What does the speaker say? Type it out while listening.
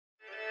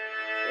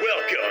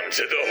Welcome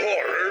to the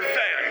Horror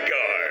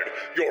Vanguard,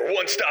 your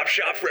one-stop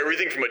shop for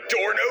everything from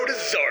Adorno to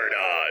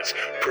Zardoz.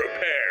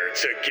 Prepare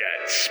to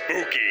get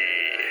spooky.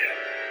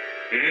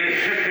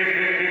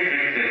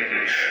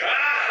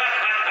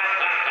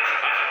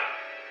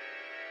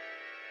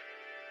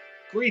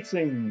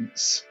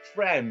 Greetings,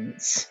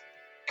 friends,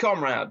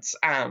 comrades,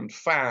 and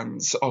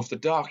fans of the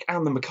dark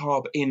and the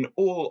macabre in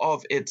all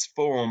of its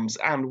forms,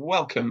 and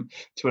welcome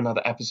to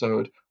another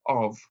episode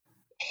of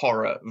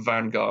Horror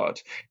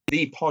Vanguard,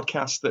 the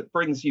podcast that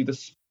brings you the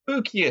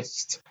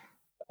spookiest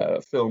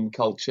film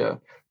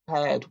culture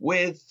paired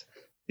with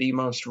the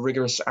most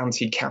rigorous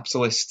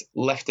anti-capitalist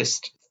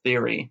leftist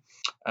theory.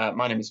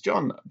 My name is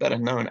John, better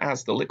known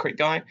as the Lit Crit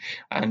Guy,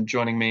 and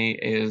joining me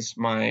is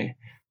my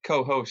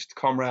co-host,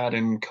 comrade,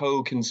 and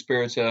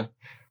co-conspirator,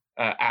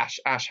 Ash.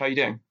 Ash, how you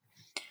doing?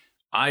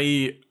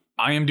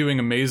 I am doing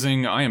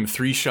amazing. I am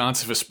 3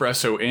 shots of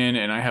espresso in,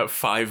 and I have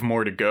 5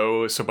 more to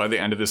go. So by the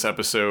end of this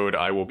episode,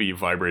 I will be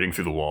vibrating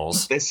through the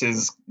walls. This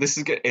is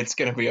good. It's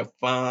going to be a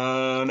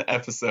fun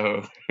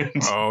episode.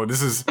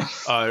 This is.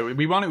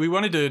 We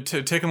wanted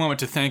to take a moment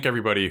to thank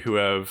everybody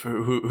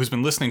who's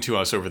been listening to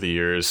us over the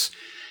years,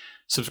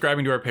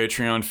 subscribing to our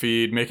Patreon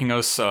feed, making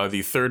us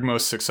the 3rd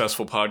most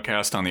successful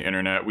podcast on the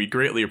internet. We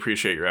greatly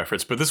appreciate your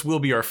efforts, but this will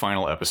be our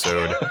final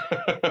episode,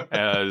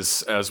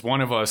 as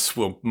one of us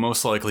will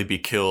most likely be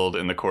killed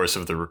in the course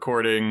of the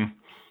recording.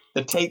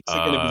 The takes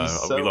are going to be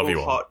so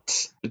hot.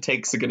 All. The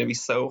takes are going to be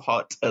so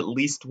hot. At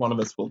least one of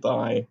us will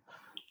die.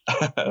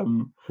 Right.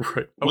 Oh,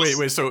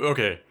 wait. So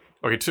okay.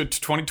 To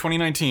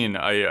 2019.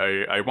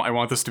 I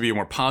want this to be a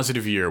more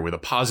positive year with a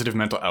positive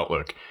mental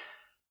outlook.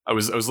 I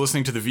was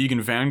listening to the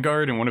Vegan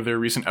Vanguard, and one of their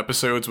recent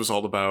episodes was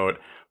all about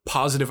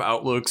positive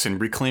outlooks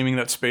and reclaiming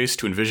that space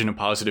to envision a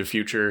positive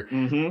future.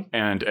 Mm-hmm.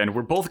 And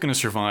we're both going to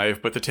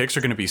survive, but the takes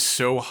are going to be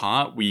so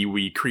hot.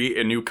 We create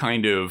a new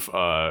kind of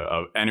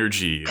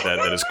energy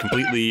that is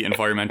completely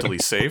environmentally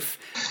safe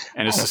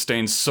and is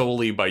sustained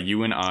solely by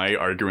you and I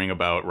arguing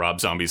about Rob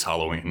Zombie's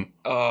Halloween.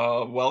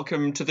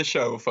 Welcome to the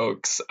show,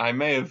 folks. I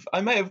may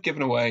have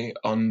given away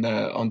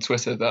on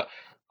Twitter that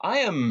I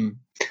am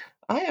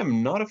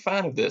not a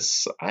fan of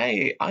this.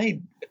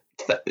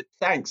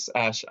 Thanks,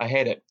 Ash. I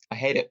hate it.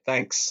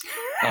 Thanks.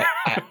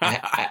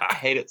 I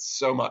hate it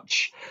so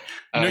much.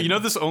 You know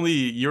this only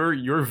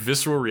your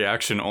visceral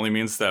reaction only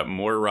means that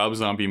more Rob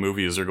Zombie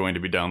movies are going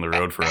to be down the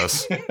road for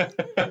us.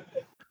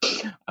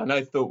 And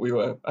I thought we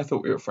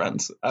were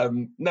friends.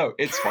 No,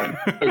 it's fine.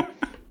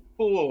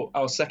 For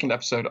our second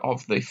episode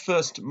of the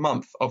first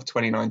month of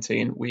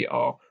 2019, we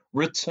are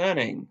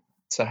returning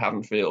to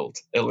Haddonfield,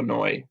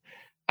 Illinois.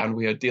 And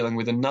we are dealing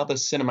with another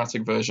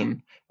cinematic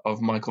version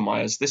of Michael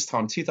Myers, this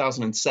time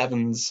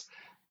 2007's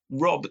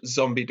Rob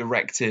Zombie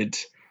directed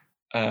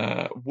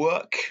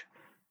work,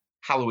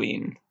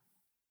 Halloween.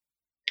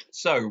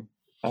 So,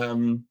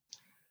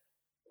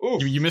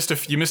 you missed a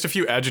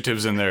few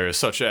adjectives in there,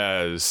 such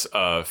as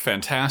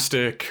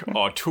fantastic,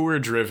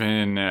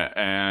 auteur-driven,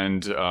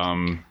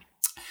 and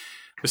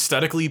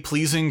aesthetically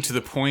pleasing to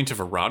the point of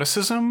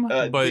eroticism.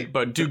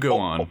 But do go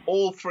on.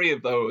 All 3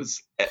 of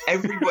those,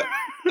 every word,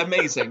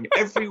 amazing.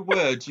 Every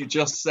word you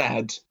just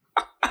said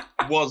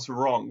was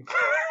wrong.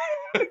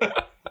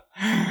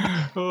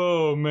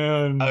 Oh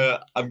man!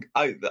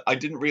 I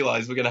didn't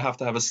realize we're going to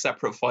have a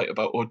separate fight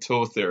about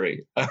auteur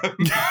theory.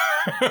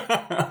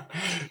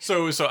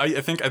 So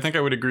I think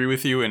I would agree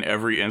with you in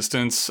every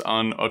instance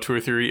on auteur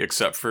theory,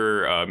 except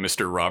for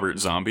Mr. Robert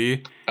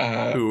Zombie,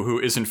 who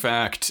is in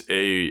fact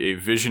a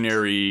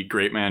visionary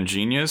great man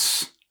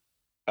genius.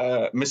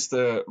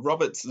 Mr.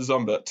 Robert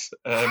Zombert.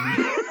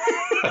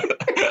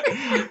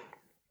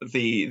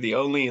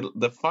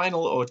 The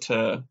final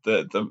auteur,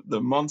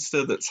 the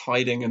monster that's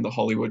hiding in the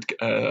Hollywood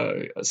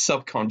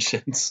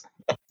subconscious.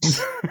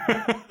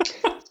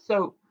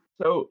 So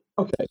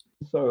okay.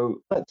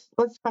 So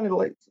let's kind of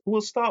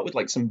we'll start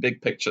with some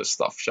big picture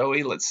stuff, shall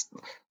we? Let's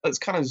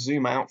kind of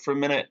zoom out for a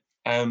minute.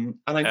 And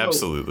I know,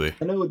 absolutely.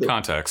 I know that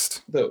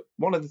context. That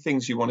one of the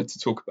things you wanted to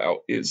talk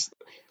about is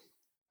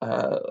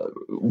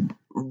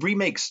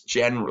remakes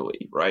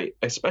generally, right?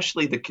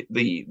 Especially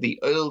the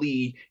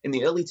early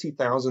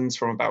 2000s,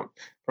 from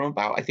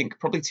about I think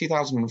probably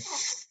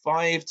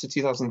 2005 to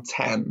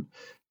 2010,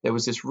 there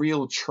was this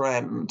real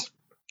trend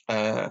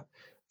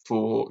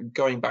for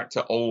going back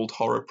to old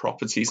horror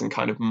properties and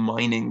kind of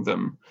mining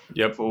them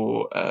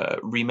for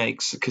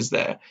remakes, because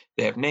they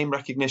have name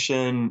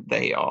recognition,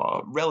 they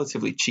are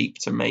relatively cheap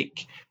to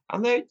make,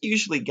 and they're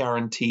usually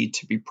guaranteed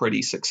to be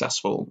pretty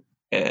successful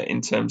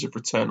in terms of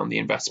return on the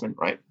investment,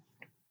 right?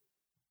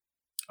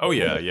 Oh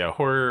yeah.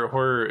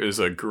 Horror is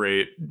a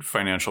great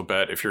financial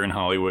bet if you're in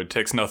Hollywood. It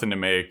takes nothing to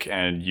make,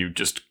 and you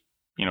just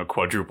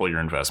quadruple your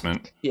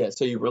investment. Yeah,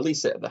 so you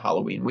release it at the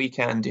Halloween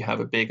weekend, you have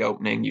a big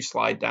opening, you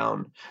slide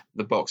down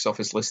the box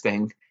office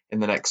listing in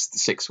the next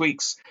 6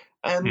 weeks,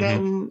 and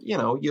then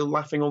you're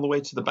laughing all the way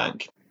to the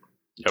bank.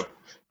 Yep.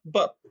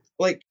 But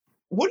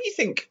what do you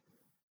think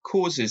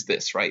causes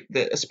this, right?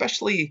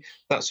 Especially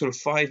that sort of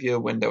 5-year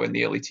window in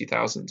the early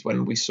 2000s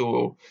when we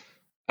saw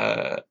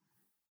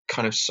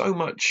kind of so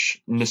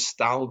much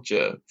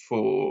nostalgia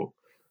for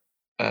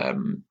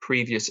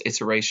previous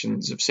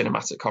iterations of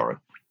cinematic horror.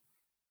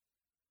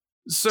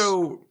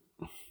 So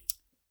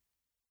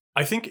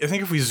I think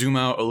if we zoom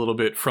out a little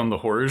bit from the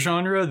horror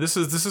genre, this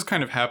is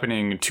kind of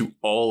happening to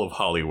all of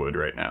Hollywood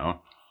right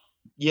now.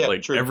 Yeah,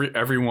 like true.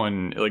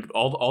 everyone, like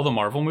all the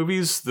Marvel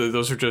movies,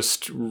 those are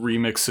just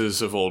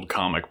remixes of old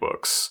comic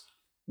books.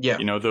 Yeah,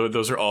 you know,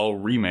 those are all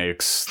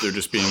remakes. They're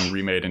just being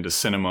remade into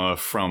cinema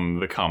from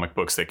the comic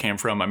books they came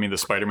from. I mean, the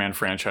Spider-Man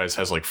franchise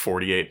has like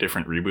 48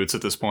 different reboots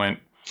at this point.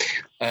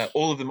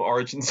 All of them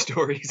origin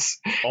stories.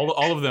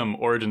 all of them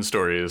origin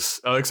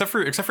stories, except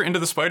for Into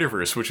the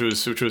Spider-Verse, which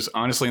was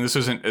honestly, and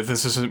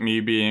this isn't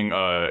me being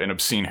an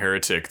obscene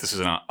heretic. This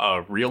is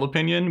a real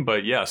opinion,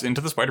 but yes,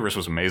 Into the Spider-Verse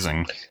was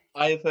amazing.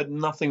 I've heard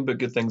nothing but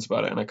good things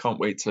about it, and I can't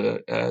wait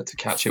to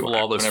catch it.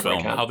 Flawless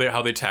film. How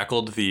they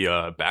tackled the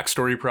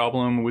backstory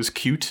problem was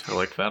cute. I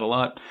like that a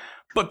lot,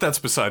 but that's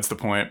besides the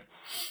point.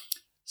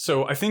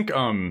 So I think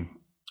I'm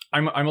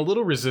a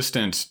little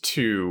resistant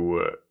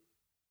to.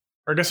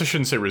 Or I guess I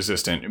shouldn't say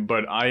resistant,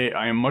 but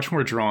I am much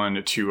more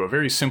drawn to a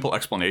very simple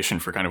explanation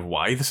for kind of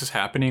why this is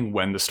happening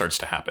when this starts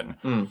to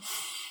happen.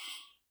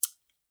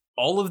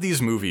 All of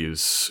these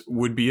movies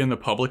would be in the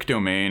public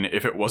domain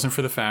if it wasn't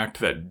for the fact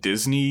that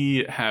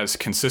Disney has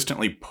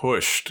consistently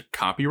pushed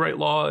copyright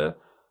law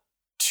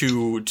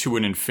to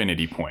an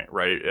infinity point,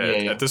 right?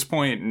 At this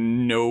point,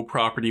 no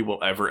property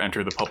will ever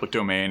enter the public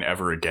domain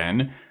ever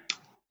again.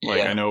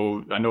 Like, I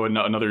know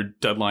another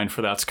deadline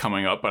for that's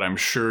coming up, but I'm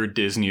sure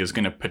Disney is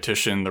going to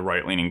petition the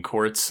right-leaning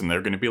courts, and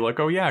they're going to be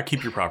like, oh yeah,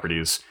 keep your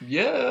properties.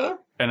 Yeah.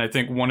 And I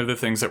think one of the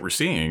things that we're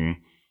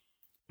seeing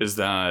is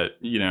that,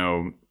 you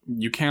know,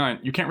 you can't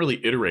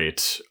really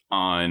iterate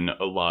on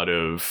a lot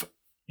of,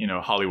 you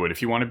know, Hollywood.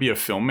 If you want to be a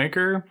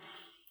filmmaker,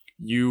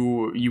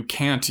 you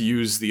can't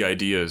use the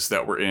ideas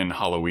that were in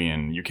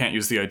Halloween. You can't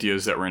use the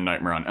ideas that were in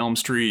Nightmare on Elm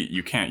Street.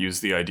 You can't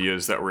use the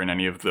ideas that were in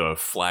any of the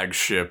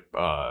flagship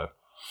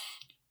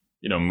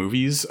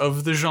movies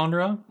of the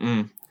genre.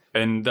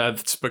 And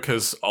that's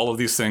because all of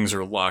these things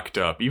are locked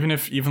up. Even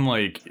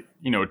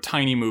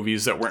tiny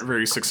movies that weren't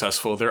very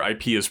successful, their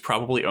IP is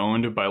probably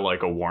owned by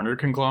like a Warner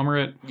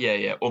conglomerate.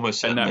 Yeah, almost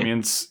certainly. And that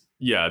means,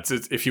 it's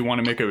if you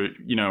want to make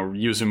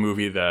use a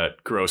movie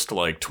that grossed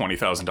like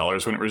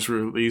 $20,000 when it was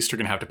released, you're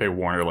going to have to pay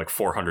Warner like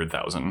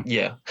 $400,000.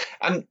 Yeah.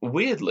 And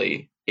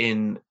weirdly,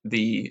 in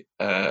the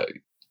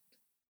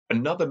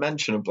another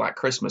mention of Black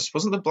Christmas,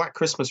 wasn't the Black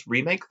Christmas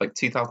remake like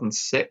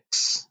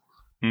 2006?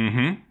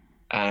 Mm-hmm.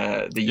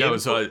 It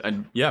was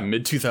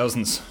mid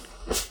 2000s.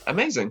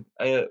 Amazing.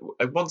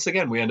 Once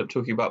again, we end up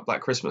talking about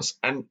Black Christmas,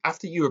 and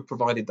after you have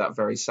provided that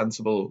very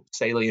sensible,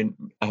 salient,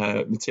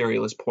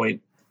 materialist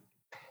point,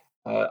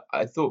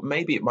 I thought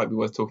maybe it might be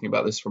worth talking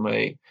about this from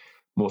a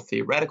more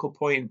theoretical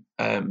point.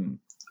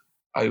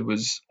 I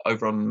was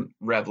over on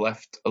Rev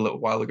Left a little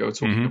while ago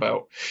talking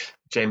about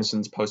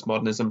Jameson's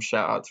postmodernism.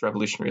 Shout out to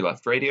Revolutionary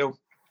Left Radio.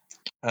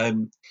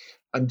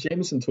 And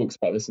Jameson talks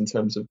about this in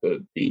terms of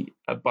the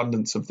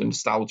abundance of the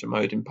nostalgia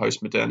mode in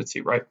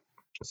postmodernity, right?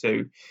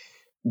 So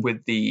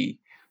with the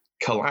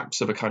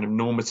collapse of a kind of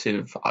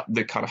normative,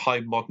 the kind of high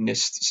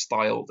modernist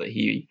style that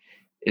he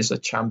is a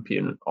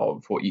champion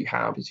of, what you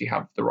have is you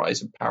have the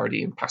rise of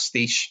parody and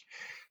pastiche.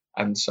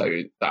 And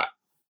so that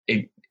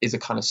it is a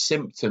kind of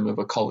symptom of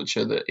a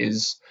culture that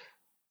is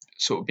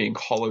sort of being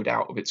hollowed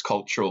out of its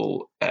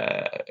cultural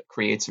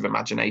creative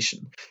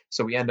imagination.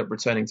 So we end up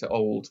returning to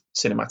old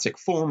cinematic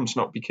forms,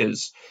 not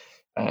because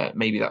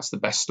maybe that's the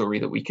best story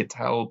that we could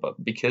tell,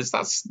 but because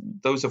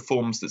those are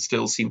forms that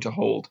still seem to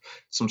hold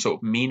some sort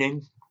of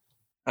meaning.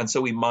 And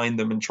so we mine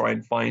them and try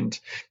and find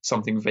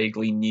something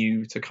vaguely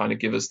new to kind of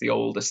give us the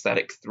old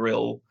aesthetic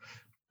thrill.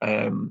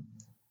 And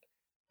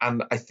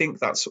I think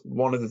that's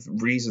one of the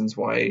reasons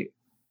why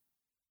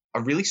I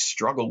really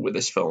struggle with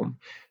this film,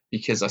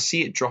 because I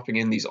see it dropping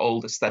in these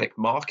old aesthetic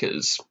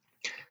markers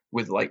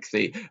with like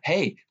the,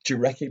 hey, do you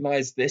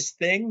recognize this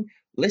thing?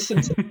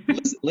 Listen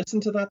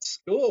to that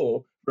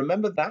score.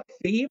 Remember that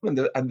theme and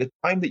the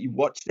time that you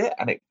watched it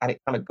and it kind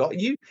of got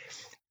you.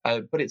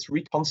 But it's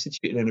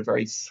reconstituted in a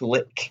very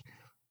slick,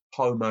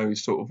 homo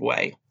sort of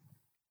way.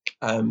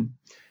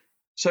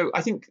 So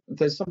I think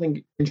there's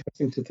something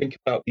interesting to think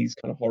about these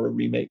kind of horror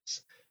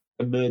remakes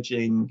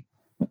emerging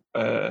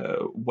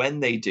when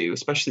they do,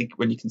 especially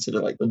when you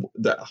consider like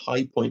the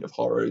high point of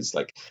horror is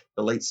like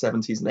the late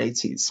 70s and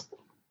 80s,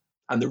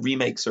 and the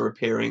remakes are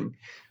appearing,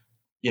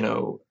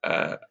 in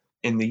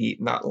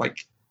that like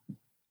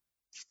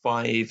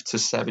 5 to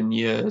 7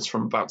 years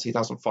from about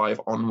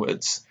 2005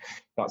 onwards.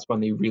 That's when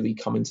they really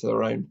come into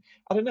their own.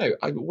 I don't know.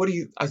 Do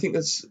you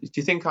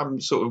think I'm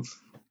sort of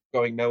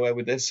going nowhere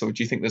with this, or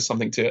do you think there's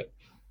something to it?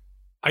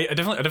 I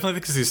definitely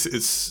think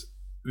it's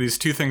these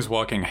two things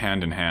walking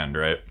hand in hand,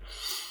 right?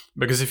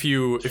 Because if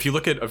you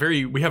look at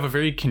we have a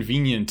very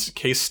convenient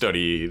case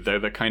study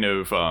that kind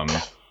of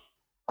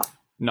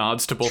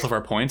nods to both of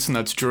our points, and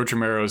that's George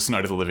Romero's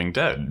Night of the Living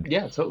Dead.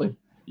 Yeah, totally.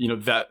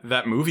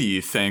 That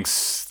movie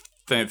thanks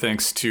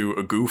thanks to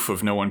a goof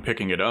of no one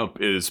picking it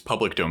up, is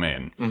public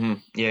domain. Mm-hmm.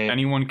 Yeah.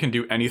 Anyone can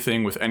do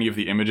anything with any of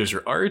the images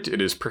or art.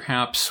 It is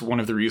perhaps one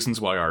of the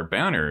reasons why our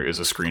banner is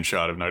a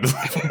screenshot of Night of the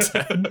Living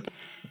Dead.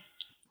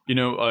 You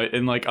know,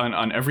 and like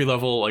on every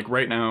level, like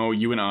right now,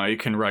 you and I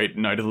can write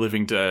Night of the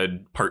Living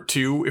Dead Part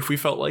 2 if we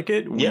felt like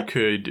it. We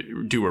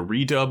could do a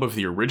redub of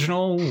the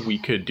original. We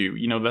could do,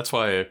 you know, that's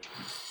why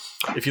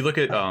if you look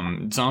at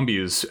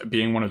zombies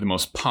being one of the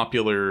most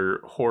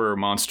popular horror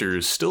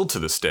monsters still to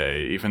this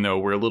day, even though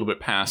we're a little bit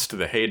past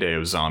the heyday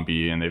of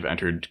zombie and they've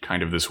entered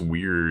kind of this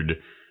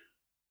weird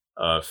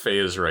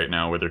phase right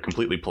now where they're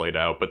completely played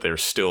out, but they're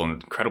still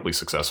incredibly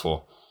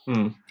successful.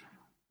 Mm.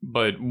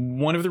 But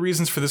one of the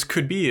reasons for this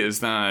could be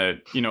is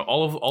that, you know,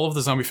 all of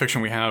the zombie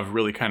fiction we have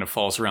really kind of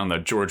falls around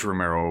that George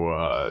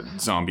Romero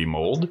zombie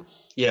mold.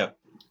 Yeah.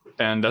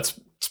 And it's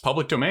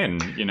public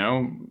domain, you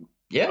know.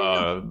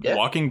 Yeah.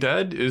 Walking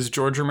Dead is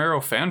George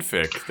Romero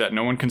fanfic that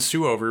no one can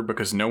sue over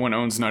because no one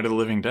owns Night of the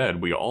Living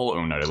Dead. We all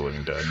own Night of the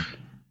Living Dead.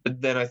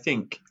 But then I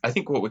think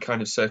what we're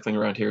kind of circling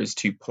around here is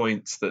 2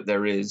 points, that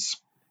there is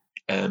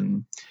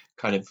kind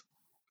of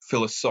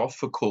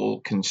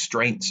philosophical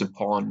constraints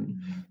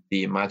upon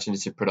the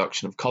imaginative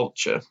production of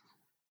culture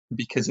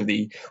because of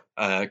the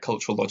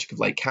cultural logic of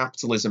like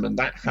capitalism, and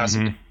that has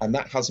a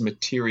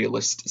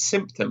materialist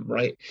symptom,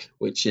 right?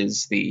 Which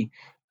is the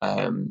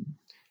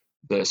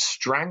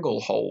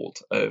stranglehold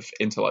of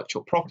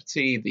intellectual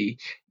property,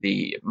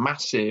 the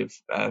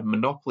massive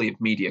monopoly of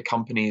media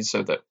companies,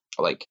 so that,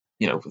 like,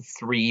 you know,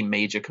 3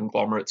 major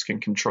conglomerates can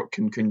control,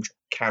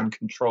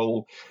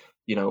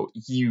 you know,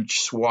 huge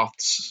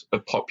swaths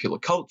of popular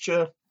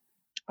culture.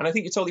 And I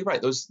think you're totally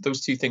right. Those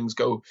 2 things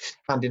go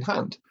hand in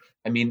hand.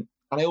 I mean,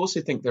 and I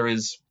also think there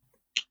is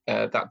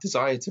that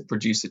desire to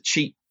produce a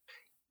cheap,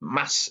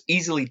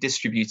 easily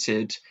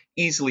distributed,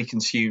 easily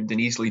consumed, and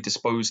easily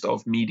disposed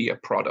of media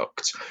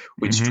product,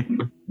 which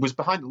was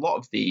behind a lot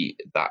of the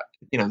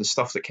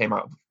stuff that came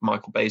out of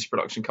Michael Bay's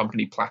production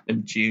company,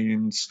 Platinum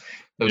Dunes,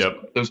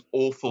 those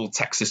awful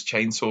Texas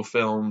Chainsaw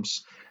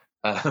films.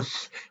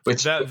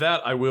 Which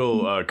that I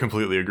will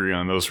completely agree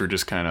on. Those were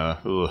just kind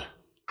of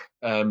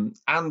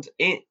and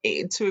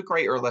it to a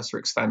greater or lesser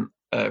extent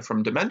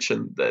from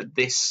Dimension, that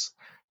this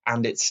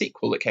and its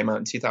sequel that came out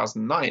in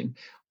 2009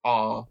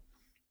 are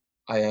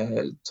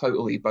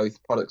totally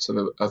both products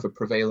of a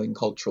prevailing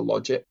cultural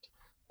logic,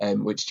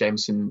 which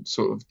Jameson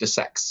sort of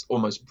dissects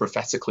almost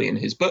prophetically in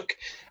his book,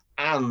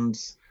 and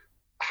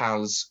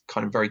has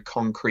kind of very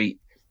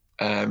concrete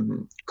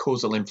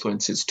causal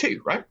influences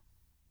too, right?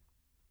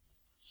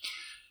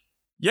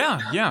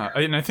 Yeah,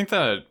 and I think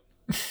that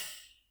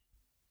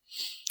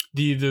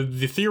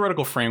the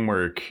theoretical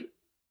framework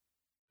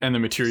and the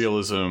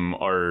materialism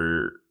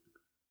are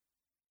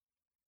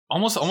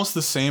almost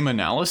the same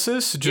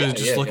analysis,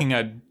 just looking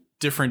at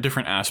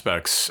different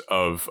aspects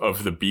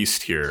of the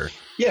beast here.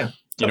 Yeah.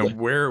 You know,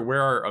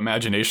 where our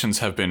imaginations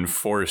have been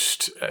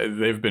forced,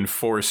 they've been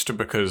forced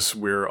because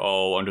we're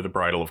all under the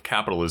bridle of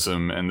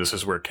capitalism, and this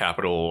is where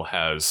capital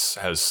has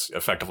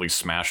effectively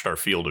smashed our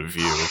field of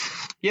view.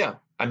 Yeah,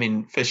 I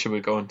mean, Fisher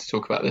would go on to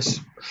talk about this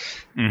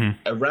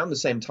around the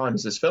same time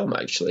as this film,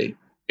 actually,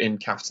 in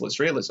Capitalist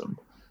Realism.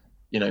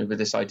 You know, with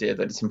this idea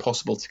that it's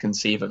impossible to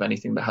conceive of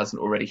anything that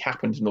hasn't already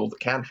happened, and all that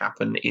can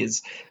happen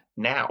is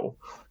now.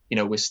 You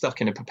know, we're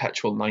stuck in a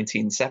perpetual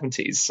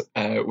 1970s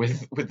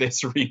with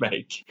this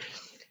remake.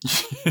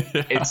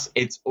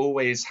 It's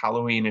always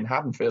Halloween in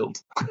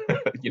Haddonfield.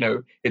 You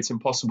know, it's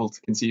impossible to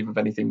conceive of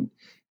anything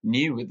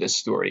new with this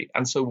story.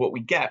 And so what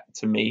we get,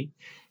 to me,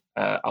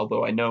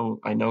 although I know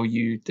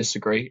you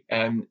disagree,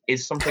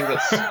 is something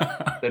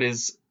that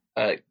is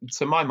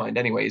to my mind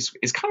anyways,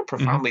 is kind of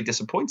profoundly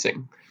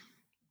disappointing.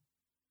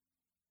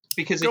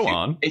 Because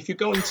if you're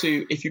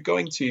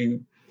going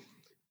to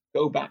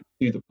go back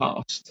to the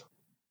past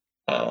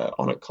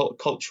on a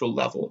cultural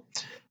level,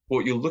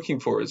 what you're looking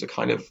for is a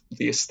kind of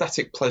the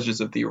aesthetic pleasures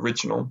of the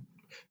original,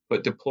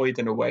 but deployed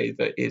in a way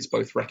that is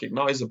both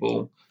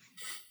recognizable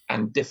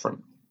and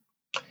different.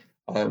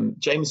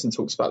 Jameson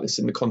talks about this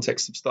in the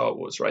context of Star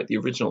Wars, right? The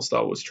original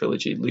Star Wars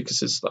trilogy,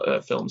 Lucas's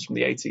films from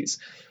the 80s,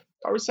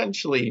 are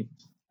essentially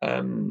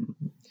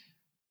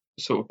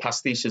sort of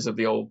pastiches of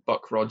the old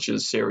Buck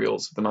Rogers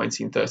serials of the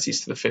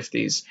 1930s to the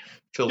 50s,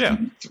 filled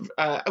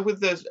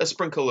with a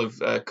sprinkle of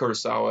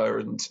Kurosawa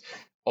and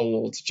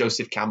old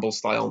Joseph Campbell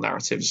style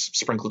narratives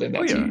sprinkled in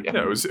there too.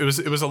 Yeah, it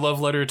was a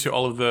love letter to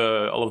all of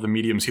the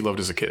mediums he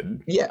loved as a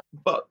kid. Yeah,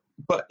 but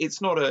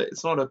it's not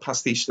a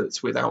pastiche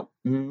that's without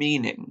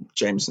meaning.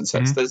 Jameson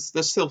says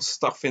there's still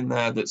stuff in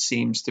there that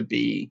seems to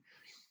be,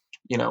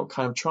 you know,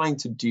 kind of trying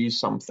to do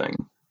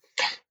something.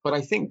 But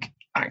I think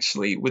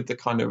actually with the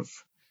kind of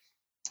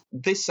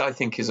this, I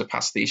think, is a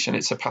pastiche, and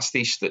it's a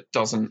pastiche that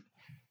doesn't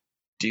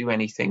do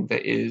anything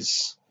that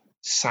is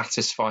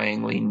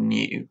satisfyingly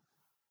new.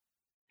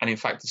 And in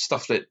fact, the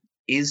stuff that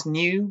is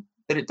new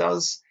that it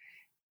does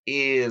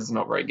is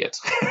not very good.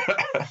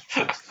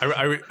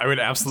 I would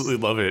absolutely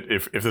love it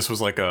if this was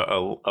like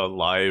a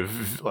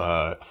live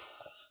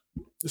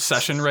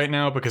session right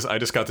now because I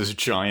just got this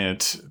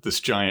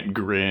giant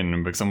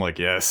grin because I'm like,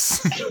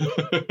 yes.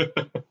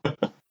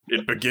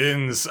 It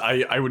begins.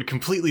 I would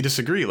completely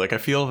disagree. Like, I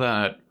feel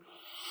that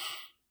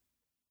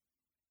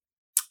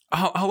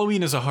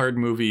Halloween is a hard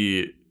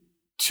movie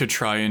to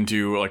try and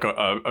do like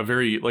a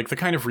very like the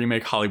kind of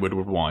remake Hollywood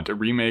would want, a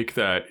remake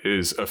that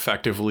is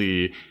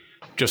effectively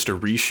just a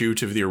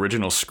reshoot of the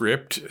original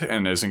script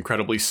and is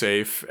incredibly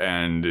safe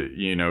and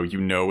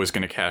is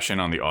going to cash in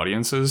on the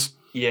audiences.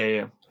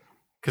 Yeah.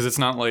 Because it's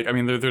not like, I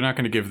mean, they're not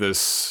going to give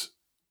this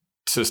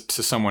to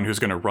someone who's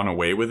going to run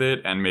away with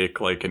it and make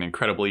like an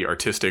incredibly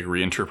artistic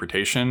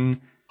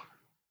reinterpretation.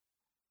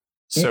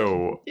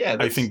 So yeah,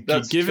 I think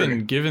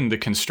given the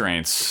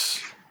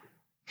constraints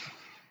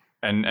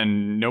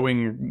and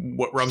knowing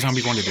what Rob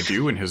Zombie wanted to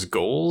do and his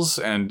goals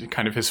and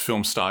kind of his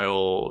film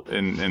style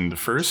in the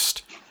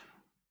first,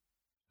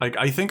 like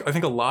I think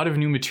a lot of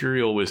new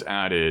material was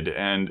added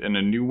and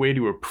a new way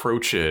to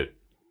approach it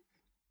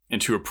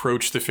and to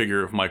approach the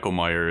figure of Michael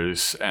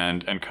Myers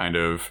and kind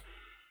of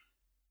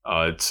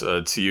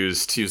to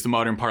use the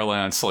modern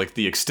parlance, like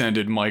the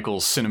extended Michael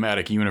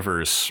cinematic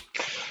universe,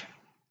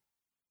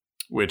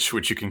 which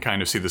you can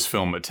kind of see this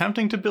film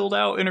attempting to build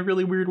out in a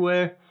really weird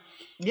way.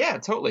 Yeah,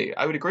 totally.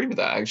 I would agree with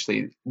that.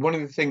 Actually, one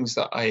of the things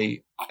that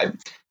I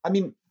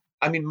mean,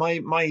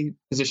 my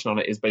position on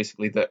it is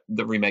basically that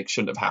the remake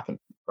shouldn't have happened,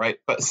 right?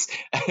 But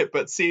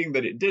seeing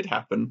that it did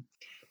happen,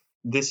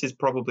 this is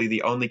probably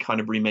the only kind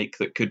of remake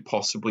that could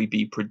possibly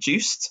be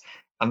produced,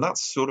 and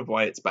that's sort of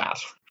why it's bad.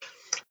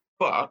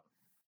 But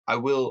I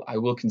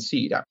will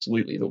concede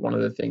absolutely that one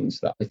of the things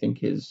that I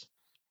think is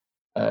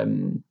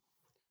kind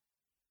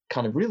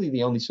of really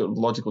the only sort of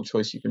logical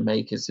choice you can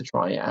make is to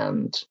try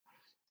and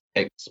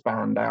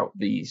expand out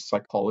the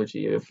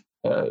psychology of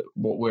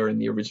what were in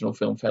the original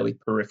film fairly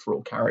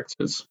peripheral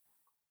characters.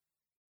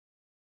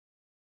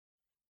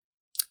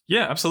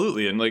 Yeah,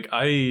 absolutely. And like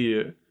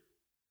I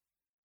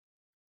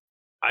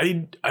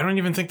don't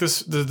even think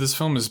this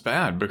film is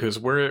bad, because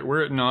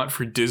were it not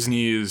for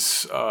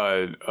Disney's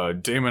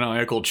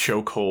demoniacal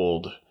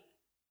chokehold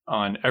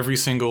on every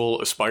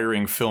single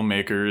aspiring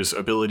filmmaker's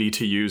ability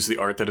to use the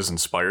art that has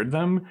inspired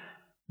them,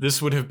 this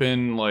would have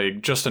been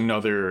like just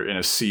another in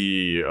a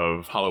sea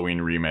of Halloween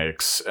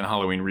remakes and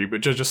Halloween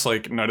reboot, just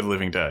like Night of the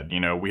Living Dead.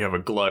 We have a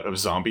glut of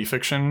zombie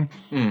fiction,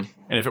 and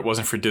if it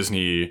wasn't for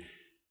Disney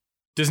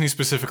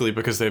specifically,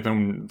 because they've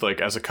been,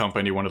 like, as a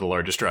company, one of the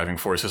largest driving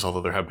forces,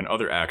 although there have been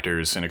other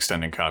actors in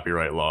extending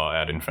copyright law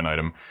ad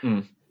infinitum.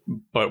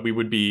 But we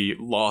would be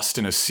lost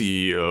in a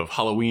sea of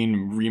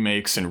Halloween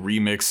remakes and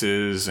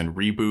remixes and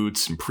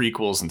reboots and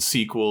prequels and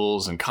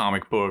sequels and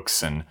comic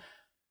books and,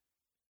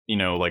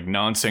 like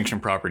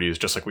non-sanctioned properties,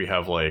 just like we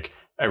have, like,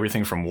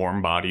 everything from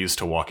Warm Bodies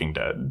to Walking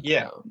Dead.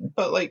 Yeah,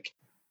 but, like,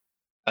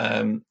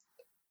 I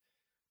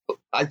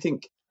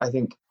think,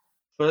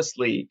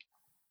 firstly,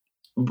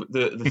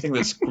 the thing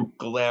that's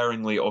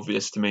glaringly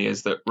obvious to me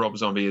is that Rob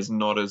Zombie is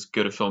not as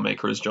good a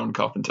filmmaker as John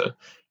Carpenter,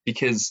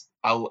 because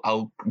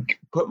I'll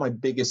put my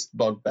biggest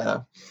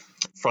bugbear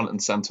front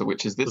and center,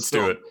 which is this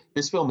film.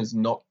 This film is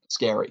not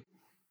scary.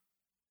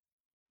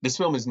 This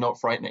film is not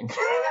frightening.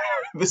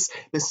 This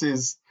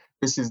is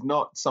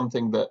not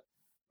something that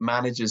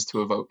manages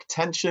to evoke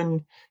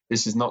tension.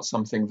 This is not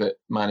something that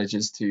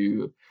manages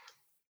to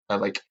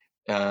Xavier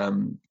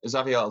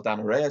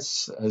Aldana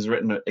Reyes has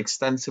written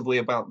extensively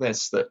about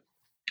this, that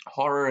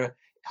horror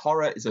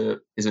is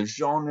a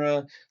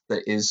genre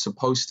that is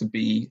supposed to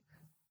be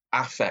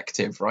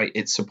affective, right?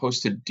 It's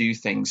supposed to do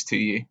things to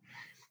you,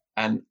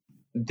 and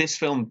this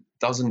film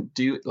doesn't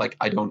do. Like,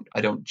 I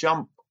don't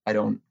jump.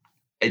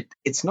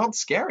 It's not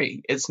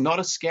scary. It's not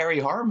a scary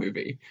horror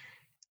movie,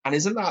 and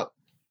isn't that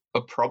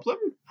a problem?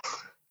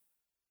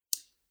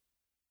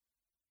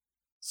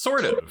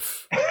 Sort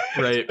of,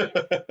 right?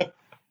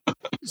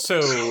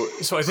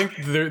 So I think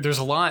there's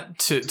a lot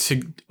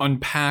to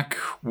unpack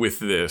with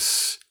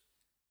this.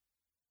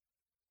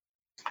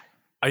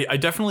 I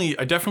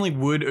definitely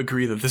would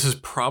agree that this is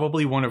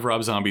probably one of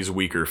Rob Zombie's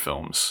weaker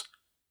films.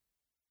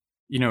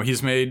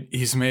 He's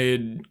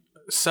made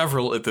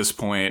several at this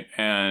point,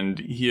 and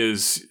he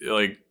is,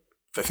 like,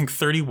 I think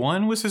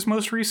 31 was his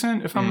most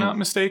recent, if I'm not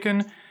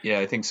mistaken. Yeah,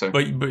 I think so.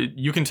 But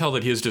you can tell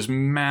that he has just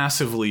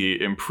massively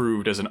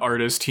improved as an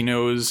artist. He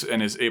knows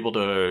and is able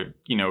to,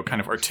 kind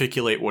of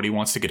articulate what he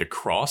wants to get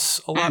across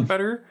a lot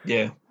better.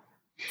 Yeah.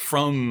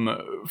 From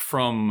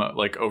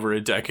like over a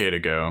decade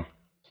ago.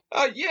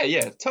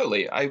 Yeah,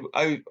 totally.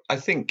 I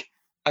think,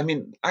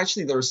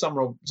 actually there are some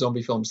Rob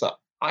Zombie films that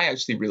I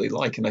actually really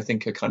like, and I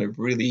think are kind of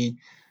really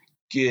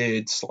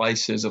good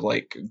slices of,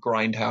 like,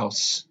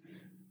 grindhouse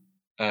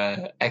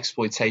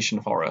exploitation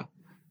horror.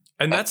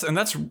 And that's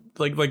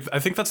like I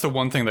think that's the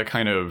one thing that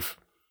kind of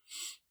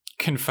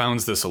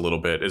confounds this a little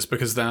bit, is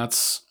because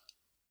that's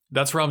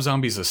Rob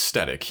Zombie's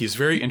aesthetic. He's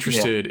very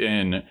interested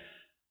in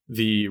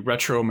the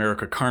retro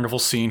America Carnival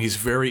scene. He's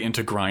very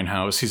into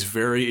Grindhouse. He's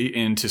very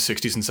into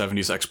 60s and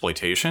 70s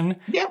exploitation.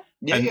 Yeah.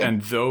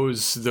 And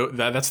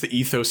that's the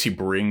ethos he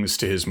brings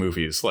to his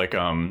movies, like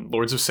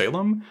Lords of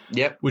Salem,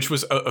 which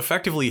was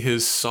effectively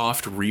his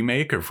soft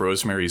remake of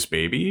Rosemary's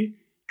Baby.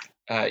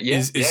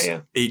 Is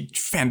a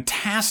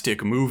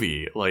fantastic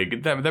movie.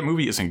 Like that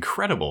movie is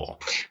incredible.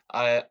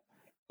 I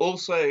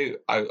also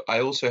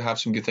have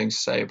some good things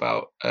to say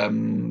about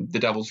The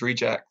Devil's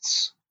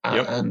Rejects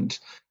and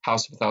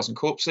House of a Thousand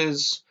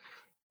Corpses,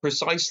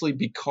 precisely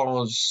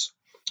because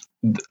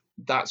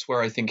that's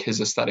where I think his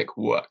aesthetic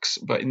works.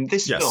 But in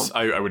this film,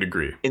 I would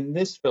agree. In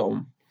this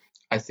film,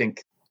 I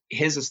think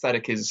his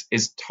aesthetic is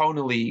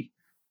tonally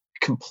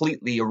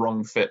completely a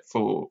wrong fit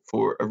for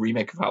a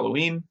remake of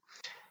Halloween.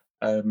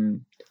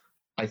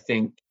 I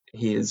think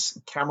his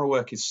camera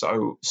work is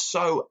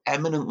so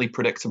eminently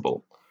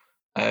predictable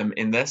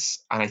in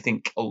this, and I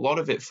think a lot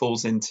of it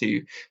falls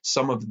into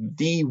some of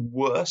the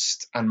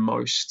worst and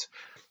most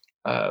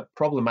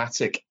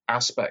problematic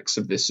aspects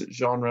of this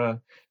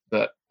genre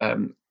that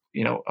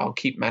I'll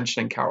keep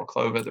mentioning Carol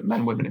Clover, that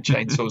Men, Women and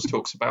Chainsaws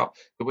talks about,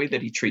 the way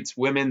that he treats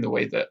women, the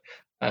way that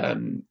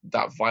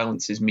that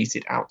violence is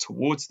meted out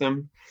towards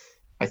them,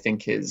 I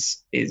think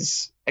is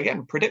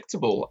again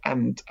predictable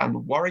and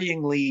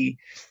worryingly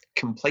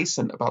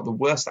complacent about the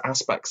worst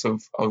aspects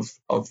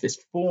of this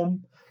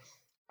form.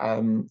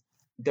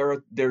 There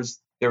are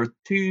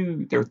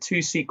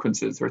two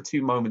sequences, there are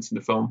two moments in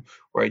the film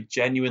where I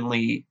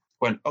genuinely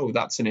went, oh,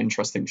 that's an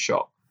interesting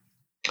shot.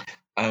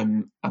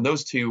 And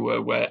those two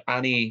were where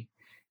Annie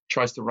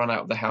tries to run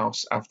out of the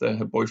house after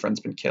her boyfriend's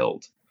been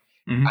killed.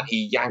 Mm-hmm. And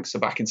he yanks her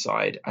back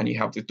inside, and you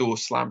have the door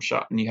slam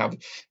shut, and you have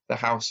the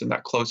house in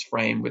that close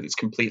frame with its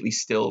completely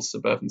still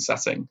suburban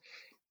setting.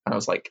 And I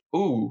was like,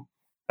 ooh,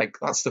 like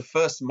that's the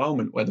first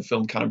moment where the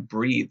film kind of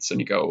breathes, and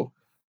you go,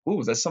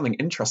 ooh, there's something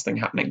interesting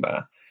happening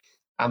there.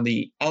 And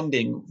the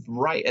ending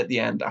right at the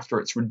end, after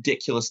its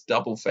ridiculous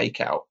double fake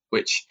out,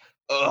 which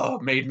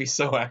made me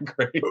so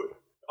angry.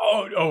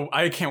 Oh,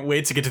 I can't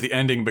wait to get to the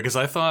ending, because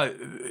I thought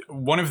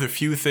one of the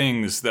few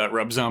things that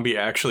Rob Zombie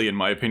actually, in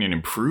my opinion,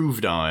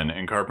 improved on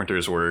in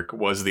Carpenter's work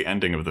was the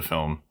ending of the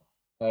film.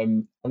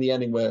 And the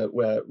ending where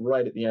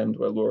right at the end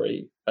where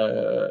Laurie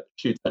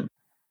shoots him.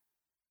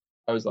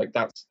 I was like,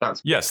 that's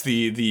yes,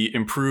 the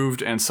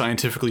improved and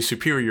scientifically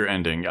superior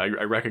ending.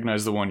 I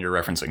recognize the one you're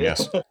referencing,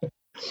 yes.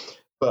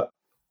 But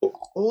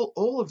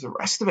all of the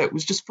rest of it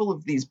was just full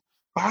of these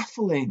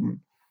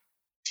baffling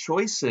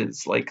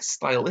choices, like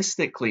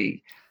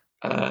stylistically.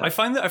 I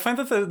find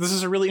that this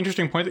is a really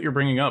interesting point that you're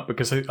bringing up,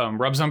 because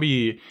Rob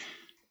Zombie,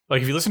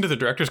 like if you listen to the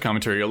director's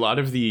commentary, a lot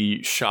of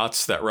the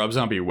shots that Rob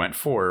Zombie went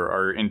for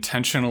are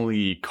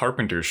intentionally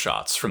Carpenter's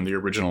shots from the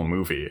original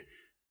movie.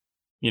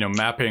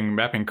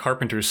 Mapping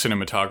Carpenter's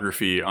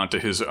cinematography onto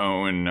his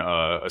own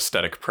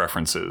aesthetic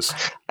preferences.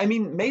 I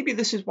mean, maybe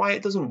this is why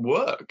it doesn't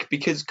work,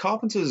 because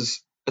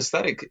Carpenter's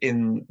aesthetic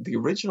in the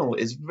original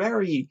is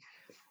very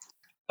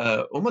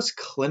almost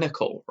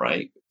clinical,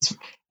 right?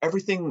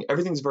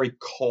 Everything's very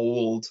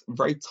cold,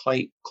 very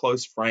tight,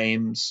 close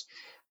frames,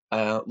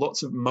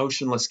 lots of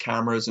motionless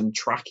cameras and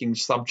tracking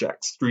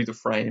subjects through the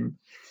frame.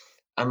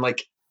 And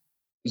like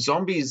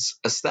Zombie's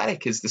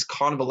aesthetic is this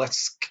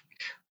carnivalesque,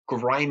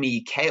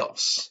 grimy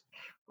chaos,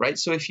 right?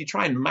 So if you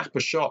try and map a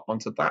shot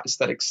onto that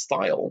aesthetic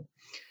style,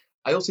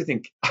 I also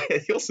think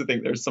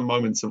there's some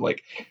moments of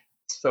like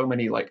so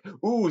many like,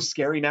 ooh,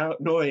 scary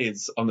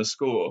noise on the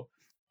score.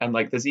 And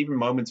like, there's even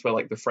moments where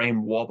like the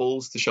frame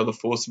wobbles to show the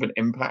force of an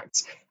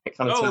impact. It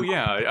kind of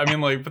I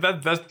mean, like, but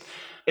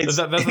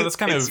that's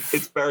kind of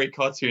it's very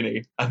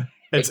cartoony.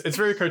 It's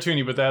very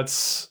cartoony, but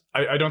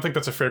I don't think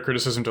that's a fair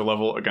criticism to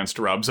level against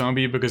Rob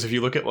Zombie, because if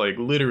you look at like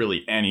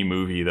literally any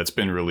movie that's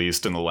been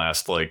released in the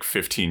last like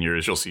 15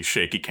 years, you'll see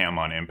shaky cam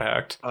on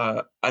impact.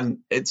 And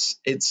it's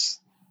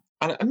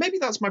and maybe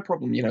that's my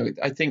problem.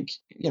 I think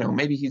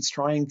maybe he's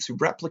trying to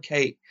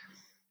replicate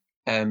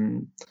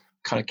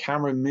kind of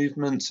camera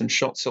movements and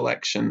shot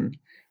selection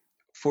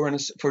for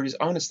his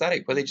own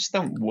aesthetic, but they just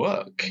don't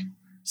work.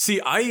 See,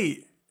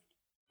 I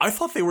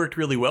thought they worked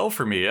really well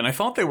for me, and I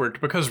thought they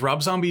worked because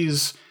Rob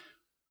Zombie's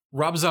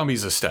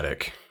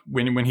aesthetic,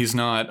 when he's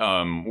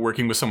not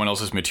working with someone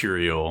else's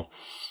material,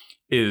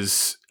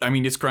 is, I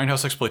mean, it's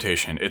grindhouse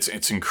exploitation.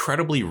 It's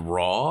incredibly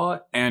raw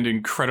and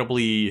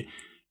incredibly.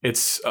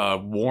 It's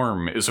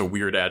warm is a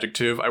weird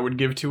adjective I would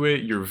give to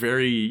it.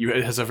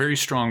 It has a very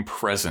strong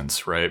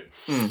presence, right?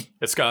 Mm.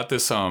 It's got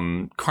this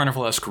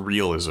carnivalesque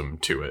realism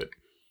to it.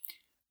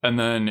 And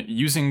then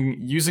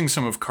using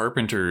some of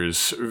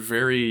Carpenter's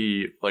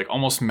very like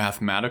almost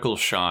mathematical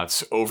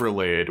shots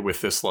overlaid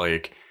with this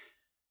like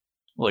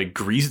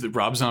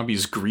Rob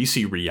Zombie's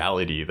greasy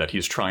reality that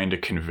he's trying to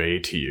convey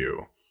to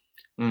you.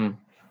 Mm.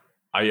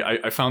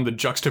 I found the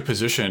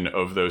juxtaposition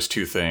of those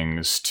two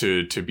things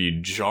to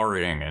be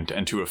jarring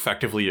and to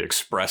effectively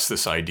express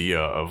this idea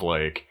of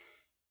like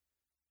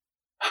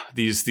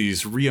these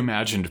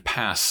reimagined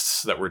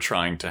pasts that we're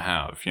trying to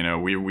have.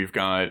 We've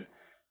got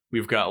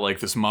we've got like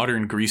this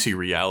modern greasy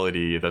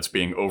reality that's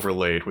being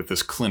overlaid with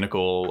this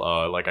clinical,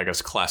 like I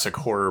guess classic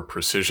horror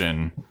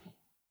precision,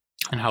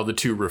 and how the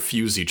two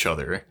refuse each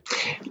other.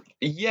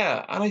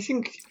 Yeah, and I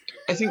think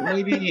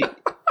maybe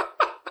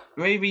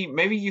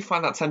maybe you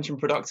find that tension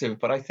productive,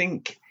 but I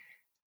think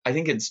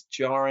it's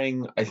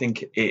jarring. I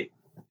think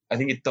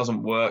it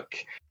doesn't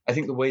work. I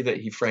think the way that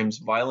he frames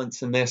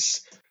violence in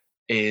this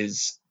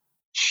is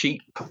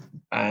cheap.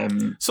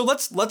 So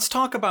let's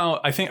talk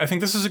about. I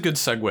think this is a good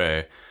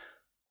segue,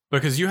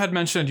 because you had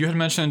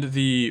mentioned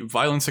the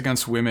violence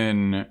against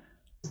women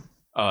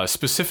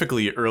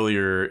specifically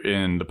earlier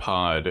in the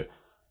pod,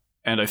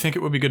 and I think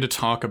it would be good to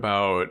talk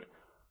about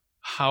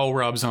how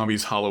Rob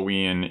Zombie's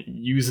Halloween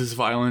uses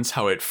violence,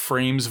 how it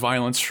frames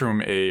violence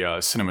from a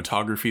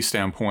cinematography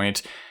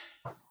standpoint,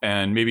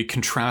 and maybe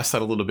contrast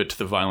that a little bit to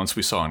the violence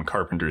we saw in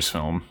Carpenter's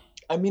film.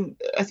 I mean,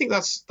 I think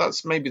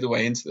that's maybe the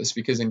way into this,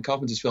 because in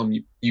Carpenter's film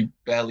you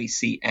barely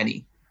see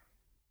any,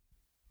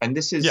 and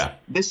this is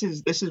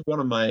one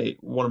of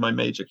my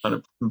major kind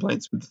of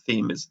complaints with the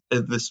theme is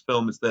this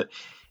film is that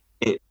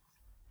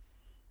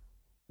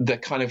the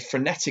kind of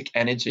frenetic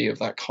energy of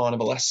that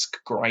carnivalesque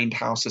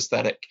grindhouse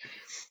aesthetic.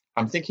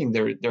 I'm thinking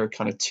there are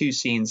kind of two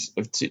scenes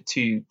of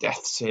two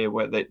deaths here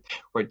where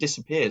it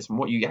disappears, and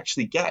what you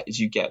actually get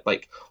is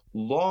like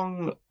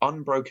long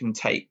unbroken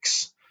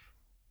takes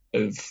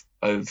of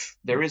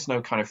there is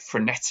no kind of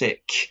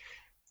frenetic,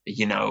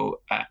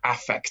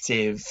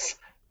 affective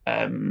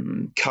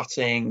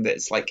cutting.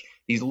 That's like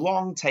these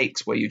long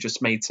takes where you're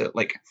just made to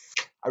like.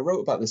 I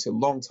wrote about this a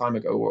long time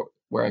ago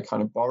where I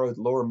kind of borrowed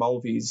Laura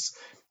Mulvey's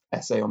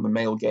essay on the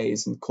male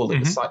gaze and called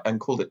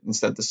it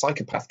instead the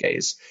psychopath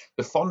gaze.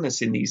 The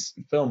fondness in these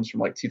films from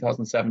like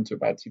 2007 to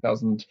about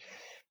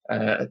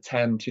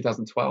 2010,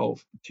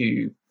 2012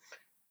 to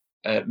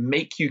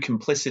make you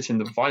complicit in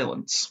the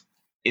violence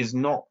is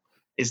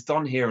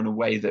done here in a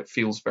way that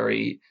feels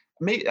very,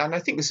 and I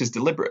think this is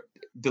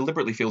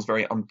deliberately feels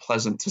very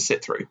unpleasant to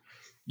sit through.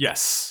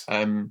 Yes,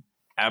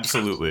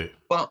 absolutely.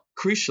 But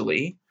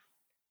crucially,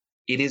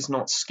 it is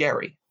not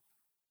scary.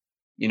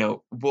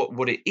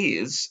 What it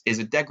is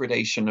a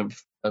degradation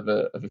of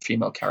a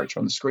female character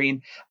on the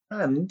screen,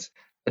 and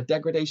a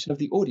degradation of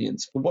the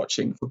audience for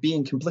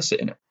being complicit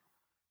in it.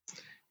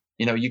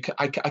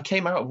 I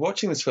came out of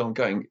watching this film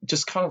going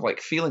just kind of like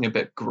feeling a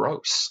bit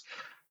gross.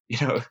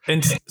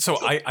 And so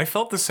I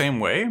felt the same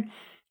way,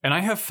 and I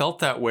have felt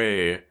that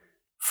way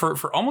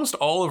for almost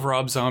all of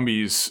Rob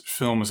Zombie's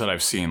films that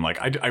I've seen. Like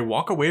I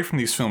walk away from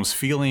these films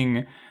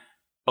feeling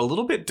a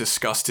little bit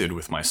disgusted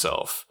with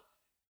myself.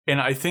 And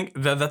I think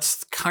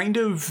that's kind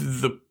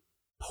of the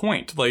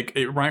point. Like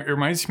it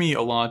reminds me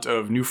a lot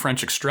of New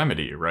French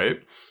Extremity,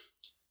 right?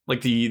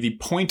 Like the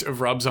point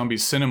of Rob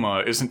Zombie's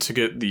cinema isn't to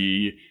get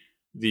the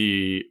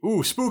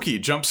spooky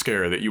jump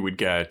scare that you would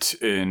get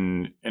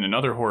in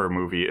another horror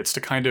movie. It's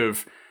to kind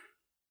of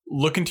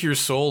look into your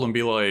soul and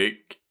be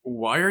like,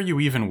 why are you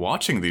even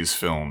watching these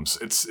films?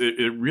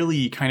 It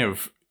really kind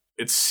of,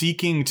 it's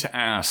seeking to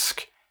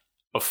ask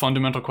a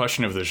fundamental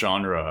question of the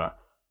genre.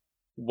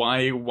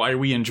 Why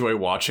we enjoy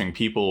watching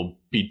people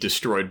be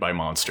destroyed by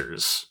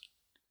monsters.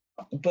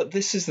 But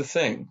this is the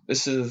thing.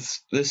 This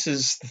is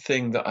the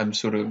thing that I'm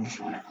sort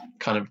of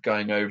kind of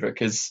going over,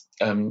 because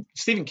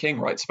Stephen King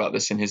writes about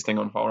this in his thing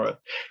on horror,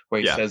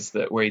 where he says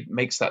that, where he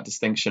makes that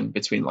distinction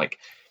between like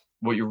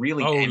what you're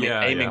really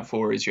aiming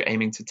for is you're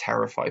aiming to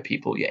terrify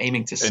people, you're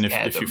aiming to scare them.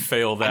 And if you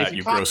fail that,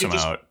 you gross them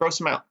out. Gross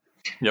them out.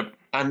 Yep.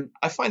 And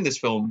I find this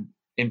film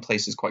in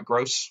places quite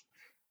gross.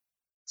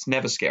 It's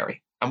never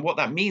scary, and what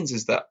that means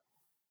is that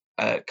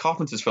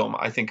Carpenter's film,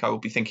 I think I will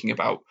be thinking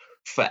about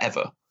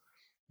forever.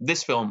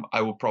 This film,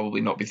 I will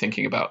probably not be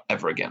thinking about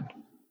ever again,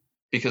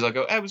 because I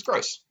go, it was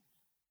gross.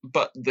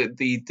 But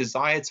the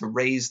desire to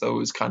raise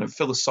those kind of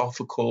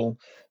philosophical,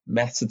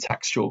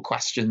 metatextual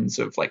questions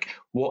of like,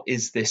 what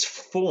is this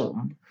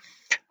form,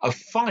 are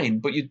fine,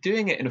 but you're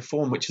doing it in a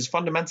form which is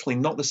fundamentally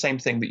not the same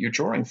thing that you're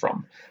drawing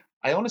from.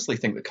 I honestly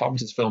think that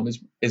Carpenter's film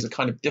is a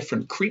kind of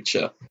different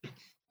creature.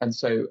 And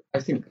so I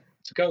think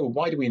to go,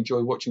 why do we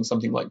enjoy watching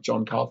something like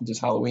John Carpenter's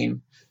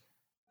Halloween,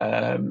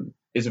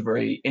 is a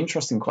very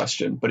interesting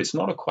question, but it's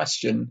not a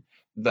question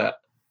that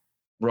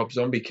Rob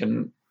Zombie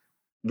can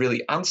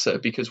really answer,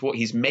 because what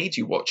he's made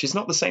you watch is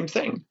not the same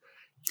thing.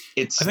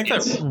 I think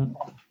that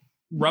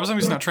Rob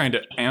Zombie's not trying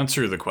to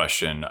answer the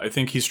question. I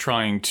think he's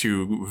trying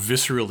to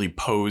viscerally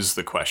pose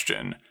the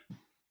question.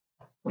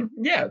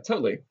 Yeah,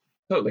 totally.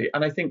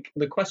 And I think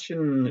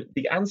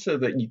the answer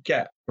that you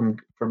get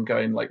from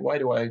going like, why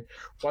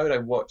would I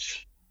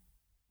watch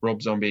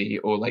Rob Zombie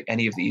or like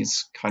any of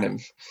these kind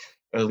of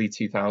early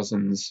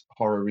 2000s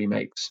horror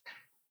remakes,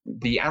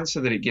 the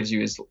answer that it gives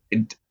you is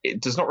it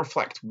does not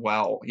reflect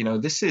well.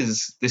 This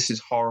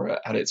is horror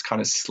at its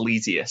kind of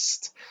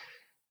sleaziest.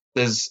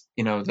 There's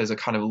a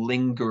kind of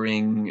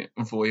lingering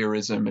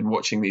voyeurism in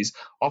watching these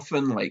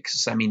often like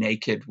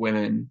semi-naked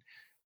women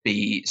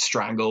be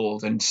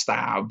strangled and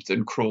stabbed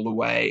and crawl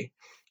away.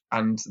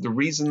 And the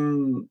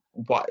reason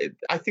why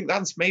I think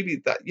that's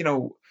maybe that,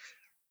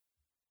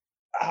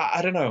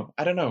 I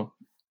don't know.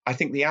 I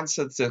think the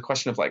answer to the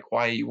question of like,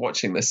 why are you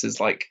watching this is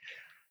like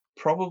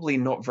probably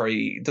not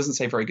very, doesn't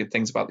say very good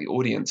things about the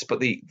audience, but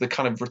the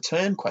kind of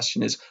return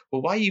question is,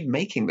 well, why are you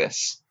making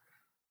this?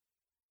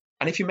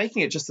 And if you're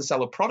making it just to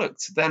sell a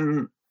product,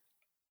 then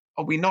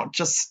are we not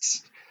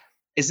just,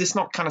 is this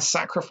not kind of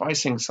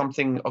sacrificing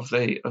something of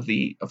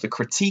the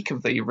critique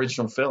of the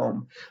original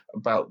film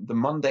about the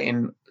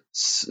mundane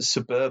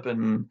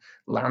suburban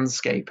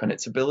landscape and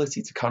its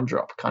ability to conjure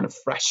up kind of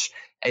fresh,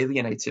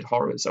 alienated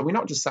horrors? Are we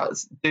not just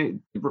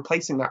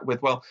replacing that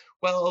with, well,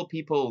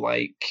 people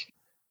like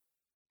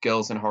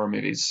girls in horror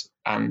movies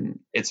and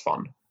it's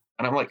fun?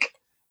 And I'm like,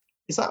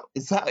 is that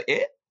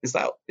it? Is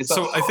that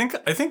so? I think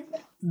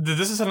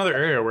this is another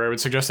area where I would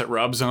suggest that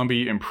Rob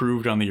Zombie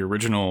improved on the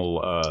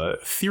original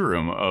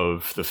theorem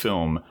of the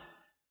film,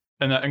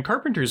 and that in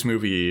Carpenter's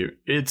movie,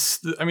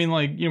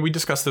 we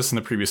discussed this in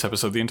the previous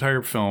episode. The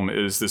entire film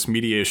is this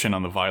mediation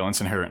on the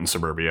violence inherent in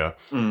suburbia,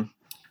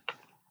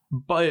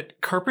 but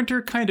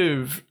Carpenter kind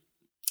of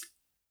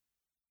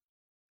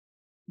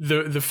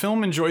the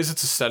film enjoys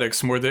its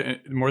aesthetics more than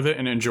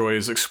it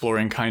enjoys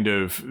exploring kind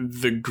of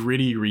the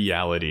gritty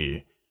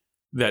reality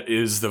that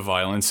is the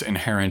violence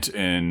inherent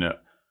in,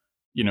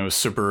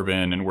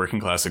 suburban and working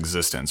class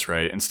existence,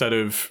 right? Instead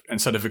of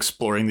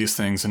exploring these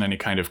things in any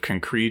kind of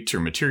concrete or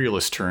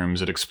materialist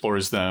terms, it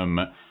explores them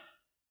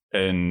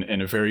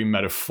in a very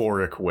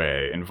metaphoric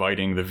way,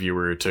 inviting the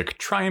viewer to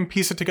try and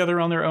piece it together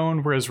on their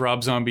own. Whereas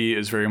Rob Zombie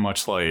is very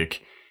much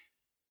like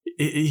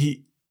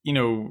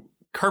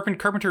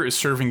Carpenter is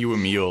serving you a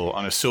meal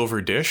on a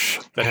silver dish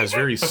that has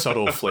very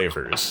subtle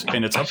flavors,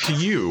 and it's up to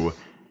you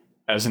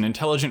as an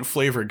intelligent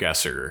flavor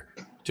guesser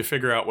to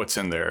figure out what's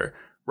in there.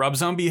 Rob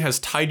Zombie has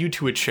tied you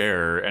to a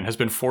chair and has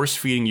been force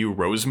feeding you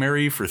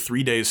rosemary for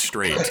 3 days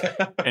straight.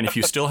 And if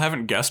you still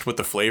haven't guessed what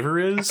the flavor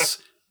is,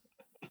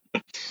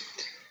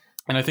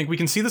 and I think we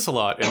can see this a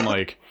lot in,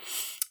 like,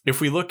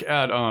 if we look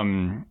at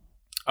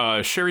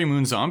Sherry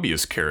Moon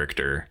Zombie's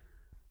character,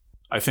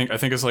 I think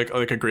is like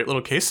a great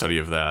little case study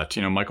of that.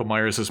 Michael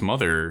Myers'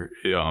 mother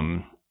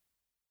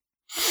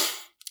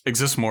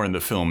exists more in the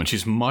film, and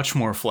she's much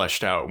more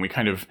fleshed out,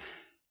 and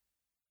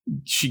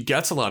she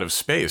gets a lot of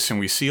space, and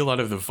we see a lot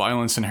of the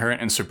violence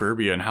inherent in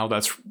suburbia and how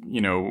that's,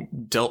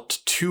 dealt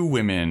to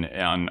women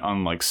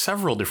on like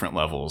several different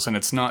levels. And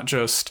it's not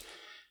just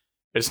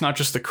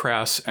the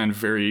crass and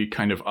very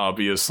kind of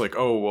obvious, like,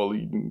 oh, well,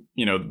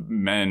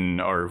 men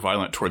are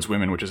violent towards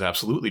women, which is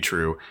absolutely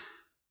true.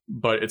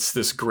 But it's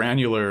this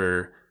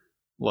granular,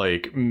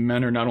 like,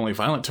 men are not only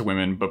violent to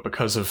women, but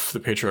because of the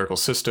patriarchal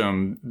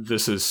system,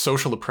 this is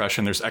social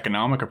oppression. There's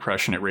economic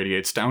oppression. It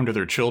radiates down to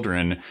their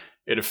children.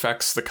 It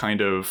affects the kind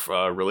of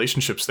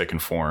relationships they can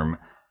form.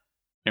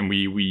 And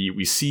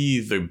we see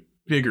the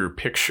bigger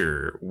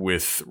picture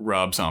with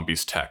Rob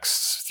Zombie's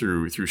texts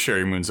through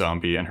Sherry Moon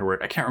Zombie and her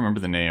work. I can't remember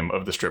the name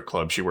of the strip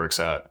club she works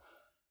at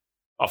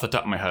off the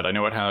top of my head. I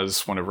know it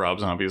has one of Rob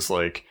Zombie's,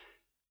 like,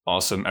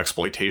 awesome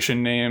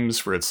exploitation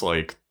names where it's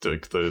like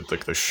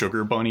the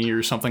Sugar Bunny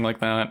or something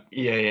like that.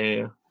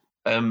 Yeah.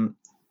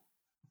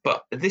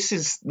 But this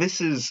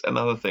is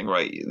another thing,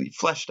 right?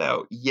 Fleshed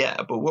out,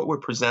 yeah. But what we're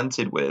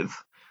presented with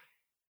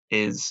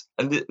is,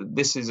 and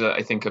this is,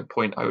 I think, a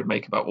point I would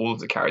make about all of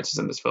the characters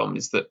in this film,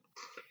 is that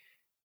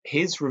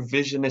his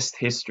revisionist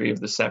history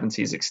of the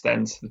 70s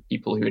extends to the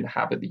people who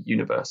inhabit the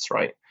universe,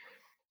 right?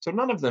 So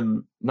none of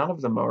them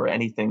are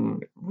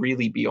anything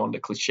really beyond a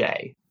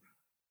cliche.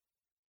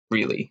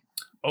 Really.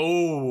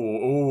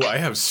 Oh, I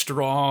have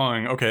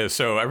strong. Okay,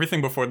 so everything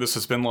before this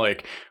has been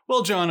like,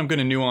 well, John, I'm going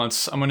to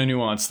nuance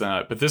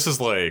that, but this is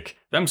like,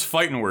 them's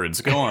fighting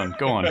words. Go on.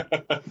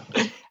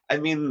 I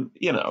mean,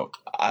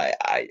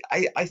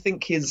 I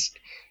think because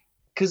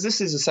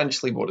this is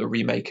essentially what a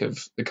remake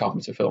of the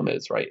Carpenter film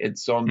is, right?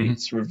 It's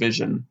Zombie's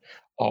revision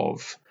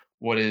of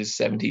what is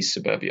 70s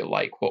suburbia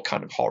like, what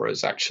kind of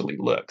horrors actually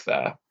lurk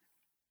there.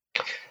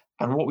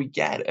 And what we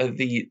get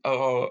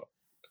are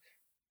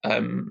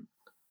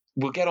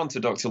we'll get on to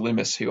Dr.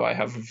 Loomis, who I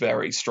have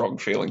very strong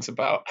feelings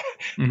about,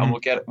 and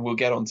we'll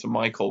get on to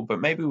Michael,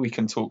 but maybe we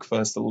can talk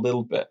first a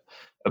little bit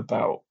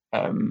about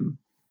the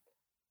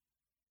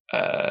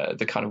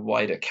kind of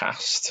wider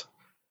cast.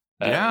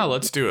 Yeah,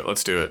 let's do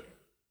it.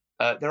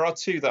 There are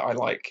two that I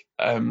like,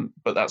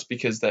 but that's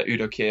because they're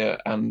Udo Kier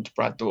and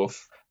Brad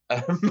Dourif.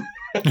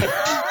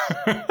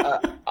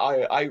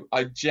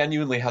 I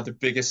genuinely had the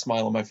biggest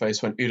smile on my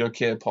face when Udo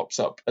Kier pops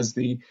up as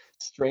the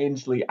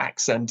strangely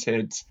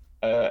accented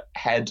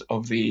head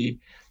of the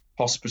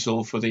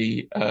hospital for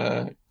the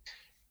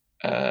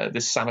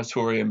this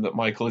sanatorium that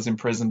Michael is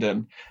imprisoned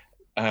in,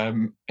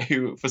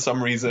 who for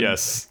some reason,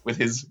 with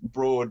his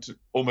broad,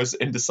 almost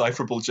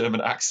indecipherable German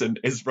accent,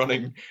 is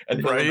running an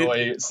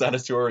Illinois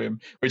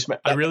sanatorium. Which a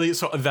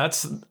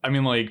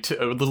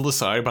little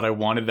aside, but I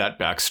wanted that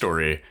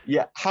backstory.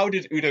 Yeah, how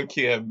did Udo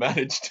Kier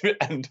manage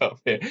to end up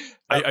here?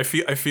 I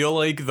feel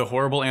like the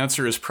horrible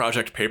answer is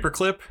Project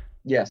Paperclip.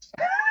 Yes,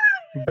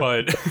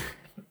 but.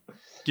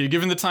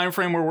 Given the time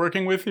frame we're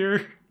working with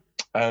here,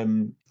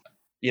 the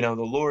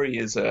Laurie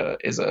is a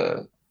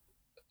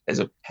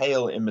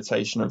pale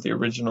imitation of the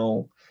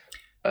original.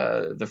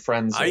 the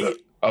friends.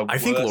 I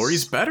think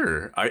Laurie's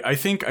better. I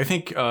think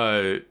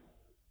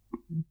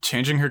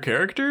changing her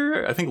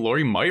character, I think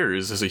Laurie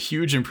Myers is a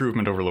huge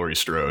improvement over Laurie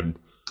Strode.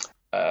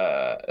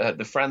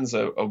 The friends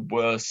are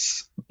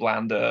worse,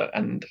 blander,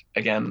 and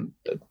again,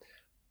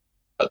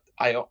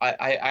 I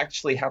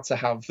actually had to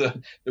have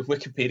the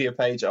Wikipedia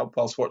page up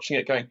whilst watching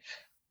it, going,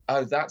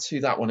 oh, that's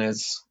who that one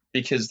is,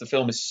 because the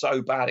film is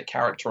so bad at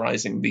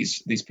characterizing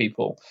these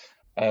people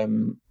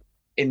in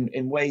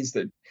ways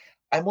that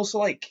I'm also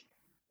like,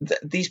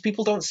 these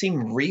people don't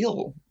seem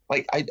real.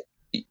 Like,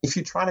 if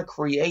you're trying to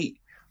create,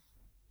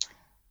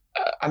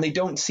 and they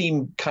don't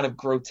seem kind of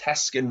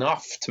grotesque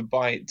enough to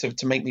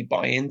make me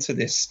buy into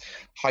this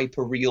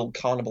hyper real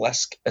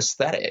carnivalesque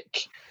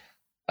aesthetic.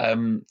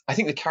 I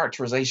think the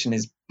characterization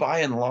is by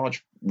and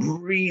large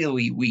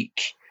really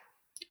weak.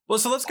 Well,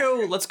 so let's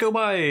go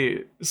by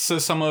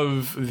some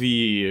of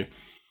the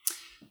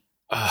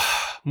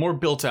more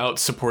built out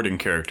supporting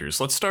characters.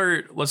 Let's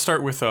start with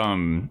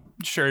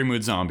Sheri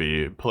Moon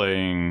Zombie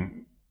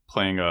playing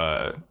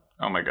oh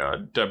my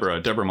god,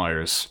 Deborah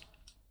Myers.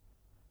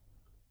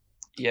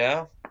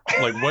 Yeah.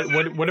 Like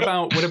what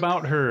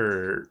about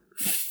her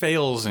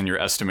fails in your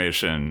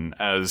estimation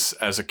as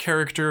a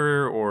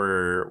character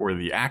or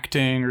the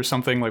acting or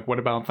something? Like, what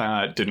about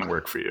that didn't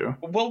work for you?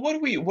 Well, what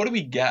do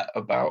we get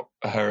about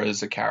her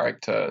as a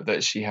character?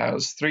 That she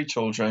has 3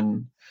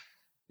 children.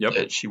 Yep.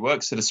 That she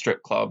works at a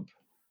strip club.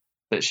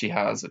 That she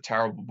has a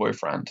terrible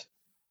boyfriend.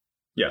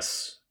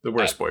 Yes, the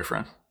worst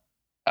boyfriend.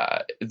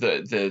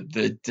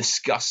 The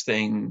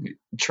disgusting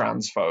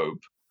transphobe.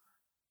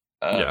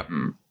 Yeah.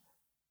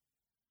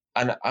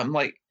 And I'm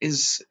like,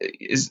 is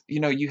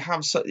you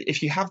have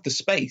if you have the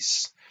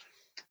space,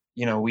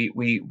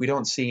 we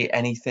don't see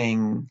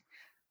anything,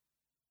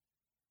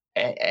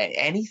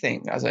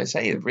 as I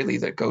say, really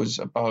that goes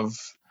above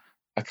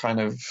a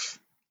kind of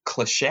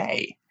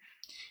cliche.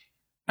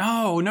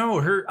 No,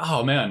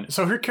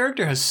 so her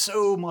character has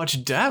so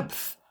much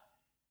depth.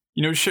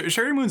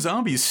 Sheri Moon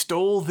Zombie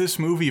stole this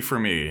movie for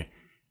me.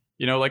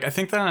 Like I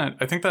think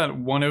that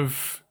one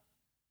of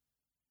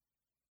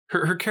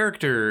her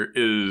character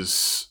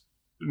is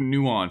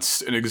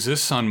nuanced and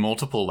exists on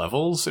multiple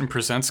levels and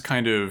presents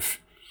kind of,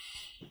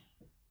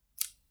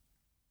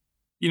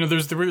 there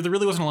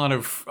really wasn't a lot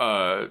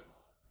of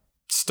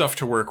stuff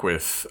to work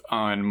with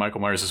on Michael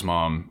Myers'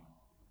 mom,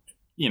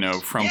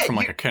 from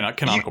like a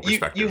canonical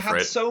perspective. You had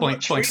right? so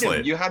much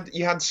freedom. You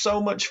had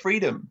so much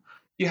freedom.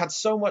 You had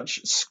so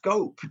much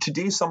scope to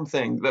do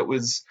something that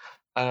was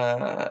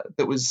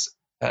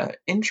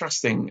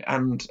interesting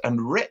and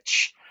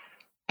rich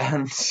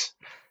and.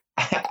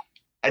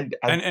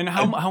 And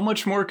how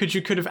much more could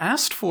have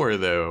asked for,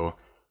 though?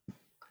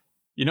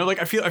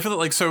 Like I feel that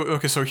like so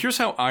here's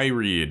how I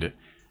read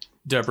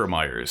Deborah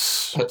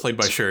Myers, played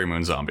by Sheri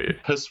Moon Zombie.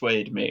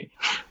 Persuade me.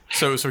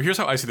 So here's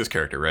how I see this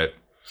character, right?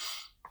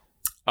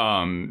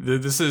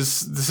 This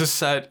is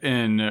set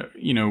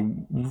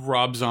in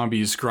Rob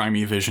Zombie's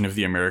grimy vision of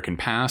the American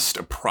past,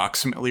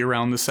 approximately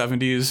around the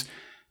 70s.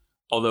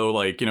 Although,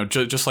 like,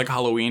 just like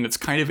Halloween, it's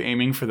kind of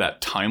aiming for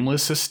that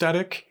timeless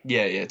aesthetic.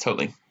 Yeah,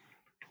 totally.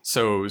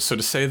 So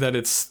to say that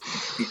it's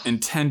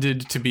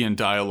intended to be in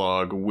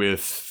dialogue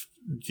with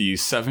the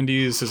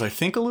 70s is, I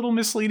think, a little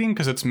misleading,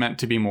 because it's meant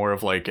to be more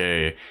of like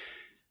a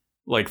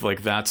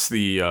like that's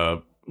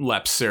the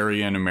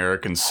Lapsarian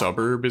American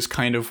suburb is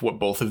kind of what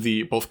both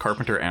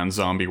Carpenter and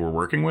Zombie were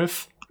working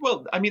with.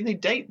 Well, I mean, they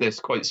date this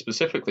quite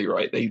specifically,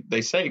 right?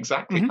 They say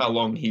exactly how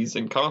long he's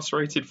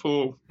incarcerated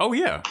for. Oh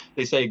yeah,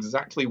 they say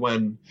exactly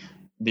when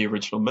the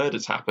original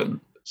murders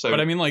happen. So,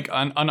 but I mean, like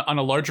on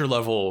a larger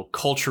level,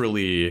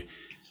 culturally,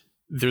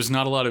 there's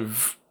not a lot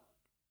of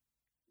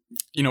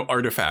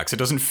artifacts. It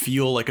doesn't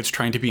feel like it's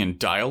trying to be in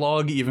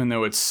dialogue, even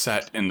though it's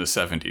set in the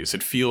 70s.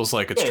 It feels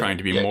like it's trying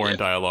to be more in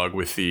dialogue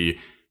with the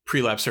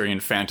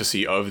pre-Lapsarian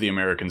fantasy of the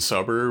American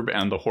suburb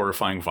and the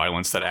horrifying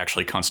violence that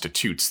actually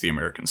constitutes the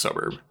American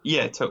suburb.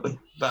 Yeah, totally.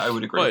 That I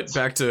would agree. But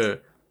back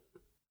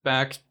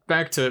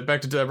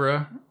to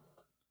Deborah.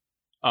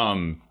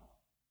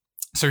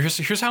 So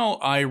here's how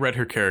I read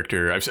her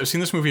character. I've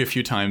seen this movie a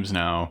few times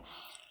now,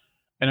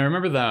 and I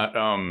remember that.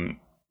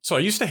 So I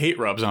used to hate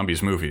Rob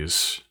Zombie's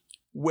movies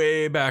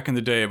way back in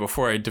the day,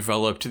 before I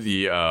developed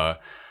the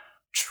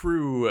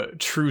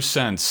true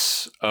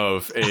sense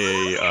of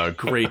a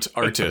great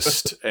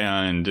artist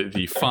and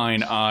the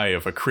fine eye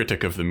of a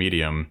critic of the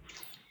medium.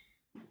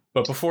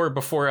 But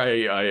before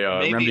I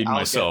remedied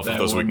myself of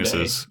those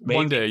weaknesses,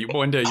 one day you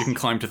can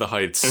climb to the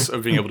heights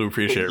of being able to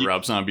appreciate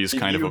Rob Zombie's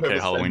kind of okay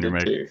Halloween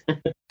remake.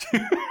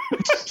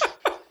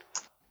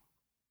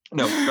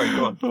 No, sorry,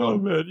 go on. Oh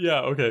man,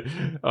 yeah, okay.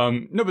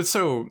 No, but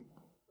so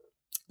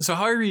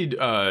how I read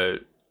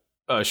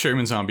Sheri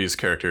Moon Zombie's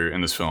character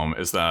in this film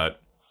is that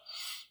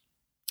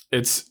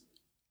it's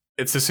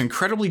this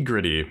incredibly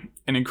gritty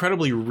and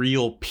incredibly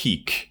real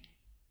peek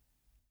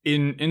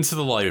into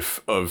the life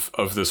of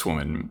this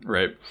woman,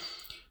 right?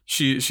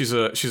 She's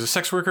a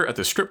sex worker at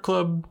the strip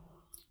club,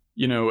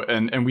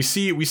 and we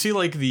see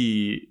like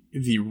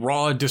the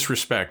raw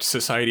disrespect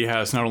society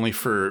has not only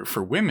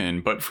for women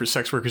but for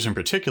sex workers in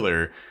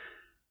particular,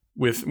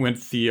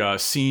 with the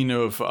scene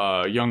of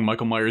young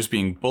Michael Myers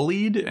being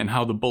bullied and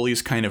how the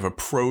bullies kind of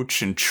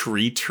approach and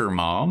treat her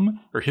mom,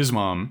 or his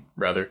mom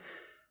rather.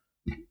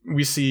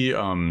 We see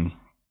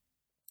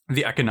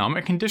the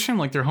economic condition,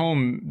 like their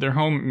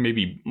home may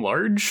be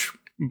large,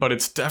 but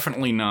it's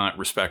definitely not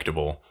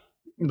respectable.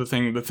 The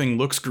thing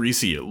looks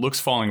greasy, it looks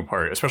falling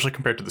apart, especially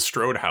compared to the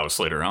Strode house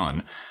later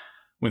on,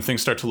 when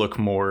things start to look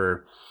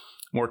more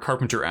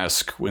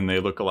Carpenter-esque, when they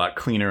look a lot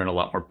cleaner and a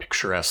lot more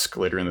picturesque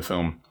later in the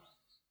film.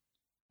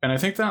 And I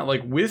think that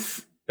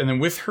with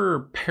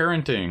her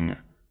parenting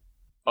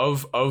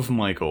of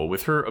Michael,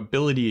 with her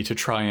ability to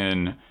try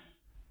and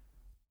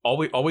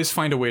always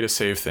find a way to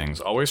save things,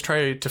 always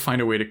try to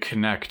find a way to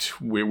connect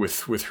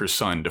with her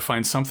son, to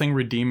find something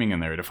redeeming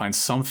in there, to find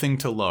something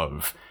to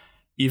love,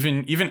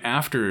 even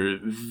after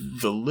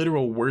the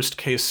literal worst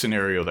case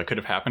scenario that could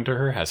have happened to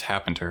her has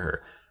happened to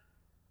her,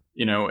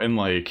 and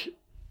like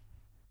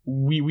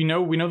we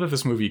know that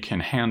this movie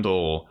can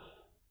handle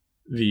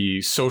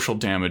the social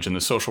damage and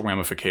the social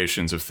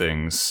ramifications of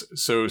things,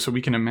 so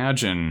we can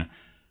imagine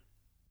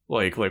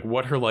like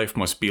what her life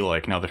must be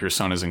like now that her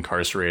son is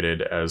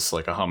incarcerated as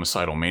like a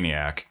homicidal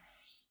maniac.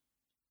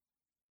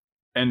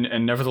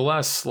 And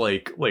nevertheless,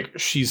 like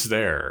she's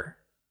there.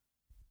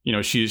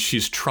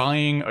 She's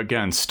trying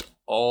against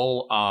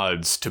all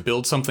odds to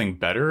build something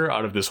better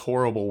out of this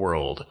horrible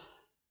world.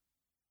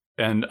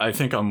 And I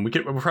think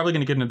we're probably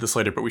going to get into this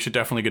later, but we should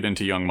definitely get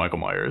into young Michael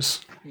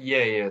Myers.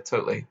 Yeah,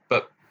 totally.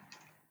 But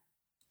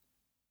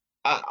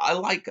I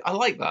like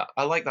that.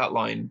 I like that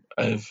line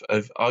of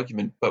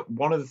argument. But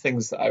one of the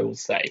things that I will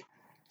say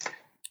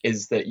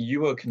is that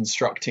you are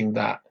constructing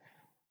that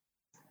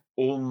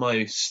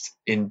almost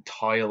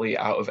entirely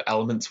out of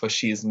elements where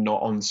she is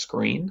not on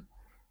screen.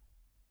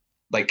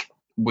 Like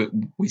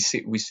we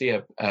see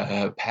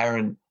a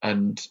parent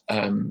and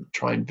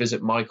try and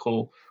visit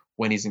Michael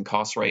when he's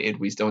incarcerated.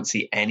 We don't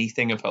see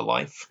anything of her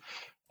life.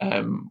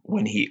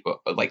 When he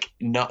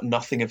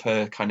nothing of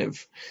her kind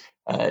of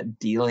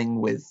dealing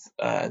with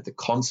the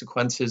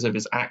consequences of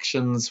his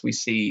actions. We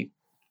see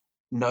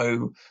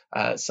no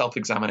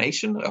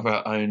self-examination of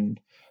her own.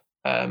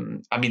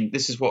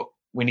 This is what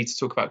we need to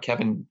talk about.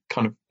 Kevin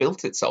kind of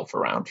built itself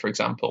around, for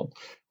example,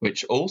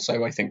 which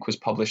also I think was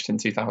published in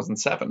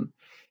 2007.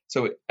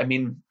 So,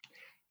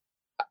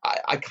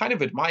 I kind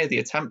of admire the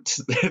attempt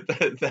there.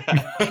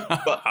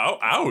 But,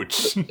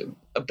 ouch.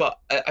 But,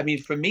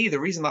 for me, the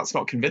reason that's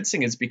not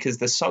convincing is because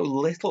there's so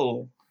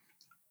little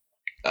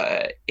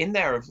in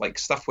there of like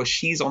stuff where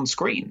she's on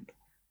screen.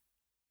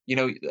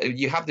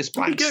 You have this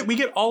blank. We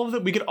get all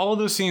of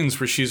those scenes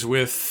where she's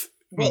with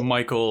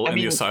Michael in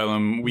the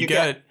asylum. You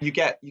get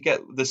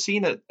the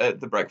scene at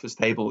the breakfast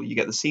table. You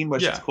get the scene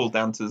where she's called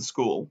down to the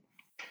school.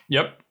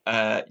 Yep.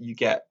 You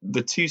get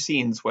the two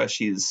scenes where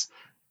she's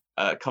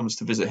comes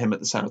to visit him at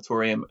the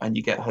sanatorium, and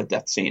you get her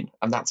death scene,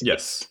 and that's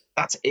yes,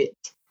 that's it.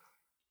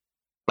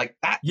 Like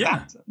that.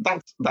 Yeah.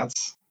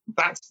 That's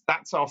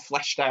our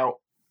fleshed out,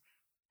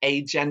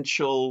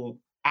 agential,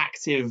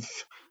 active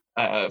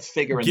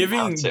figure in the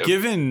narrative.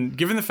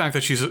 Given the fact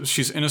that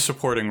she's in a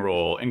supporting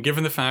role, and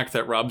given the fact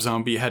that Rob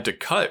Zombie had to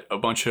cut a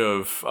bunch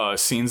of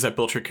scenes that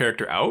built her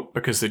character out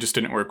because they just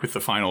didn't work with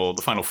the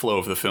final flow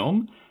of the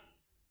film,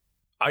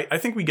 I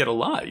think we get a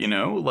lot.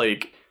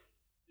 Like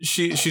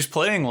she's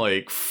playing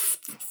like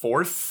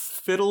fourth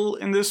fiddle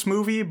in this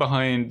movie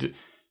behind,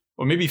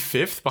 or maybe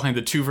fifth behind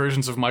the two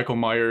versions of Michael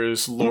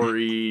Myers,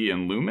 Laurie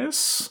and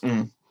Loomis.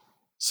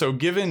 So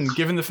given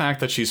the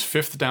fact that she's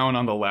fifth down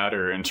on the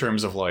ladder in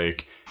terms of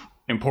like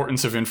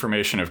importance of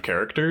information of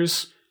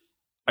characters,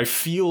 I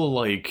feel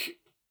like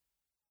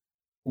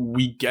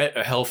we get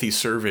a healthy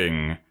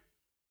serving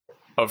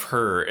of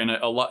her, and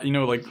a lot,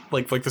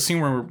 like the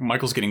scene where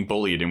Michael's getting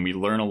bullied and we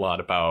learn a lot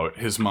about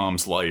his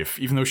mom's life,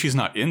 even though she's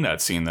not in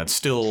that scene. That's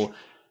still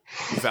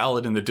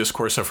valid in the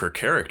discourse of her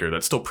character.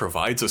 That still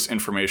provides us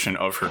information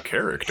of her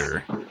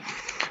character.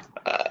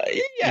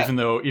 Even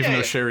though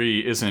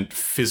Sherry isn't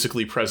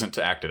physically present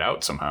to act it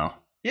out somehow.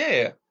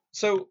 Yeah.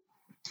 So,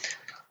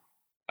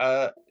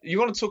 you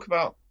want to talk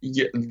about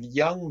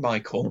young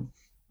Michael?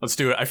 Let's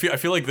do it. I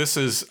feel like this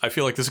is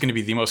going to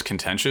be the most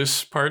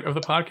contentious part of the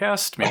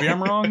podcast. Maybe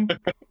I'm wrong.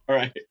 All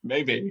right,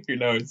 maybe. Who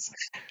knows?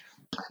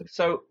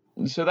 So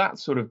that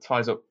sort of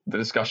ties up the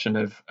discussion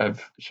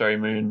of Sherry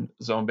Moon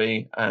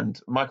Zombie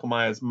and Michael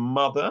Myers'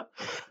 mother,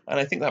 and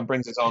I think that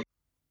brings us on.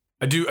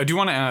 I do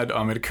want to add.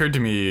 It occurred to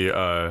me.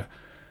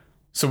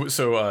 So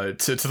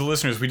to the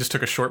listeners, we just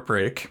took a short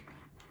break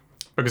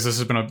because this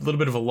has been a little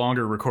bit of a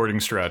longer recording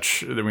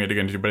stretch than we had to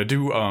get into. But I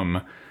do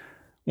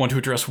want to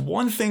address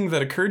one thing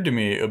that occurred to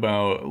me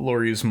about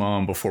Laurie's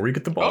mom before we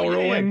get the ball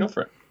rolling. Yeah, go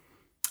for it.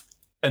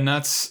 And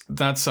that's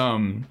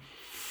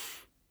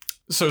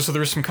so there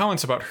were some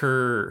comments about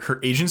her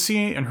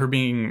agency and her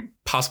being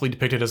possibly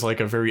depicted as like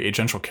a very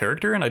agential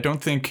character, and I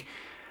don't think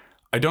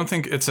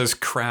it's as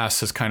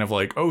crass as kind of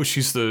like, oh,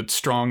 she's the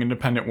strong,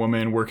 independent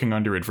woman working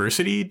under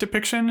adversity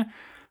depiction.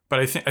 But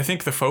I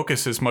think the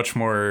focus is much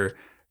more,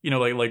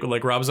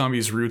 like Rob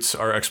Zombie's roots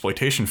are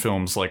exploitation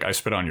films like I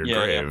Spit on Your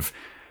Grave.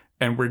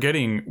 And we're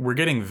getting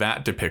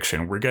that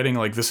depiction. We're getting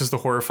like, this is the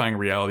horrifying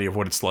reality of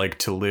what it's like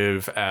to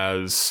live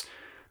as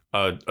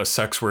a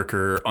sex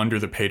worker under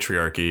the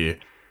patriarchy.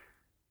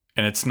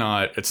 And it's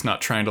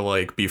not trying to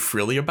like be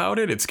frilly about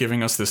it. It's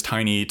giving us this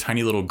tiny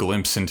little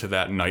glimpse into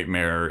that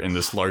nightmare in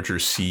this larger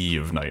sea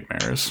of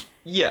nightmares.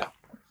 Yeah.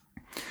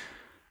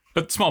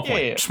 But small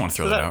point. Yeah. Just want to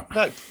throw So that out.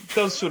 That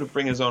does sort of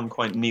bring us on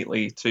quite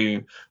neatly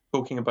to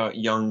talking about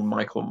young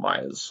Michael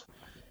Myers.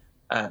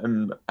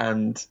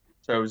 And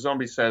so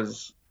Zombie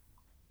says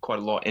quite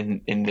a lot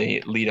in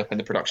the lead up in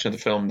the production of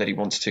the film that he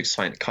wants to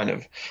kind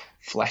of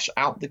flesh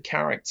out the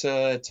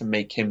character to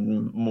make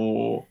him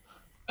more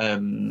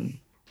to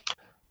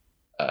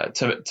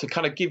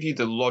kind of give you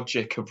the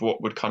logic of what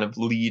would kind of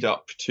lead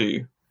up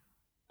to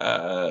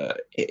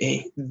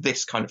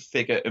this kind of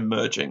figure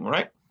emerging,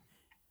 right?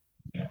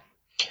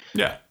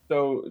 Yeah.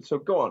 So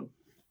go on.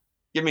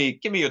 Give me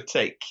your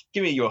take.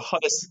 Give me your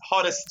hottest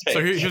take.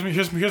 So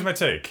here's my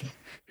take.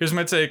 Here's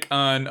my take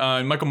on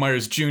Michael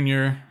Myers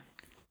Jr.,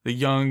 the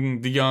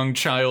young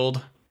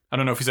child. I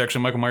don't know if he's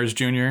actually Michael Myers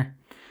Jr.,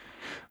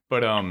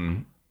 but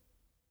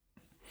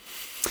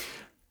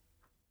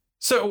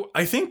so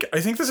I think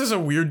this is a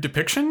weird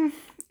depiction,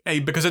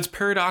 because it's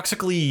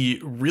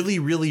paradoxically really,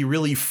 really,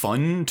 really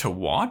fun to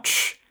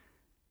watch,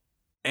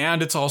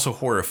 and it's also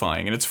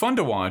horrifying. And it's fun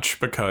to watch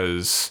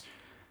because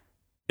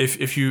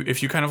if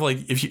you kind of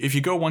like if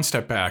you go one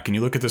step back and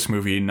you look at this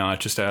movie not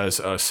just as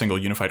a single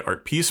unified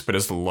art piece, but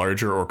as the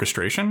larger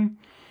orchestration,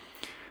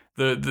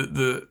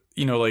 the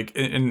you know, like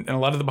in a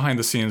lot of the behind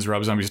the scenes,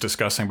 Rob Zombie's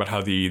discussing about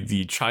how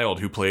the child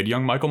who played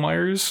young Michael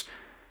Myers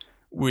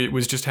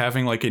was just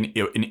having like an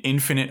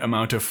infinite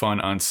amount of fun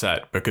on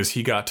set, because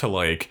he got to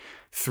like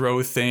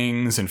throw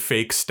things and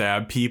fake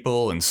stab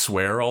people and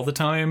swear all the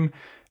time.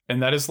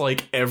 And that is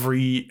like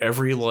every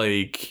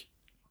like,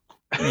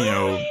 you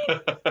know,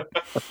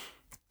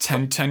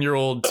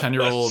 10-year-old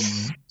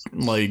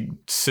like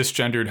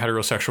cisgendered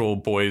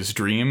heterosexual boy's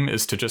dream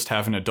is to just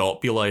have an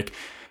adult be like,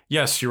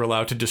 yes, you're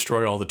allowed to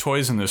destroy all the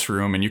toys in this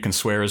room and you can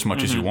swear as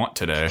much as you want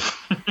today.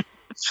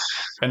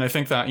 And I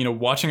think that, you know,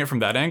 watching it from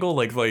that angle,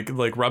 like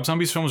Rob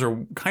Zombie's films are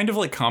kind of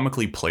like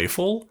comically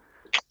playful.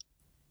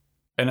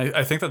 And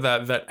I think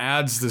that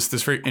adds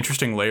this very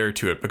interesting layer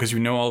to it, because you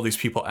know all these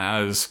people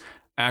as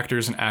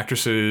actors and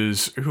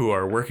actresses who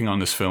are working on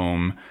this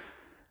film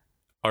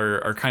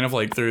are kind of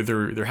like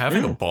they're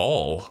having a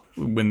ball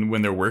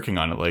when they're working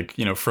on it. Like,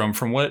 you know, from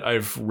what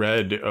I've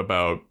read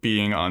about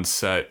being on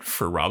set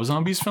for Rob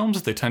Zombie's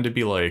films, they tend to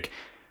be like,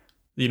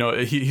 you know,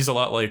 he's a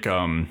lot like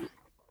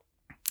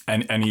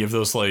and any of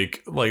those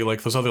like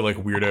those other like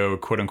weirdo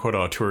quote unquote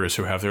auteurs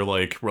who have their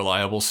like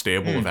reliable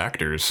stable of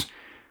actors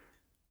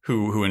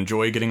who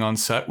enjoy getting on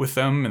set with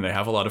them and they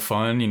have a lot of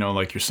fun, you know,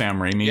 like your Sam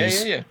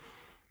Raimi's. Yeah.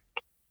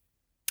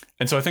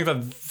 And so I think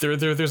that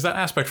there's that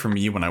aspect for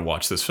me when I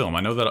watch this film.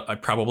 I know that I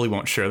probably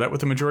won't share that with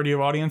the majority of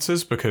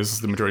audiences,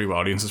 because the majority of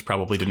audiences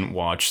probably didn't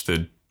watch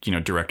the, you know,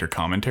 director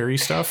commentary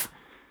stuff.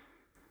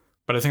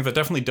 But I think that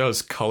definitely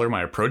does color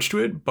my approach to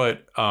it.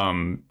 But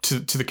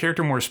to the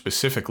character more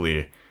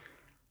specifically,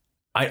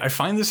 I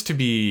find this to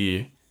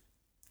be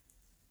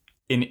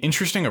an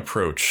interesting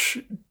approach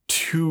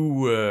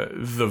to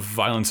the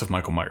violence of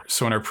Michael Myers.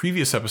 So in our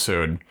previous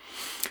episode,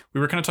 we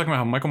were kind of talking about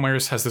how Michael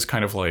Myers has this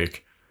kind of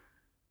like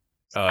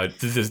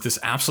this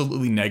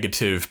absolutely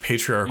negative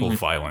patriarchal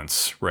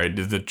violence, right?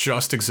 That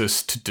just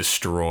exists to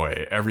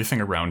destroy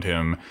everything around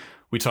him.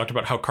 We talked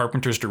about how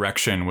Carpenter's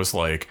direction was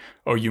like,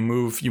 oh, you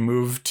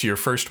move to your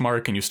first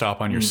mark and you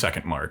stop on your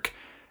second mark.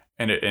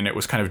 And it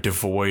was kind of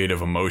devoid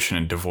of emotion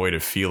and devoid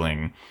of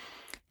feeling.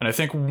 And I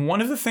think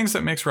one of the things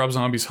that makes Rob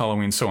Zombie's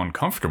Halloween so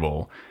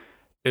uncomfortable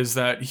is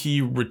that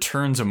he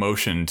returns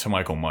emotion to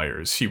Michael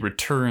Myers. He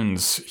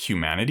returns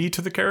humanity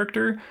to the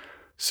character.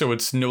 So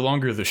it's no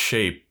longer the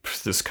shape,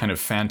 this kind of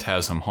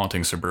phantasm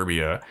haunting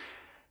suburbia.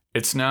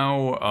 It's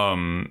now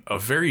a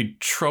very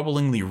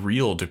troublingly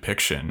real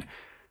depiction,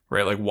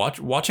 right? Like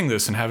watching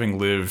this and having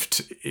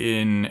lived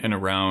in and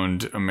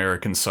around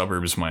American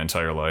suburbs my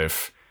entire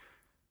life.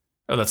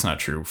 Oh, that's not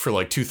true. For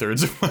like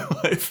 2/3 of my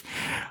life.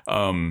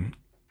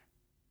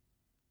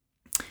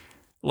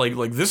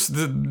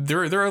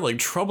 There are like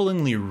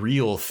troublingly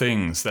real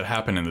things that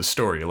happen in the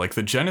story. Like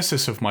the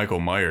genesis of Michael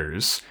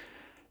Myers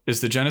is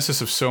the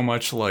genesis of so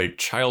much like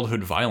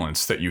childhood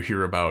violence that you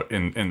hear about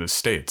in the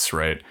States,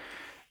 right?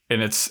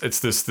 And it's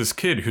this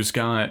kid who's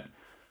got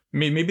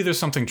maybe there's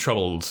something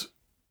troubled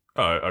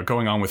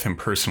going on with him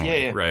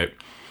personally, right?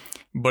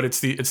 But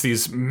it's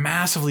these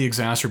massively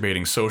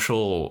exacerbating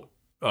social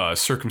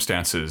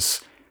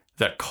circumstances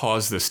that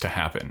cause this to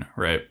happen,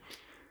 right?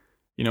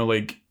 You know,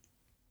 like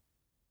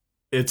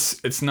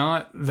it's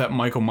not that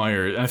Michael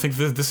Myers, and I think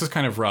this is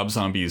kind of Rob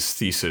Zombie's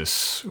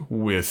thesis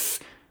with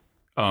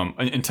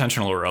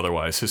intentional or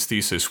otherwise, his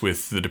thesis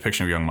with the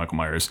depiction of young Michael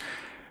Myers,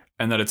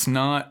 and that it's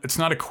not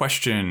a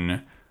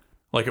question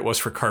like it was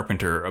for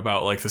Carpenter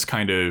about like this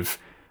kind of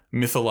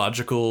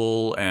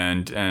mythological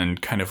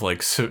and kind of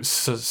like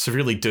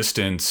severely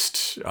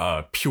distanced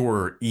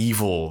pure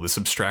evil, this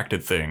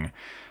abstracted thing.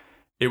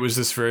 It was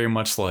this very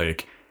much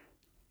like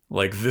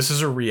Like, this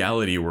is a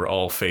reality we're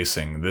all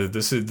facing.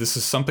 This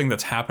is something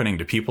that's happening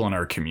to people in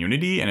our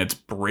community, and it's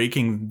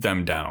breaking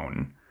them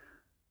down.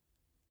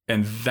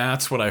 And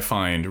that's what I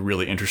find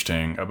really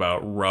interesting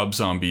about Rob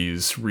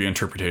Zombie's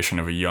reinterpretation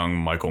of a young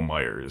Michael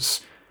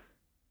Myers.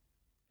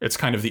 It's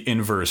kind of the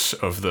inverse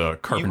of the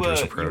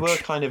Carpenter's approach. You were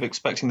kind of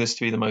expecting this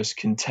to be the most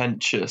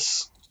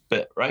contentious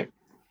bit, right?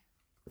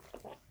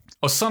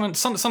 Oh, son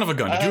of a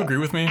gun. Did you agree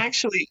with me?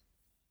 Actually,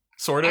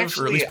 sort of,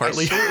 or at least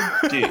partly. I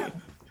sort of do,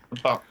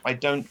 but I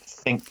don't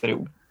think that it.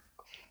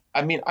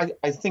 I mean,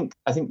 I think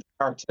the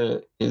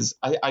character is.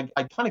 I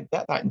kind of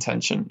get that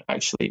intention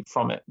actually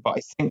from it, but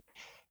I think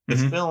the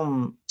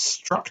film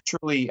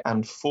structurally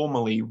and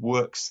formally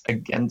works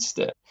against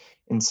it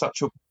in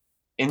such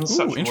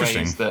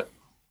ways that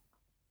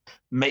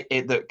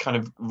that kind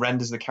of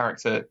renders the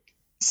character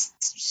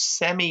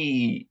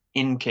semi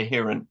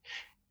incoherent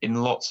in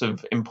lots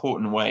of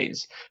important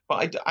ways.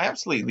 But I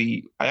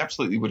absolutely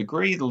would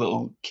agree. The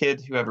little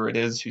kid, whoever it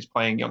is, who's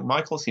playing young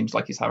Michael, seems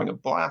like he's having a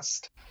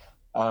blast,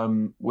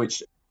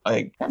 which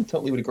I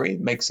totally would agree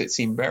makes it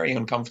seem very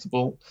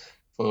uncomfortable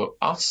for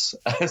us.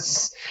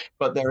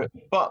 But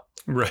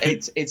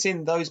right. It's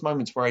in those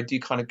moments where I do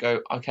kind of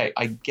go, okay,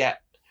 I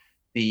get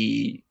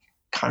the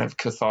kind of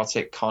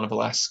cathartic,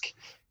 carnivalesque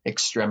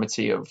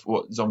extremity of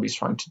what Zombie's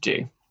trying to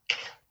do.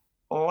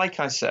 Like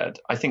I said,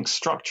 I think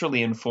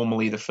structurally and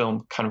formally the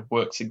film kind of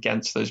works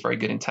against those very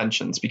good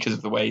intentions because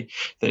of the way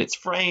that it's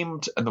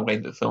framed and the way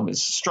that the film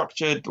is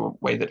structured, the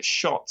way that it's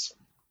shot.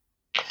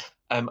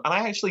 And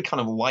I actually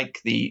kind of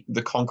like the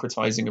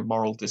concretizing of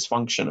moral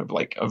dysfunction,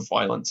 of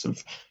violence,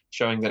 of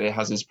showing that it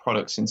has its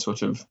products in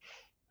sort of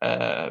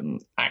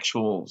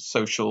actual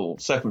social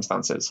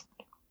circumstances.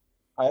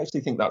 I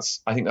actually think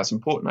that's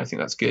important. I think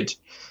that's good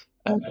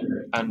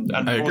and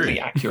broadly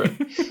accurate.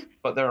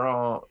 But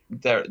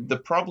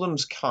the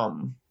problems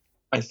come,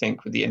 I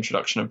think, with the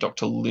introduction of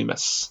Dr.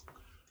 Loomis,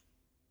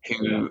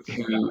 who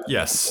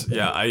yes,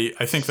 yeah,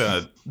 I think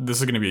that this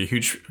is going to be a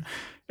huge.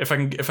 If I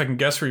can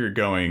guess where you're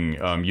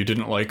going, you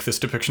didn't like this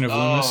depiction of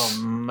Loomis?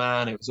 Oh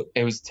man,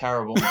 it was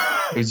terrible.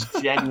 It was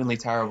genuinely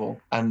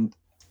terrible, and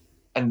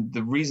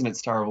the reason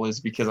it's terrible is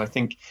because I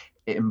think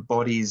it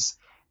embodies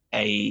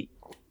a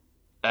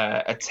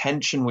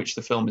tension which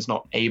the film is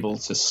not able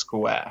to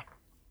square.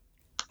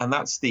 And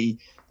that's the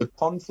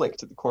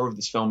conflict at the core of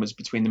this film is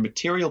between the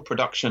material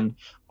production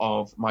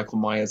of Michael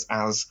Myers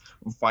as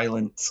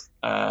violent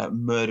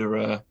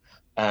murderer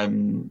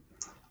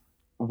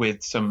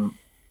with some,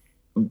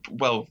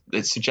 well,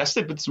 it's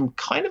suggested with some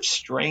kind of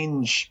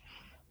strange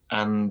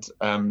and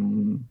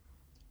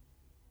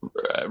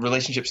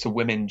relationships to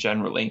women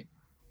generally.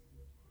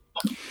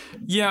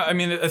 Yeah, I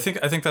mean, I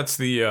think that's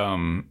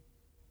the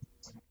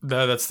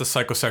that's the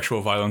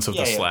psychosexual violence of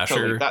the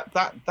slasher. Totally.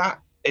 That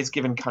is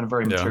given kind of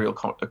very material,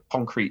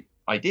 concrete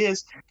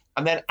ideas,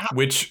 and then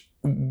which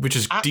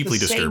is deeply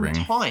disturbing.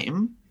 At the same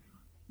time,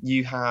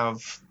 you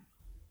have,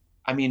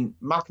 I mean,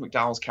 Malcolm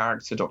McDowell's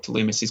character, Dr.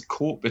 Loomis, is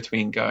caught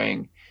between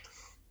going,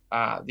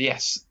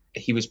 yes,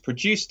 he was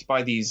produced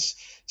by these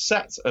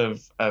sets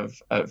of a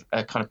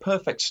kind of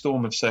perfect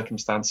storm of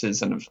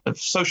circumstances and of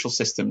social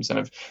systems and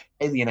of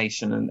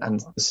alienation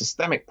and the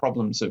systemic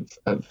problems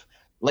of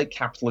late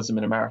capitalism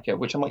in America,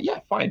 which I'm like, yeah,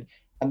 fine.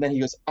 And then he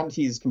goes, and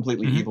he's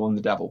completely evil and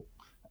the devil.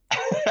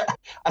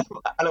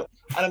 and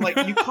I'm like,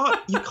 you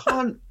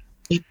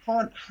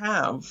can't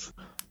have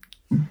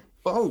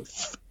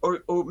both,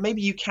 or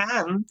maybe you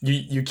can.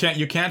 You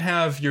can't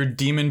have your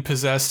demon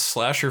possessed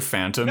slasher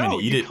phantom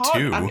and eat it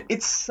too. And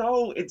it's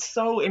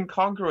so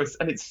incongruous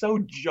and it's so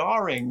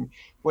jarring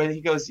when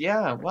he goes,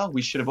 yeah, well,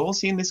 we should have all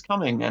seen this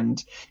coming,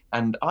 and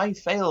I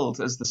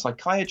failed as the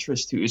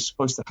psychiatrist who is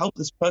supposed to help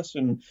this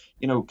person,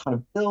 kind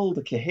of build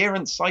a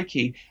coherent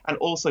psyche, and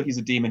also he's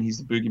a demon, he's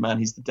the boogeyman,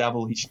 he's the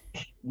devil.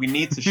 We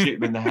need to shoot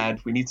him in the head.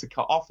 We need to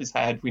cut off his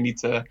head. We need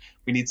to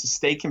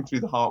stake him through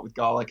the heart with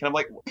garlic. And I'm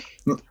like,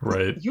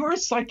 right, you're a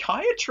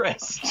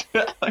psychiatrist.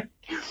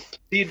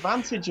 The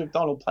advantage of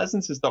Donald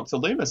Pleasence's Dr.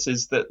 Loomis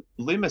is that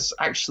Loomis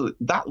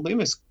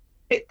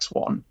picks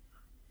one,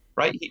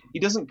 right? He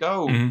doesn't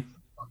go. Mm-hmm.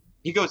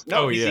 He goes,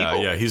 no, he's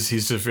evil. Yeah,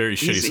 he's a very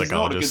shitty psychologist. He's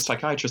not a good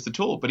psychiatrist at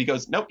all. But he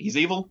goes, no, he's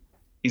evil.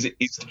 It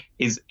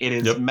is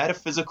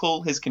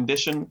metaphysical, his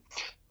condition.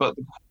 But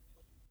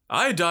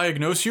I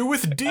diagnose you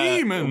with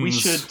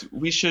demons.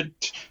 We should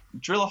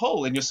drill a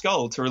hole in your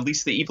skull to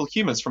release the evil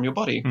humors from your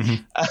body.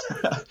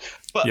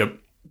 Mm-hmm.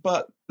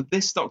 But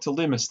this Dr.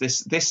 Loomis,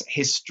 this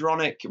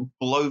histrionic,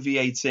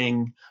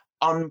 bloviating,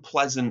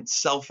 unpleasant,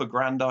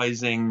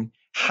 self-aggrandizing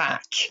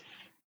hack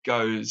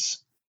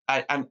goes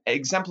and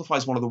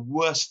exemplifies one of the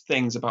worst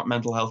things about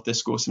mental health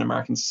discourse in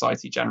American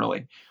society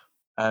generally,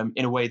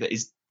 in a way that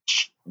is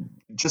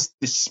just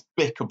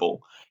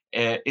despicable.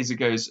 Is it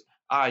goes,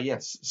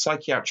 yes,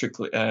 psychiatric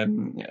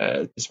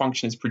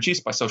dysfunction is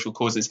produced by social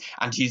causes,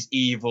 and he's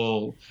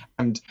evil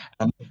and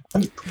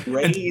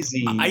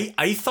crazy. And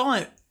I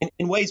thought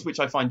in ways which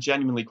I find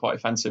genuinely quite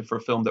offensive for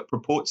a film that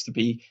purports to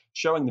be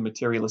showing the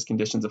materialist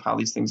conditions of how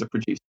these things are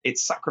produced. It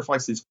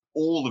sacrifices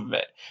all of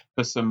it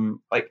for some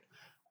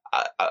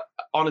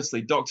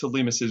honestly, Dr.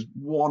 Loomis is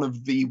one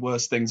of the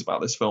worst things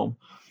about this film.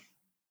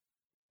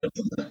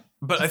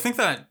 But I think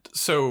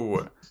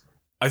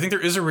I think there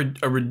is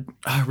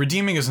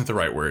redeeming isn't the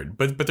right word,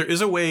 but there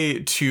is a way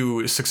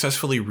to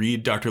successfully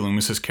read Dr.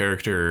 Loomis's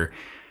character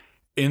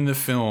in the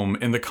film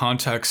in the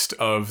context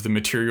of the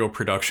material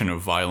production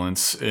of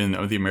violence in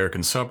the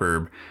American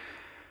suburb.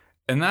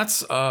 And that's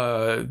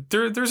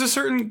there's a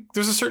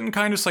certain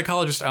kind of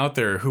psychologist out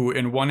there who,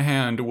 in one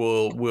hand,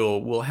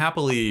 will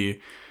happily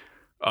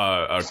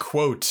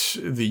quote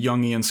the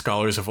Jungian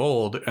scholars of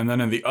old, and then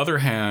in the other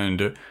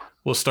hand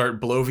will start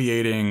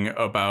bloviating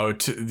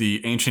about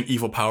the ancient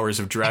evil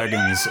powers of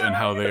dragons and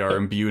how they are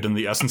imbued in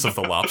the essence of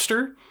the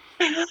lobster.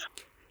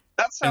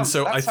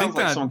 I think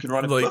like someone could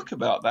write a book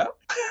about that.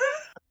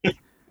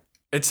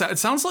 It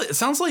sounds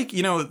like,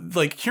 you know,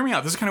 like, hear me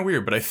out. This is kind of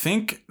weird, but I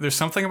think there's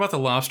something about the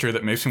lobster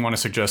that makes me want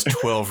to suggest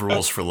 12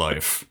 rules for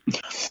life.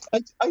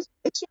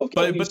 It's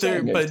okay.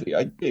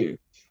 I do.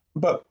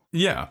 But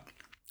yeah,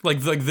 like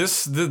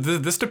this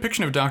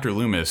depiction of Dr.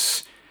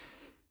 Loomis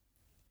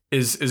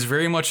is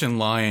very much in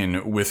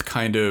line with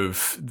kind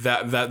of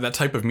that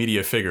type of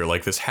media figure,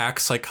 like this hack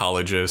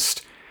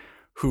psychologist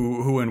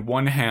who in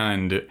one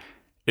hand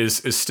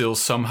is still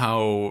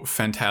somehow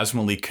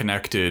phantasmally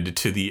connected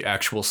to the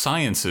actual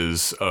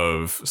sciences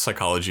of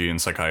psychology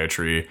and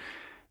psychiatry,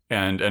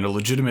 and a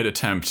legitimate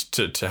attempt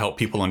to help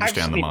people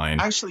understand the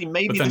mind. Actually,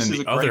 maybe this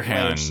is a great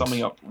way of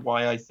summing up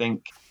why I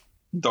think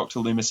Dr.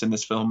 Loomis in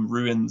this film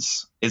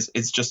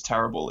is just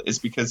terrible, is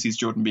because he's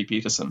Jordan B.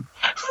 Peterson.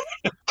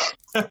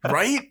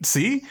 Right?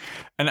 See?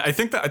 And I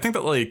think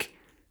that like,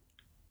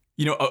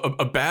 you know,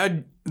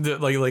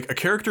 like a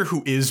character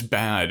who is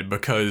bad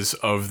because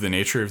of the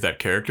nature of that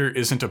character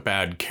isn't a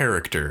bad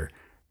character,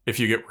 if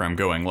you get where I'm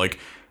going. Like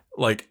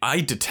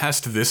I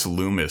detest this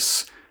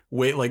Loomis.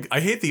 I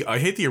hate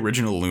the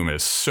original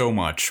Loomis so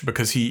much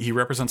because he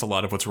represents a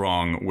lot of what's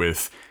wrong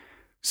with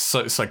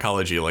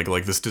psychology,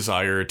 like this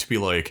desire to be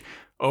like,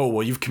 oh,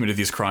 well, you've committed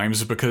these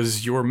crimes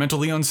because you're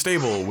mentally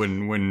unstable,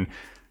 when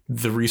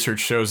the research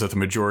shows that the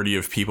majority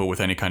of people with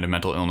any kind of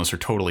mental illness are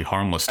totally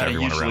harmless to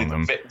everyone around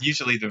them.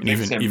 Usually the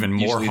victim, even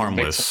more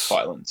harmless.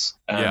 Violence.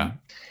 Yeah.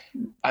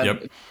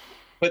 Yep.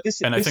 But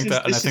I think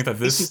that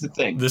this is the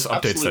thing. This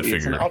updates that figure.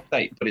 It's an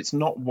update, but it's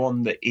not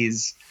one that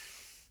is.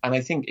 And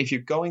I think if you're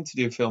going to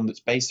do a film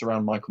that's based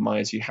around Michael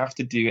Myers, you have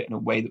to do it in a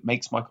way that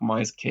makes Michael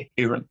Myers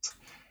coherent.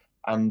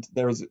 And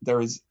there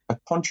is a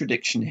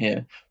contradiction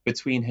here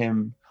between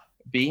him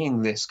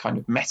being this kind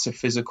of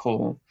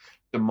metaphysical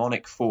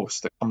demonic force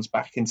that comes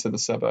back into the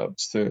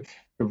suburbs to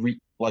wreak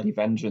bloody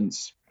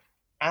vengeance,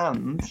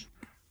 and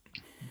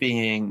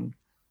being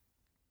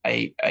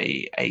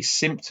a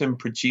symptom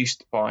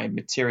produced by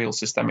material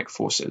systemic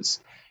forces.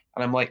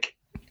 And I'm like,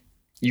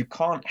 you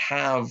can't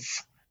have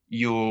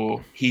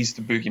he's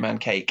the boogeyman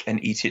cake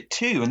and eat it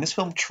too, and this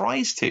film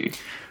tries to.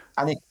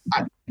 And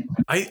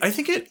I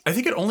think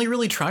it only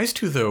really tries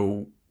to,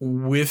 though,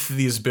 with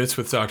these bits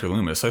with Dr.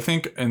 Loomis. I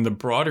think in the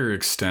broader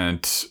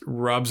extent,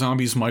 Rob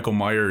Zombie's Michael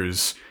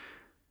Myers,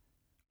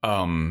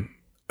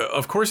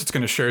 of course it's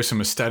going to share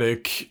some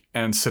aesthetic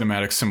and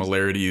cinematic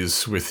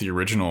similarities with the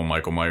original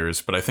Michael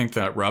Myers, but I think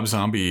that Rob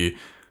Zombie,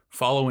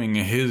 following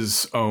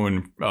his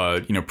own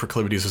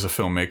proclivities as a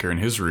filmmaker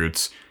and his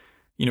roots,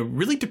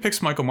 really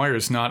depicts Michael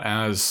Myers not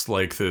as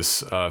like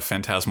this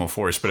phantasmal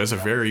force, but as a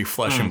very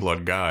flesh and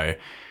blood guy,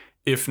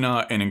 if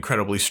not an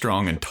incredibly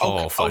strong and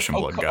tall flesh and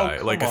blood guy.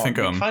 I think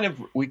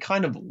we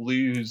kind of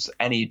lose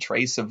any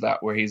trace of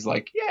that, where he's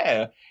like,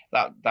 yeah,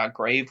 that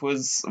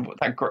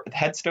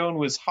headstone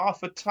was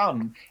 1/2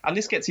 ton, and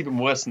this gets even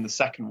worse in the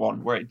second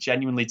one, where it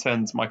genuinely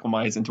turns Michael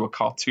Myers into a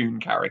cartoon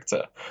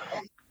character.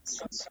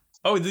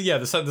 Oh yeah,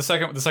 the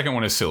second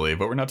one is silly,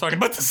 but we're not talking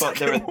about the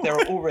second one.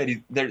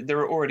 There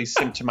are already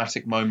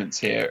symptomatic moments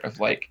here of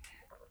like.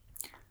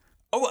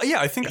 Oh yeah,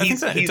 I think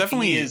that it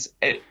definitely is.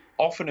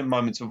 Often in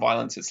moments of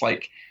violence, it's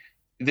like,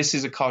 this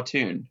is a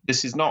cartoon.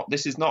 This is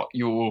not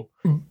your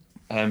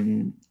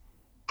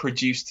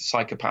produced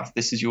psychopath.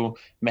 This is your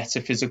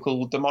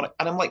metaphysical demonic.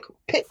 And I'm like,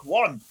 pick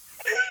one.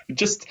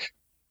 Just.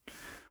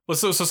 Well,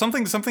 so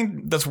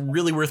something that's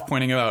really worth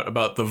pointing out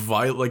about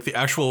the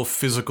actual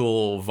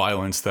physical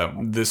violence that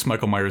this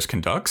Michael Myers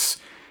conducts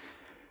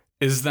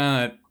is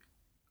that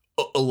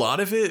a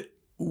lot of it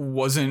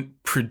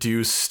wasn't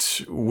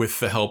produced with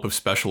the help of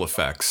special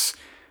effects.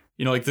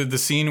 Like the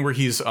scene where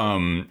he's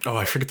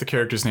I forget the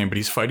character's name, but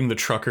he's fighting the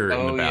trucker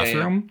in the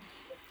bathroom. Yeah.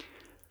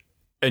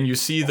 And you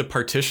see the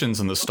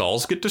partitions and the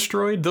stalls get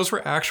destroyed. Those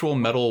were actual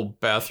metal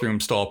bathroom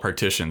stall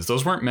partitions.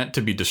 Those weren't meant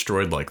to be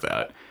destroyed like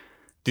that.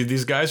 Dude,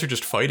 these guys are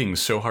just fighting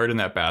so hard in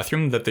that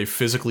bathroom that they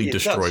physically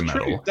destroy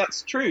metal.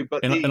 That's true.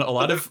 But a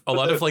lot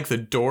of like the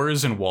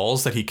doors and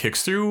walls that he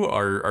kicks through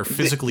are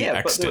physically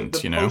extant.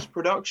 But the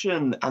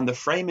post-production and the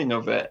framing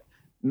of it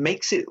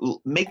makes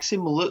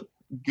him look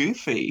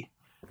goofy.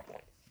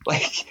 Come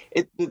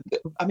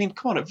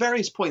on, at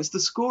various points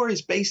the score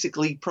is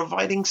basically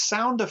providing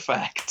sound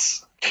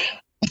effects.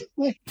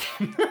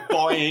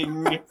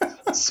 Boing,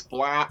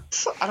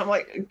 splat. And I'm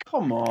like,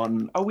 come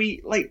on, are we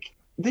like,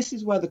 this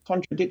is where the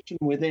contradiction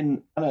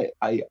within, and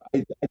I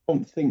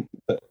don't think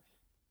that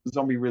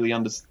Zombie really I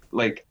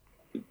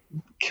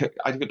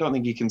don't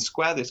think he can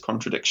square this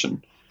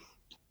contradiction,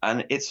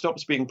 and it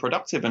stops being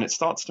productive, and it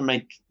starts to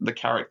make the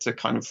character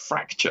kind of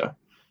fracture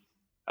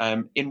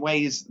in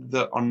ways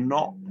that are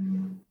not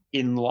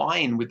in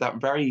line with that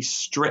very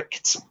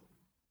strict,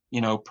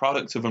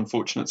 product of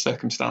unfortunate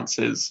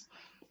circumstances.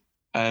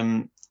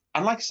 And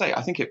like I say,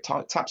 I think it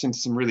taps into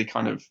some really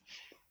kind of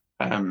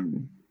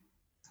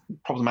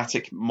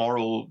problematic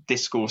moral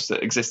discourse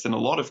that exists in a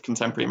lot of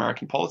contemporary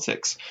American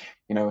politics,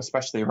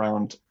 especially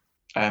around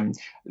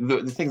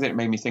the thing that it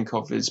made me think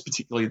of is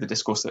particularly the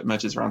discourse that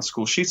emerges around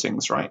school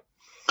shootings, right?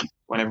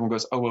 When everyone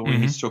goes, oh, well, we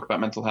need to talk about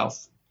mental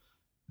health.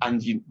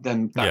 And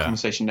then that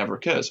conversation never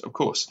occurs, of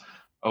course.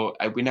 Oh,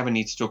 we never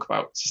need to talk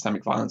about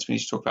systemic violence. We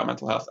need to talk about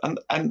mental health.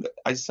 And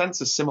I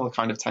sense a similar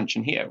kind of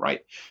tension here,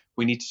 right?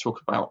 We need to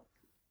talk about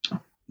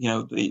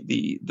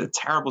the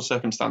terrible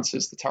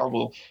circumstances, the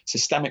terrible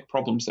systemic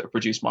problems that have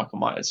produced Michael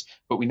Myers,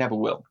 but we never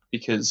will,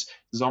 because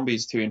Zombie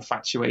is too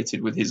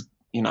infatuated with his,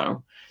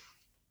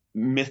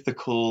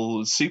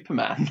 mythical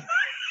Superman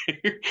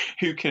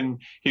who can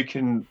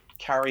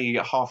carry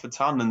half a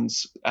ton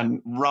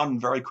and run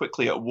very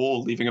quickly at a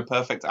wall, leaving a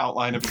perfect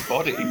outline of his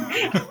body.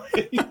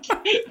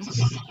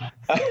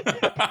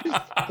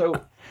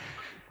 So,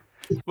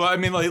 well, I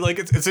mean, like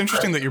it's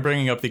interesting that you're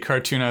bringing up the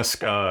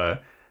cartoonesque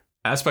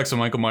aspects of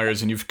Michael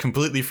Myers, and you've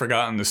completely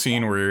forgotten the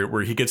scene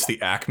where he gets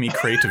the Acme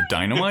crate of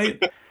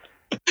dynamite,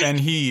 and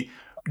he,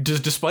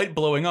 despite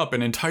blowing up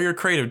an entire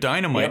crate of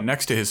dynamite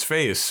next to his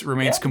face,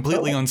 remains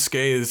completely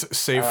unscathed,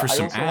 save for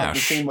some ash. Like the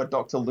scene where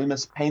Dr.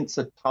 Loomis paints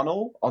a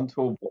tunnel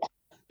onto a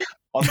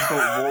wall.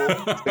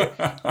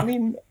 I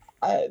mean,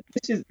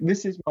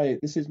 this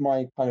is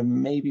my kind of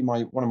maybe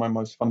one of my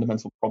most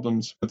fundamental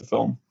problems with the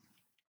film.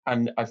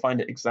 And I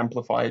find it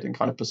exemplified and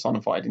kind of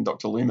personified in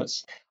Dr.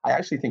 Loomis. I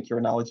actually think your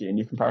analogy and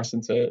your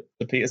comparison to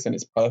Peterson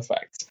is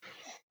perfect.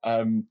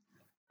 And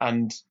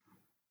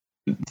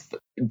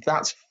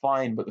that's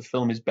fine, but the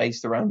film is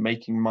based around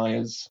making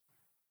Myers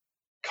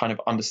kind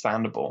of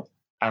understandable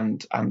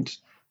and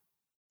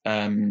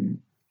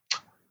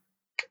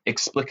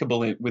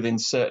explicable within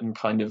certain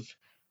kind of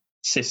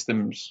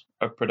systems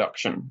of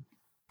production.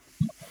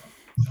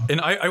 And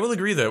I will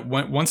agree that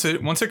once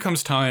it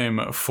comes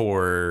time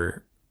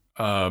for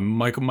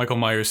Michael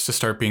Myers to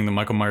start being the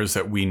Michael Myers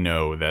that we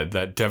know,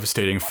 that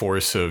devastating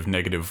force of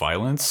negative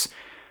violence,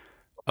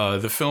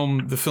 the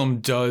film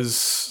does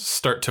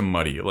start to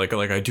muddy. Like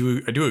I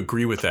do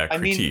agree with that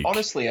critique. I mean,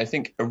 honestly, I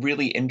think a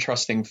really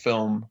interesting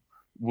film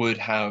would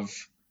have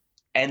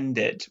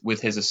ended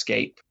with his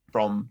escape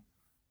from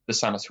the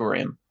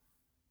sanatorium.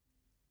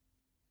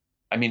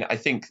 I mean, I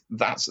think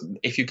that's,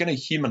 if you're going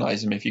to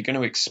humanize him, if you're going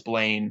to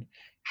explain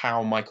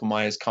how Michael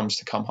Myers comes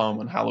to come home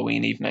on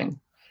Halloween evening,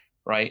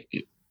 right?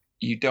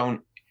 You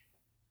don't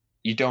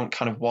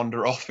kind of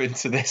wander off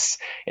into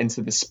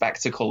the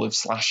spectacle of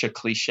slasher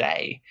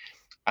cliche.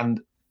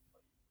 And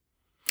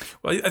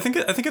well, I think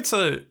it's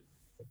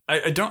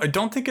I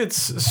don't think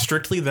it's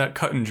strictly that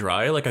cut and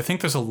dry. Like, I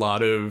think there's a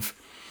lot of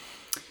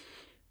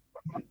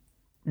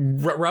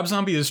Rob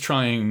Zombie is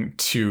trying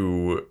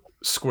to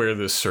square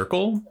this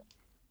circle,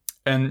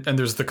 and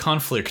there's the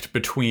conflict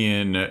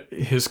between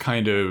his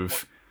kind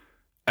of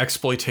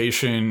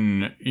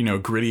exploitation,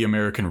 gritty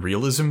American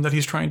realism that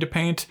he's trying to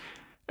paint,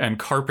 and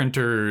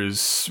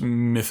Carpenter's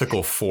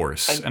mythical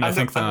force. And I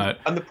think that,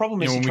 and the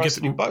problem is, he tries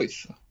to do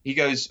both. He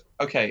goes,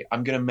 okay,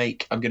 I'm gonna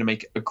make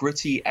a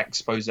gritty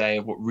expose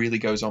of what really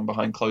goes on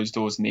behind closed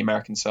doors in the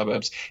American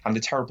suburbs and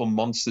the terrible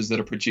monsters that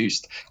are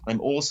produced.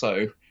 I'm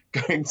also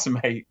going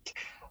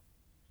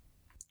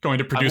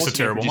to produce a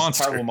terrible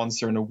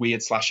monster in a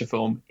weird slasher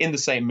film in the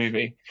same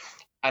movie.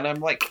 And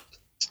I'm like,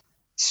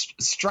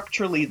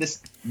 structurally,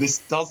 this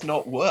does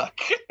not work.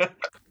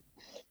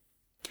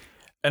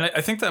 And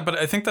I think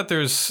that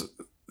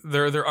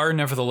there are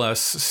nevertheless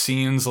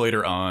scenes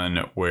later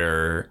on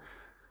where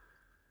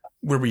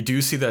we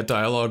do see that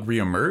dialogue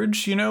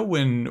reemerge,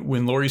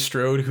 when Laurie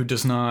Strode, who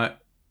does not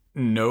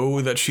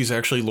know that she's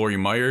actually Laurie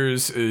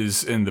Myers,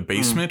 is in the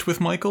basement with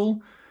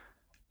Michael.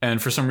 And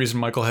for some reason,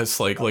 Michael has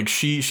like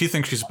she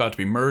thinks she's about to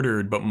be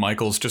murdered, but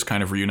Michael's just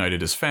kind of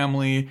reunited his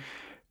family.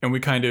 And we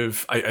kind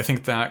of, I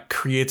think that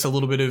creates a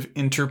little bit of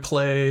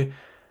interplay.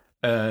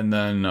 And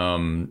then,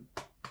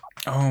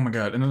 oh my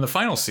God. And then the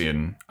final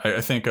scene,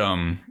 I think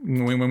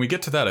when we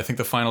get to that, I think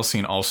the final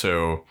scene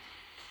also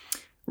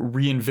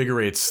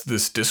reinvigorates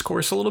this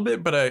discourse a little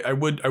bit. But I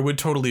would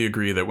totally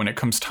agree that when it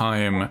comes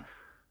time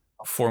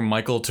for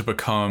Michael to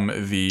become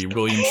the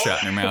William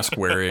Shatner mask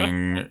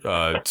wearing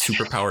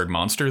superpowered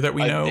monster that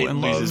we know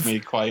and love, it loses me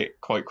quite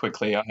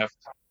quickly. I have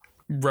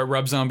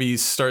Rob Zombie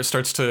starts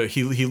to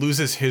he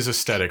loses his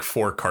aesthetic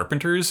for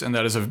Carpenter's, and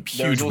that is a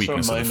huge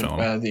weakness of the film.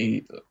 Where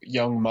the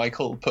young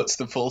Michael puts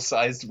the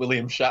full-sized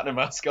William Shatner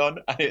mask on,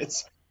 and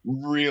it's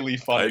really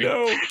funny. I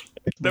know.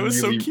 It's That was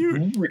so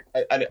cute.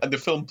 And the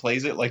film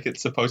plays it like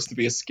it's supposed to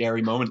be a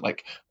scary moment.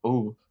 Like,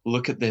 oh,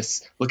 look at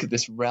this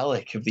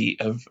relic of the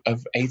of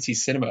 80s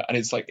cinema, and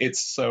it's like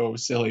it's so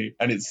silly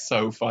and it's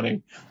so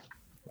funny.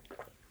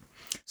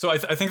 So I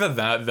think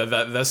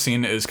that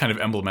scene is kind of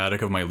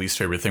emblematic of my least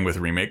favorite thing with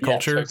remake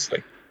culture. Yeah,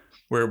 totally.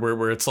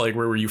 Where it's like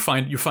where you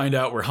find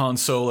out where Han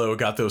Solo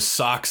got those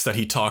socks that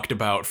he talked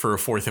about for a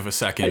fourth of a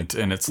second,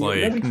 and it's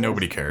like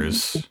nobody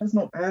cares. It does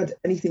not add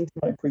anything to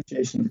my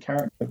appreciation of the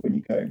character when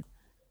you go,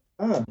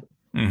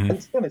 Mm-hmm.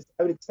 And to be honest,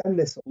 I would extend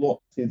this a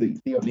lot to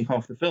the opening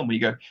half of the film Where you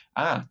go,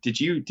 did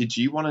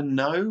you want to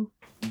know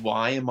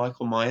why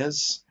Michael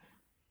Myers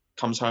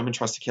comes home and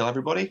tries to kill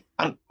everybody?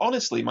 And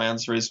honestly, my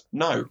answer is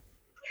no.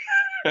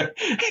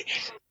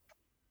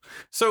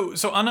 So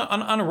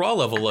on a raw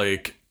level,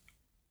 like,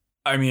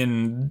 I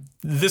mean,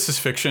 this is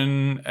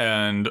fiction,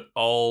 and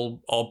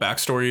all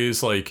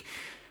backstories, like,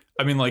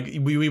 I mean, like,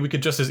 we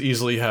could just as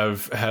easily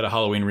have had a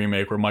Halloween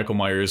remake where Michael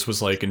Myers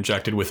was like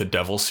injected with a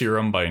devil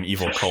serum by an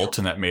evil cult,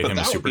 and that made him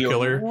a super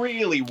killer. A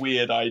really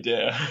weird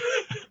idea.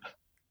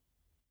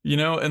 You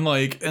know, and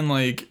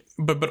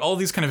but all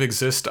these kind of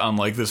exist on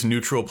like this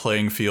neutral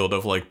playing field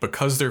of like,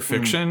 because they're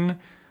fiction,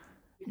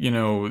 you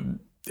know,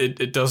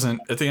 it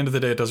doesn't, at the end of the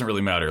day, it doesn't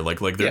really matter. Like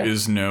there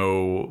is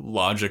no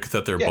logic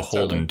that they're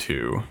beholden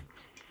to.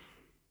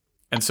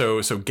 And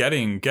so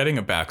getting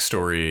a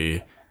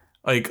backstory,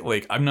 like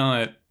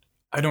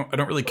I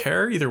don't really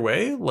care either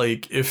way.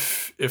 Like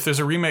if there's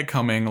a remake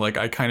coming, like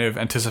I kind of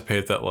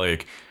anticipate that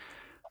like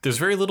there's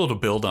very little to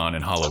build on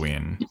in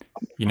Halloween.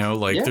 You know,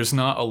 like there's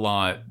not a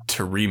lot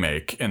to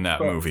remake in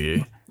that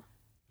movie.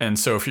 And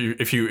so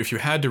if you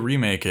had to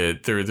remake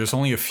it, there's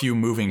only a few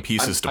moving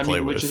pieces to play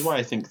with. Which is why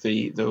I think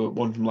the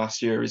one from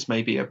last year is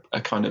maybe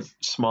a kind of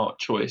smart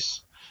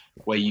choice,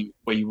 where you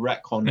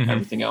retcon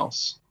everything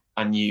else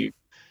and you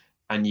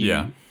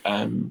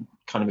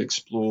kind of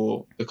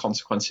explore the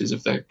consequences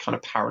of the kind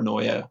of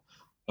paranoia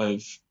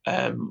of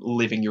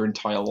living your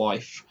entire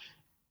life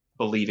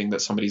believing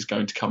that somebody's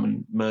going to come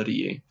and murder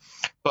you.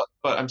 But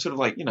I'm sort of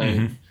like, you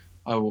know,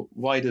 oh,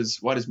 why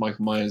does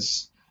Michael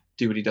Myers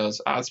do what he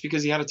does? It's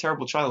because he had a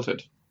terrible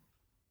childhood.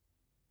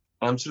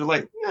 And I'm sort of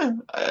like, yeah,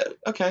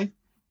 okay,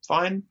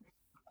 fine,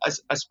 I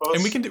suppose.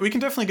 And we can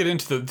definitely get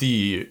into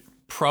the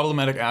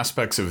problematic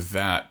aspects of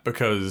that,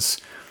 because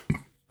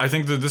I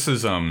think that this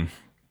is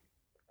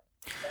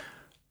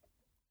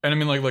and I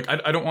mean, like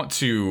I don't want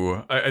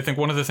to. I think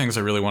one of the things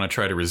I really want to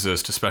try to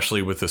resist,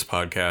 especially with this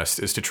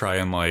podcast, is to try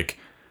and like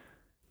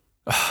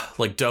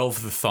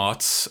delve the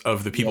thoughts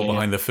of the people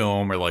behind the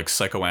film, or like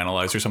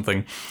psychoanalyze or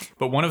something.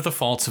 But one of the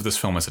faults of this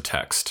film as a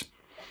text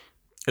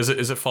is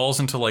it falls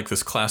into like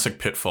this classic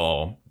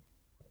pitfall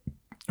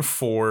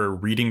for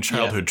reading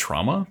childhood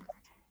trauma,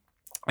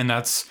 and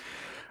that's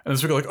we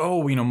go like,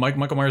 oh, you know,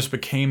 Michael Myers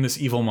became this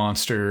evil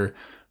monster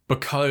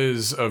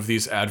because of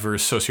these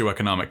adverse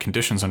socioeconomic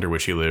conditions under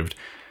which he lived.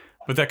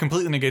 But that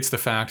completely negates the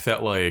fact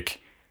that,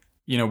 like,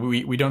 you know,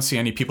 we don't see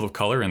any people of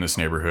color in this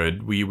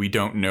neighborhood. We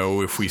don't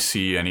know if we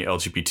see any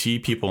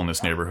LGBT people in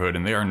this neighborhood,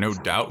 and they are no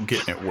doubt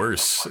getting it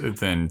worse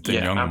than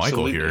young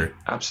Michael here.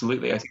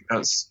 Absolutely. I think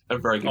that's a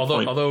very good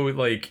point. Although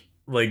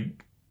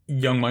like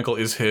young Michael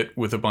is hit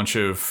with a bunch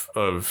of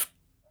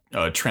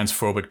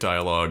transphobic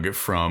dialogue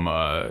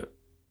from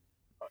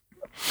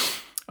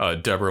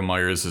Deborah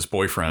Myers'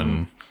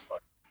 boyfriend.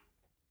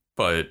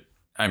 But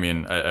I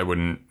mean, I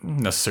wouldn't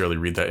necessarily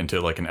read that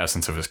into like an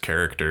essence of his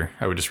character.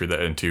 I would just read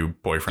that into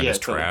boyfriend is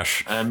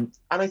trash. And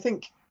I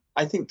think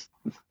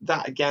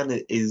that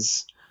again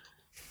is,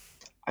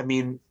 I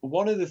mean,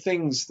 one of the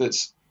things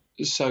that's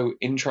so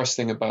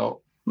interesting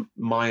about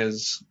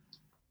Myers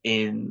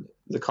in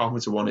the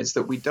Carpenter one is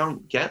that we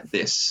don't get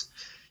this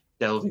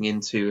delving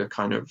into a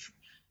kind of,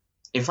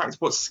 in fact,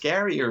 what's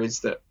scarier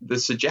is that the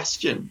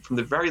suggestion from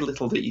the very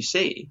little that you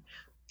see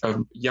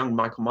of young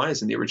Michael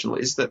Myers in the original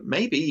is that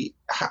maybe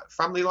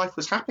family life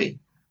was happy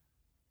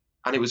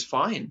and it was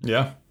fine.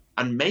 Yeah.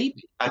 And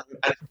maybe...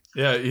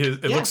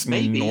 it looks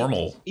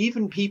normal.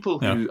 Even people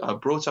who are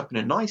brought up in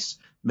a nice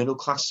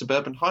middle-class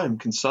suburban home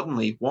can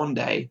suddenly one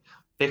day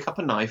pick up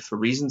a knife for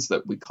reasons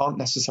that we can't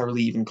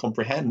necessarily even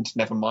comprehend,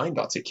 never mind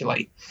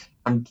articulate,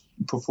 and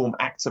perform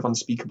acts of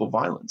unspeakable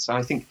violence. And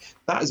I think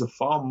that is a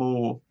far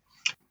more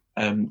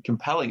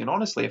compelling and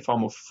honestly a far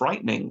more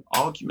frightening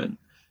argument.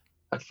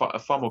 A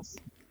far more...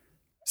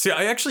 See,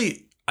 I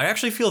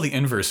actually feel the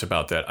inverse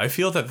about that. I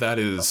feel that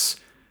is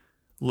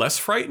less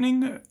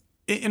frightening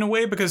in a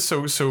way, because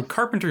so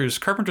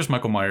Carpenter's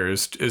Michael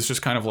Myers is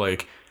just kind of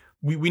like,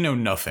 we know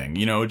nothing,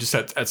 you know, just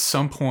at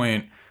some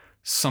point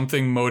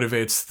something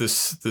motivates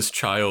this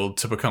child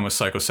to become a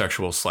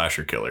psychosexual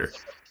slasher killer,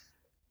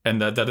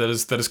 and that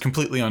is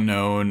completely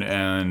unknown.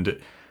 And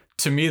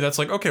to me, that's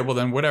like, okay, well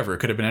then whatever, it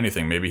could have been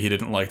anything. Maybe he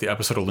didn't like the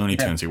episode of Looney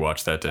Tunes he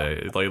watched that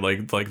day.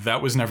 Like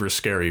that was never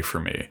scary for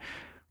me.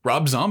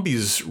 Rob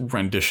Zombie's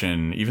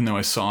rendition, even though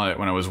I saw it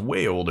when I was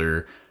way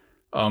older,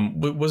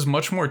 was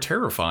much more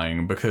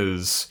terrifying,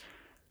 because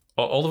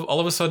all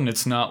of a sudden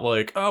it's not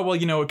like, oh, well,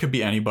 you know, it could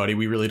be anybody,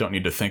 we really don't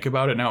need to think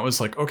about it. Now it was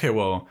like, okay,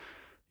 well,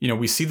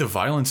 we see the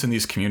violence in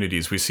these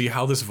communities. We see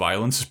how this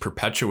violence is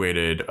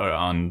perpetuated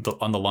on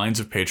the lines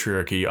of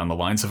patriarchy, on the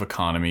lines of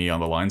economy, on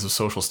the lines of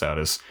social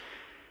status.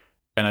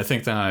 And I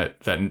think that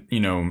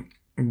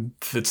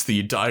it's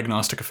the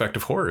diagnostic effect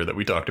of horror that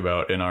we talked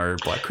about in our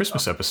Black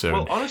Christmas episode.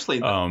 Well, honestly,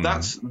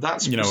 that's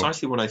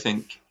precisely what I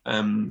think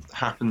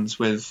happens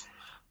with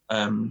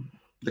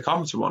the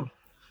Carpenter one,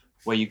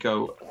 where you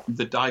go,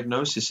 the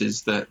diagnosis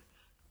is that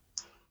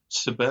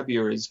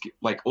suburbia is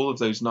like all of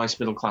those nice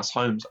middle class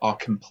homes are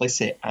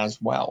complicit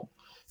as well.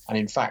 And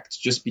in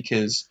fact, just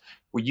because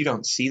you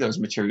don't see those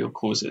material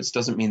causes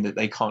doesn't mean that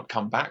they can't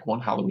come back one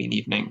Halloween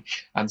evening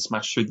and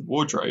smash through the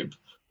wardrobe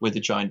with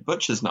a giant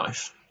butcher's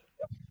knife.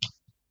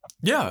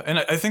 Yeah, and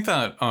I think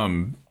that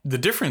the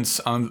difference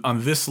on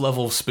this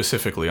level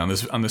specifically, on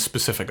this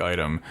specific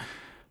item,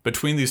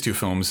 between these two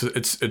films,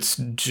 it's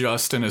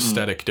just an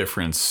aesthetic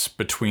difference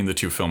between the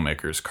two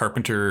filmmakers.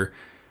 Carpenter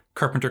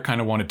kind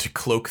of wanted to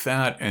cloak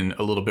that in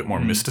a little bit more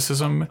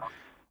mysticism,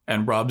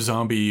 and Rob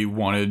Zombie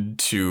wanted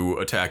to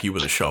attack you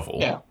with a shovel.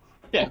 Yeah.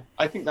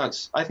 I think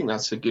that's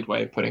a good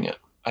way of putting it.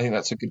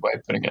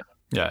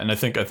 Yeah, and I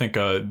think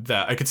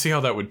that I could see how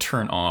that would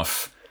turn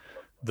off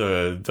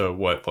the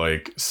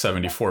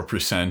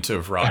 74%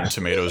 of Rotten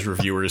Tomatoes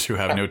reviewers who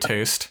have no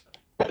taste.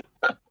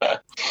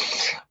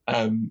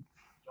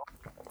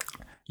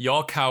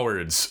 Y'all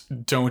cowards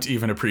don't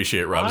even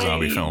appreciate Rob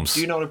Zombie films.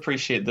 I do not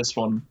appreciate this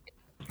one.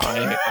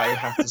 I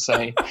have to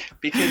say,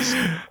 because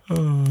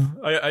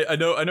I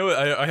know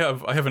I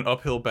have an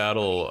uphill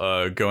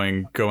battle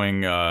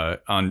going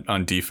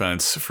on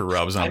defense for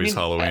Rob Zombie's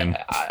Halloween.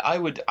 I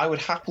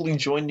would happily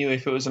join you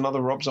if it was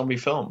another Rob Zombie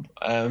film.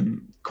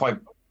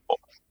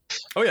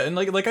 Oh yeah, and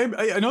like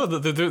I know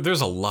that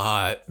there's a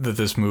lot that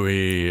this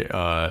movie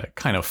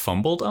kind of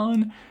fumbled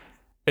on.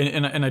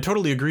 And I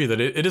totally agree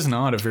that it is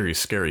not a very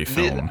scary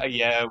film.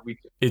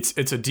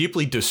 It's a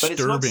deeply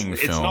disturbing film,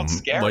 it's not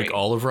scary. Like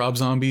all of Rob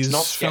Zombie's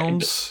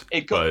films.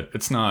 But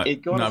it's not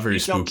very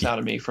spooky. Jumps out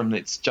of me from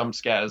its jump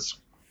scares,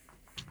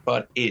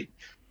 but it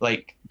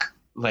like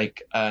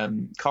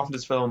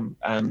Carpenter's film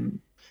and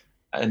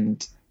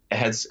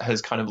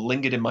has kind of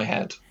lingered in my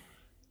head,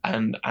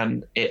 and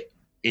it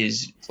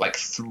is like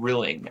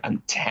thrilling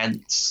and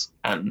tense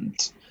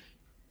and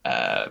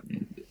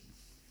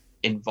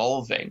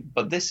involving,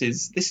 but this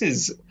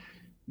is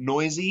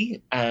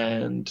noisy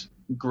and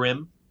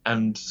grim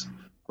and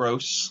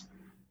gross,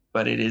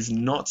 but it is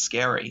not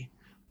scary,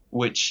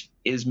 which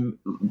is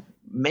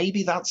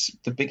maybe that's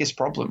the biggest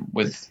problem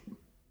with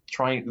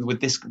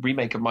this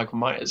remake of Michael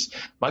Myers.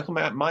 Michael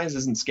Myers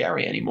isn't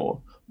scary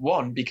anymore.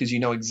 One, because you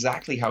know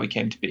exactly how he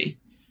came to be,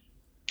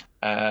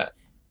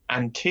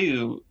 and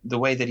two, the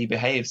way that he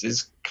behaves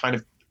is kind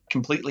of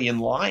completely in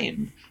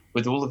line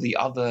with all of the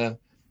other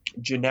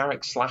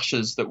generic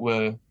slashers that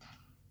were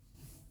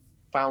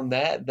found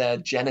their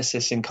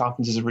genesis in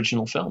Carpenter's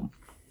original film.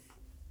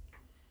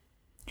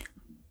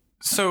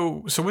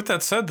 So with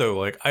that said, though,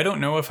 like I don't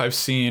know if I've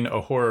seen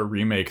a horror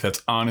remake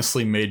that's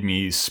honestly made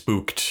me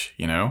spooked,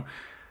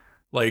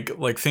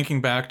 like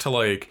thinking back to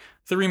like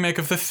the remake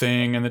of The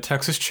Thing and the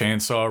Texas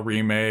Chainsaw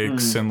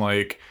remakes and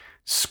like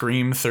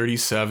Scream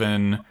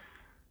 37.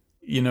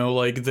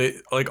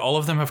 Like all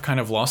of them have kind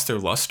of lost their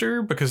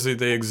luster because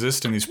they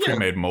exist in these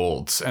pre-made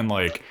molds, and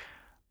like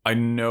I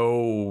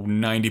know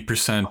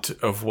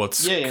 90% of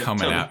what's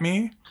coming at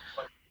me.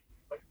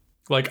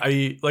 Like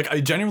I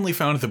genuinely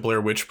found the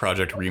Blair Witch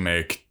Project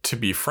remake to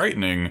be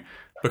frightening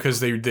because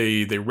they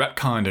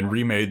retconned and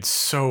remade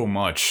so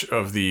much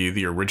of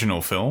the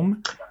original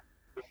film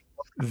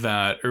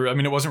that,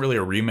 it wasn't really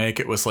a remake.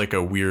 It was like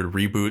a weird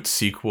reboot,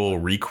 sequel,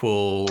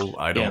 requel.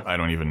 I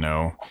don't even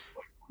know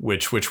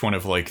which one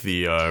of like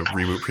the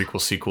reboot, prequel,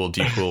 sequel,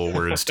 dequel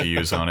words to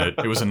use on it.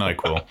 It was a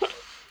NyQuil.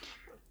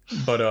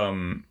 But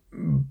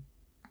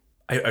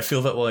I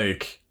feel that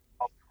like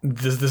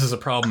this is a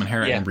problem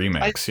inherent in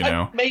remakes.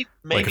 Maybe,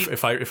 like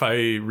if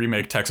I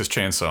remake Texas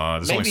Chainsaw,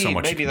 there's only so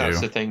much you can do. Maybe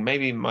that's the thing.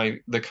 Maybe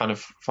the kind of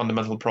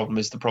fundamental problem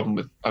is the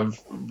problem of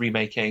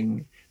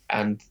remaking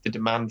and the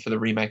demand for the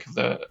remake of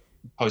the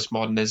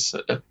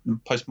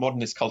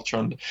postmodernist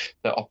culture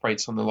that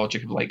operates on the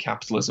logic of late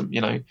capitalism.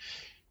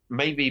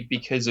 Maybe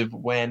because of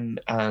when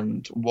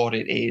and what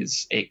it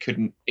is,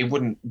 it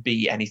wouldn't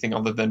be anything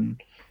other than,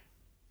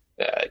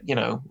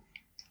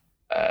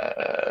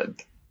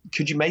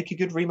 could you make a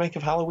good remake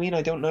of Halloween?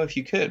 I don't know if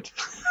you could.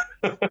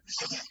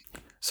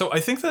 So I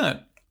think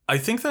that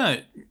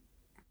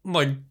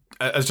like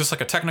as just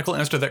like a technical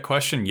answer to that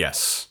question,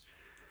 yes.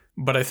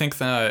 But I think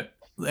that,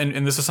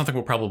 and this is something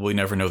we'll probably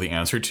never know the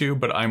answer to,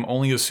 but I'm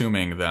only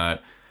assuming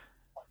that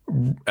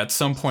at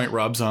some point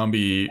Rob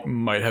Zombie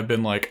might have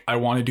been like, I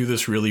want to do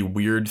this really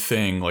weird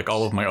thing like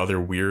all of my other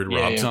weird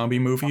Rob Zombie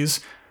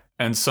movies,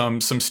 and some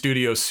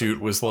studio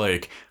suit was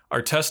like,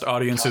 our test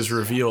audiences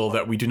reveal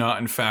that we do not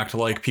in fact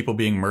like people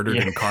being murdered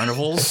in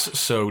carnivals,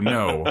 so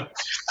no.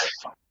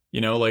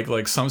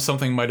 Like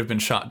something might have been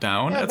shot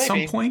down at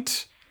some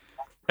point.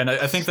 And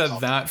I think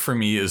that for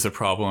me is the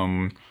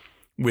problem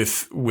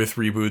with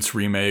reboots,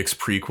 remakes,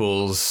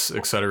 prequels,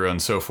 etc.,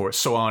 and so forth,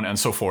 so on and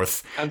so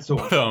forth, and so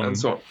on, But, and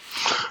so on.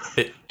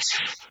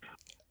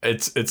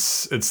 It's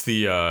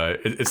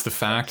the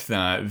fact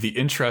that the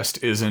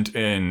interest isn't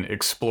in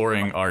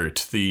exploring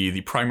art.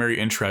 The primary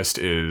interest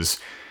is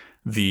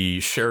the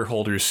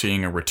shareholders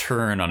seeing a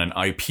return on an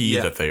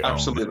IP that they own.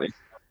 Absolutely.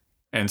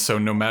 And so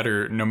no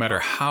matter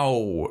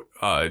how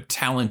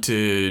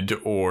talented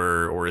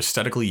or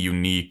aesthetically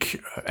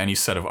unique any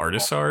set of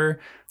artists are,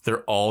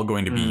 they're all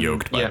going to be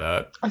yoked by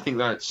that. I think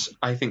that's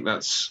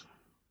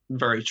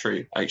very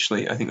true.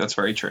 Actually, I think that's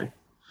very true.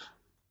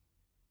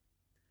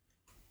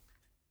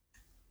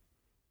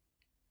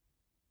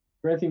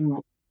 Is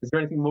there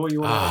anything more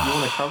you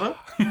want to cover?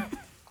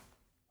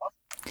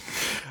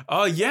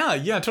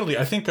 Yeah, totally.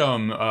 I think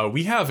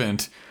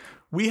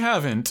we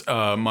haven't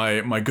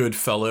my good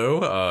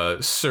fellow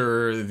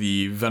Sir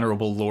the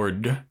Venerable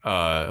Lord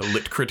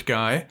Litcrit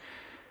guy.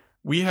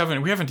 We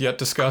haven't yet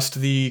discussed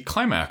the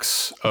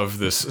climax of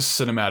this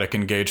cinematic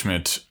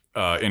engagement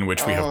in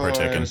which we have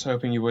partaken. I was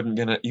hoping you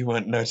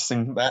weren't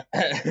noticing that.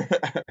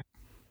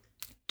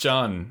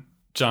 John,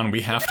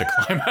 we have to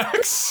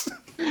climax.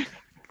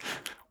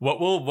 What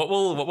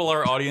will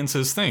our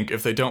audiences think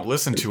if they don't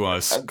listen to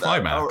us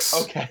climax?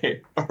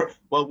 Okay.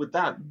 Well, with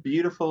that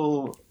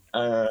beautiful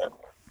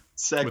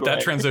segue, with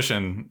that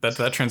transition,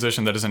 that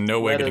transition that is in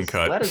no way getting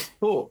cut. Let us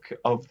talk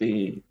of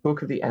the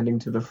ending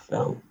to the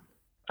film.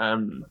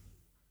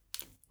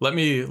 Let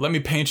me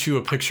paint you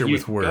a picture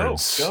with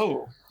words.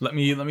 Go. Let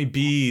me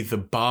be the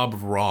Bob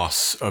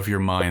Ross of your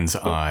mind's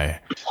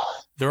eye.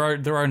 There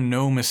are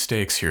no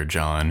mistakes here,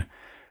 John.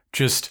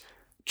 Just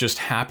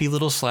happy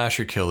little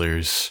slasher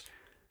killers.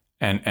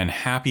 And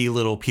happy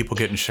little people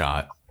getting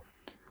shot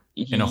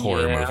in a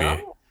horror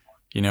movie.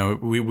 You know,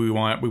 we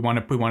want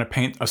to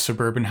paint a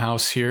suburban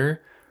house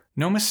here.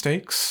 No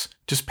mistakes.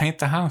 Just paint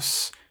the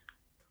house.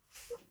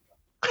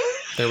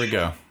 There we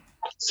go.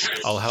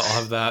 I'll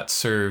have that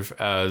serve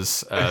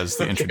as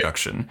the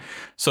introduction.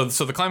 So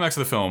the climax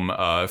of the film,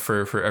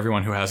 for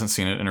everyone who hasn't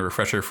seen it, and a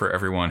refresher for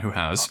everyone who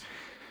has.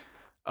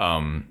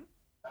 After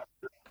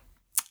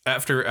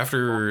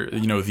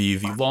you know the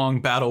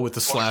long battle with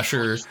the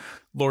slasher.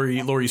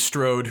 Laurie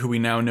Strode, who we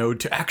now know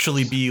to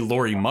actually be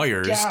Laurie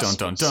Myers, dun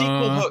dun dun.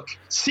 Sequel hook.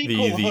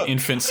 The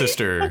infant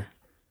sister.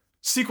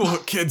 Sequel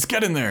hook, kids,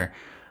 get in there.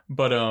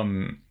 But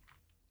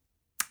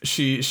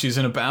she's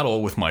in a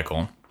battle with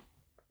Michael.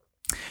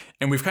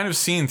 And we've kind of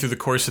seen through the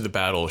course of the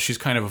battle, she's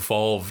kind of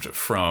evolved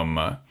from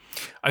I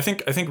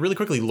think really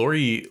quickly,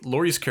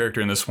 Laurie's character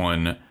in this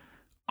one,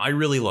 I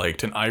really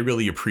liked and I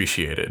really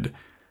appreciated.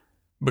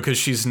 Because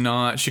she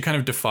kind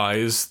of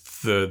defies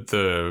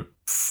the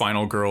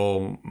final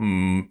girl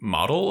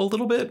model a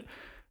little bit.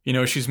 You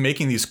know, she's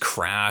making these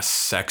crass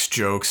sex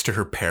jokes to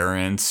her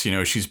parents. You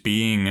know, she's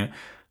being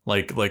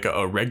like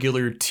a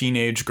regular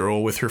teenage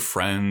girl with her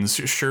friends.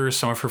 Sure,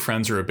 some of her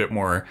friends are a bit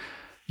more,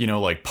 you know,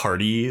 like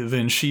party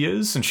than she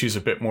is, and she's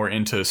a bit more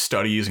into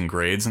studies and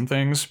grades and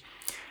things.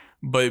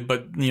 But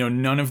you know,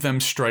 none of them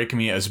strike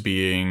me as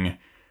being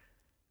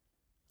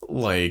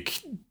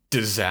like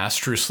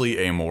disastrously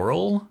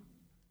amoral.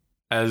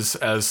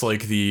 As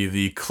like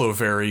the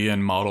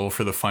Cloverian model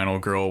for the final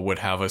girl would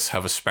have us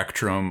have a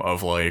spectrum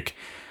of like,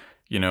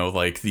 you know,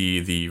 like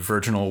the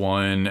virginal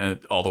one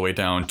all the way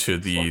down to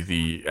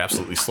the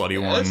absolutely slutty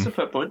one. That's a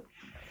fair point.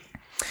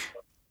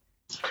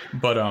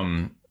 But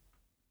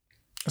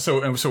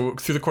so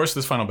through the course of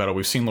this final battle,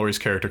 we've seen Laurie's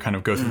character kind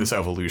of go through this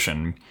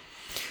evolution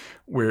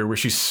where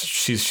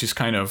she's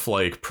kind of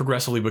like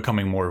progressively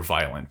becoming more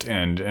violent,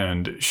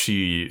 and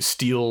she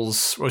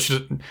steals. Well,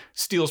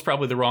 steals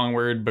probably the wrong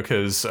word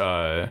because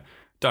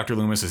Dr.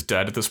 Loomis is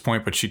dead at this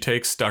point, but she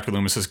takes Dr.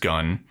 Loomis's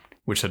gun,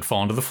 which had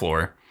fallen to the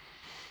floor,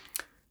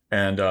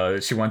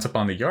 and she winds up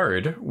on the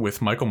yard with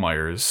Michael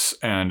Myers,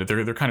 and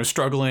they're kind of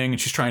struggling,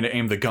 and she's trying to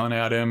aim the gun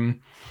at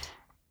him.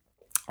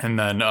 And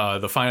then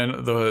the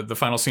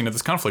final scene of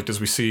this conflict is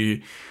we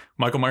see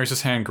Michael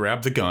Myers' hand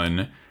grab the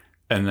gun.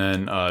 And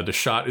then the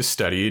shot is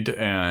steadied,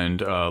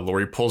 and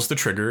Laurie pulls the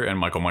trigger, and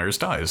Michael Myers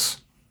dies.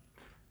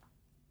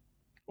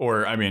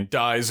 Or, I mean,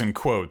 dies in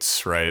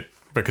quotes, right?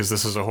 Because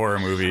this is a horror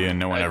movie, and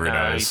no one ever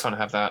dies. You can't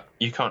have that.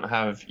 You can't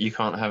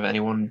have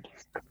anyone.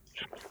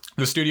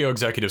 The studio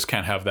executives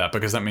can't have that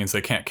because that means they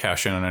can't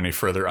cash in on any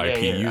further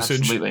IP usage.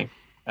 Absolutely.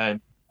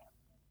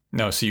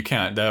 No, so you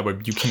can't.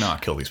 You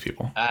cannot kill these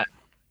people.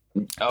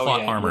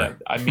 Plot armor. Yeah.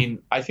 I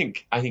mean, I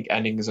think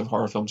endings of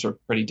horror films are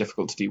pretty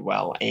difficult to do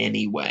well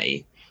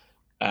anyway.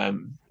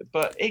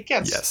 But it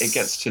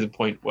gets to the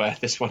point where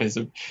this one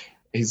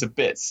is a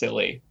bit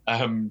silly.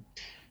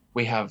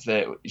 We have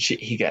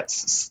he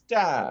gets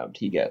stabbed,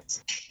 he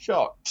gets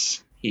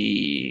shot,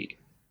 he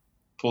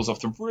falls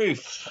off the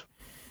roof,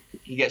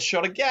 he gets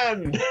shot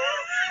again.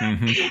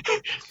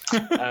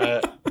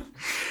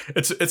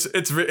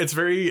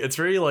 It's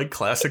very like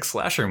classic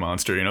slasher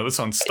monster, you know, this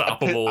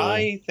unstoppable.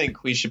 I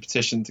think we should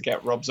petition to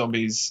get Rob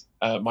Zombie's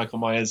Michael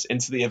Myers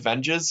into the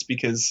Avengers,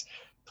 because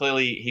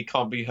clearly he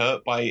can't be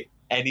hurt by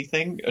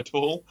anything at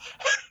all.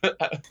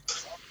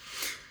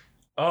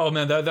 Oh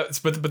man, that's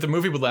but the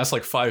movie would last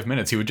like 5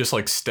 minutes. He would just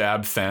like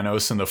stab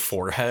Thanos in the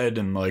forehead,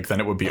 and like then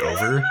it would be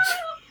over.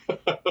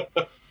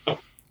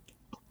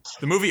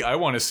 The movie I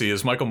want to see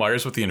is Michael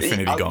Myers with the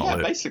Infinity Gauntlet.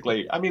 Yeah,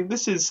 basically. I mean,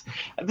 this is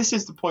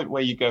the point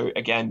where you go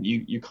again.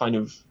 You kind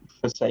of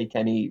forsake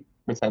any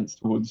pretense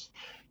towards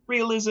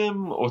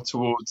realism or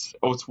towards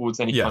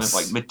any kind of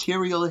like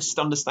materialist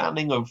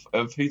understanding of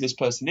who this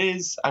person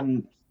is.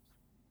 And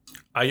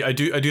I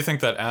do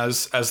think that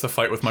as the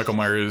fight with Michael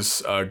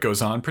Myers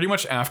goes on, pretty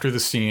much after the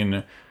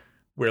scene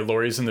where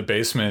Laurie's in the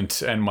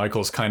basement and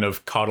Michael's kind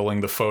of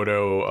coddling the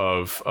photo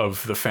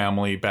of the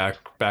family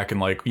back in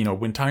like, you know,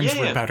 when times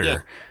were better. Yeah.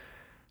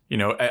 You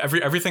know,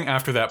 everything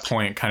after that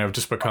point kind of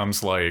just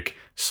becomes like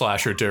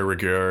slasher de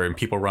rigueur and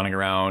people running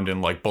around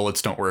and like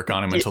bullets don't work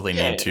on them until they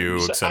need to,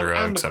 et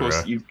cetera, and et cetera. Of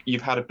course,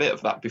 you've had a bit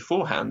of that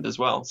beforehand as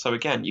well. So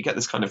again, you get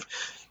this kind of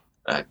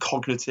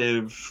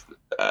cognitive,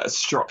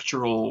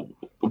 structural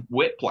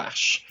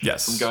whiplash.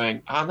 Yes. From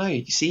going, oh no,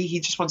 you see, he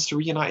just wants to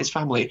reunite his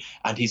family,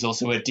 and he's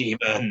also a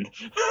demon.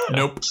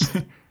 Nope.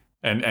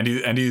 And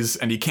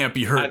he can't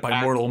be hurt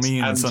by mortal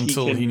means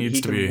until he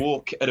needs to be. He can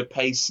walk at a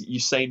pace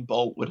Usain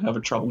Bolt would have a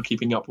trouble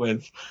keeping up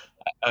with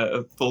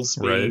at full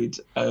speed,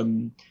 right.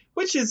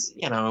 Which is,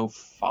 you know,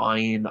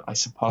 fine, I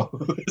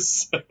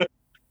suppose.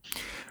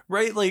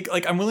 Right, like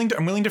I'm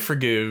willing to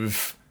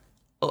forgive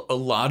a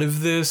lot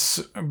of this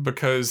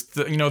because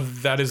you know,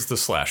 that is the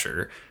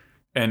slasher.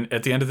 And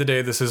at the end of the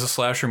day, this is a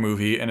slasher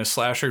movie, and a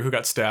slasher who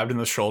got stabbed in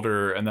the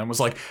shoulder and then was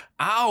like,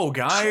 "Ow,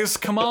 guys,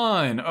 come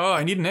on! Oh,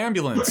 I need an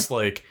ambulance!"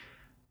 Like,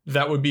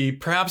 that would be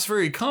perhaps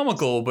very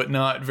comical, but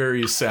not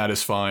very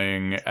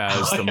satisfying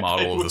as the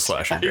model of the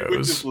slasher goes. I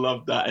would just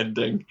love that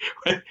ending.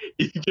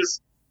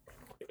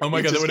 Oh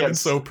my god, that would have been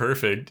so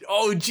perfect.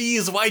 Oh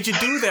geez, why'd you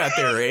do that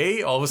there,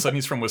 eh? All of a sudden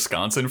he's from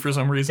Wisconsin for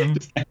some reason. He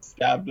just gets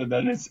stabbed and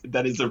then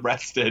is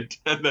arrested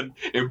and then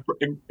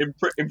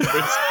imprisoned.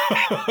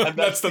 And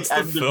that's the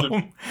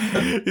film.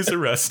 He's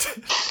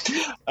arrested.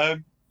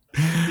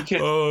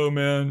 Oh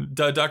man,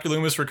 Dr.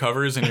 Loomis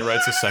recovers and he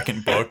writes a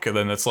second book, and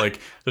then it's like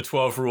the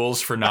 12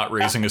 rules for not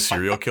raising a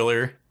serial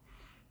killer.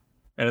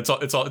 And it's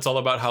all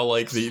about how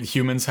like the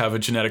humans have a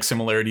genetic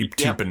similarity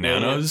to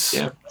bananas.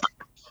 Yeah.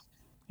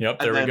 Yep,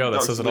 there we go.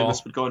 That says it all.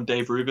 Loomis would go on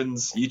Dave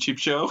Rubin's YouTube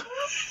show.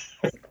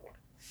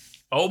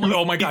 Oh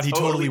my god, he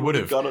totally would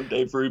have gone on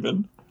Dave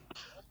Rubin.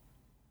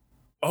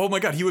 Oh my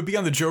god, he would be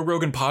on the Joe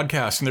Rogan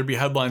podcast, and there'd be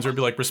headlines where it'd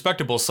be like,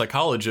 "Respectable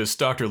psychologist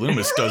Dr.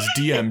 Loomis does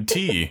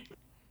DMT."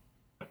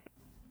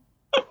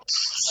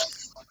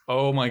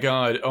 Oh my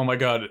god.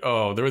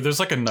 Oh, there's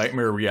like a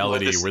nightmare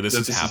reality where this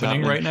is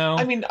happening right now.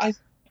 I mean,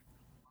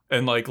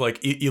 And like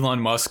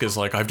Elon Musk is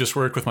like, "I've just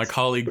worked with my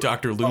colleague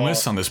Dr.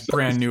 Loomis on this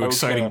brand new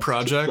exciting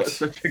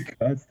project."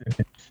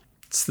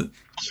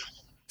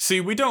 See,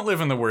 we don't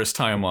live in the worst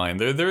timeline.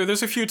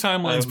 There's a few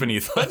timelines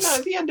beneath us. But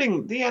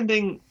no, the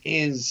ending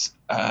is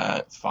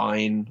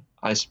fine,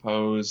 I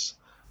suppose.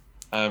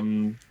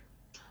 Dr.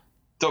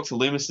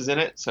 Loomis is in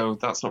it, so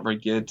that's not very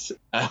good.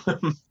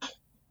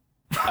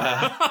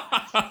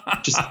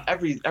 Just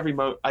every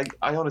I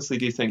honestly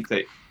do think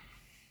that,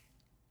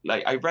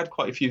 like, I read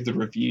quite a few of the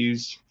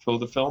reviews for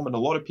the film, and a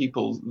lot of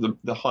people,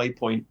 the high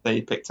point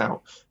they picked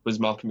out was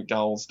Malcolm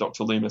McDowell's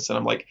Dr. Loomis, and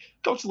I'm like,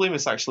 Dr.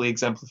 Loomis actually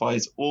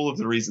exemplifies all of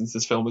the reasons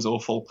this film is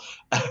awful,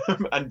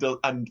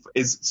 and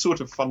is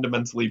sort of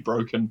fundamentally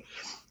broken.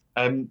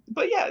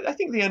 But yeah, I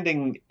think the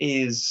ending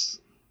is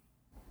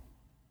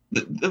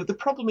the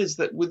problem is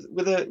that with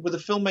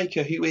a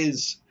filmmaker who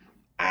is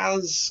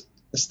as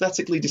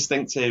aesthetically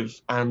distinctive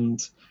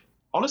and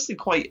honestly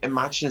quite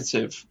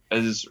imaginative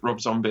as Rob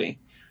Zombie,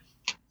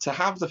 to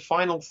have the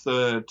final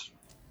third,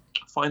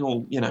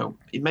 you know,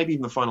 maybe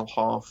even the final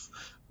half,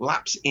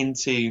 lapse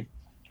into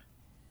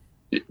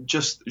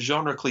just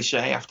genre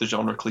cliche after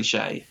genre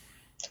cliche,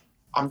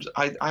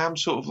 I am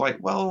sort of like,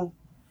 well,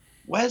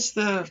 where's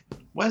the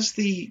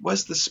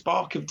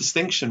spark of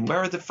distinction? Where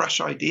are the fresh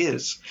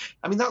ideas?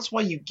 I mean, that's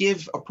why you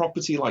give a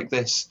property like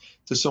this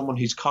to someone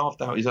who's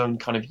carved out his own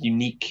kind of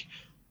unique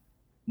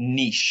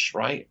niche,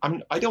 right?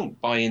 I don't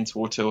buy into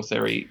auteur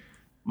theory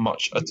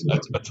much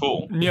at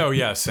all. No,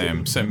 yeah,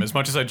 same. As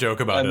much as I joke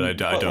about it, I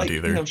don't like,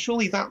 either. You know,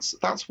 surely that's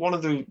one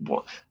of the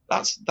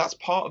that's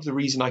part of the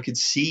reason I could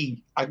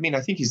see. I mean,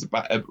 I think he's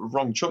a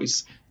wrong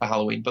choice for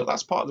Halloween, but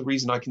that's part of the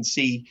reason I can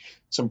see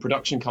some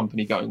production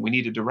company going, we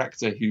need a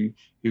director who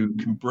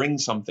can bring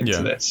something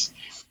to this.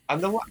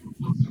 And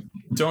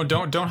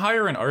don't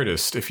hire an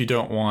artist if you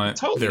don't want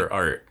their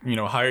art. You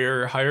know,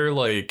 hire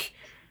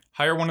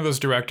one of those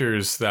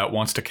directors that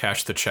wants to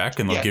cash the check,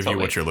 and they'll give you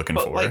what you're looking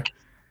for.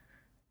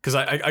 Because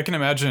I can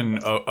imagine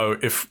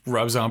if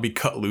Rob Zombie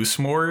cut loose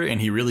more and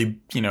he really,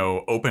 you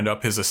know, opened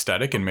up his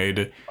aesthetic and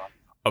made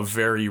a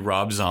very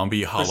Rob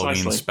Zombie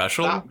Halloween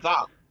special.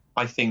 That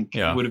I think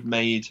would have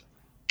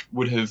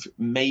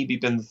maybe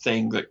been the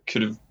thing that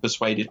could have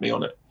persuaded me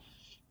on it.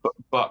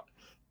 But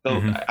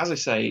as I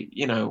say,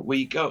 you know,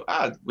 we're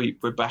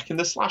back in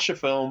the slasher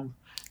film,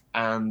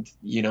 and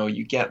you know,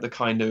 you get the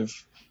kind of,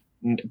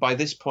 by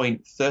this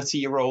point,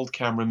 30-year-old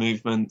camera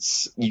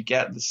movements. You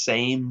get the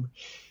same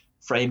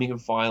framing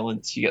of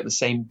violence, you get the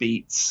same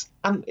beats,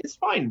 and it's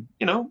fine.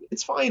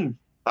 It's fine.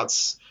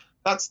 That's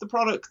the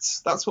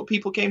product. That's what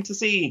people came to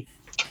see.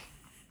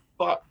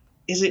 But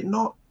is it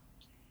not?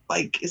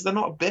 Like, is there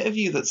not a bit of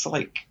you that's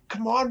like,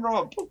 come on,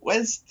 Rob,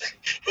 where's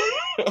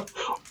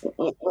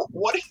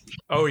what?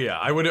 Oh yeah,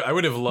 I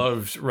would have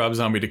loved Rob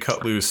Zombie to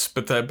cut loose,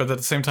 but at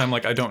the same time,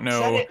 like, I don't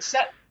know.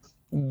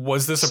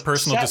 Was this a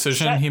personal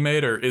decision he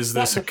made, or is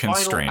this a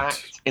constraint? Final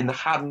act in the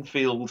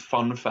Haddonfield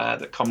Fun Fair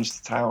that comes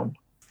to town,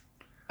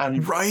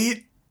 and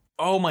right.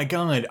 Oh my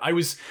god,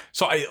 this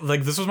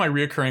was my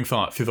reoccurring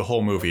thought through the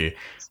whole movie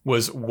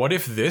was, what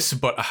if this,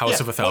 but a House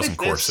of a Thousand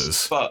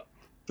Corpses? But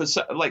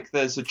like,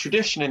 there's a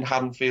tradition in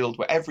Haddonfield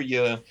where every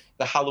year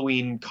the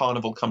Halloween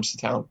carnival comes to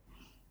town,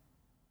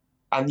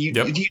 and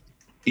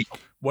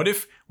what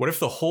if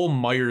the whole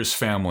Myers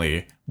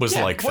family was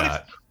like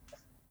that?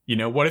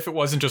 What if it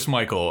wasn't just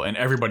Michael and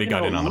everybody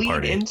got in on the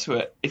party? Lean into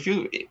it. If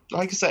you,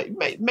 like I say,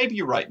 maybe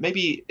you're right.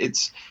 Maybe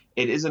it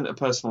isn't a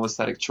personal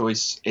aesthetic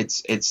choice.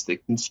 It's the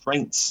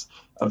constraints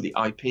of the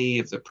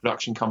IP, of the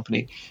production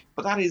company.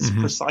 But that is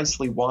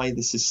precisely why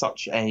this is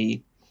such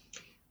a.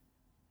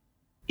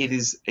 It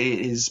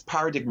is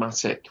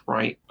paradigmatic,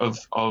 right?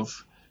 Of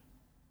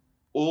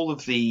all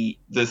of the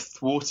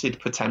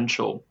thwarted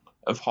potential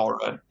of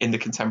horror in the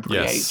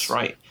contemporary age,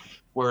 right?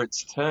 Where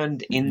it's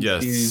turned into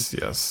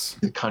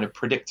the kind of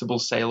predictable,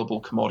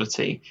 saleable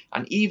commodity.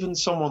 And even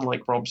someone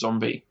like Rob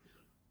Zombie,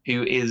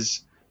 who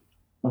is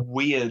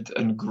weird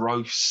and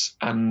gross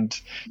and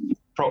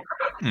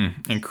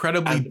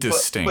incredibly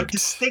distinct, but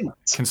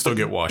distinct, can still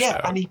get washed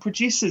out. And he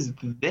produces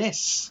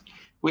this,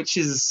 which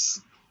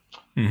is,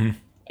 and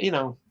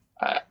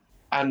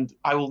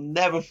I will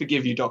never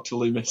forgive you, Dr.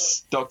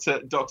 Loomis,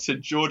 Dr.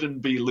 Jordan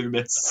B.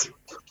 Loomis.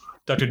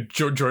 Dr.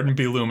 Jordan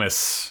B.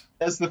 Loomis.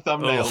 There's the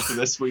thumbnail for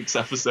this week's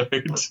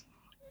episode.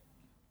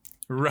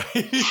 Right?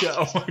 Yeah.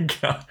 Oh my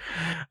god.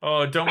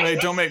 Oh,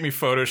 don't make me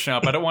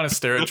Photoshop. I don't want to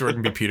stare at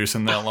Jordan B.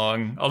 Peterson that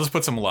long. I'll just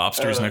put some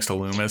lobsters next to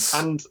Loomis.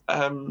 And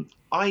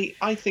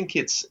I think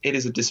it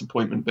is a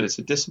disappointment, but it's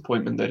a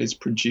disappointment that is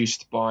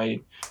produced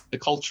by the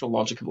cultural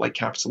logic of like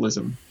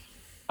capitalism,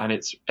 and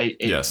it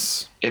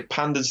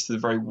panders to the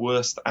very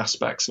worst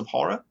aspects of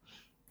horror.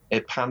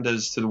 It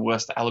panders to the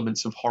worst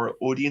elements of horror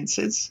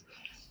audiences,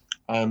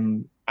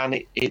 and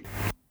it.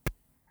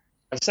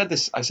 I said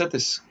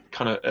this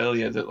kind of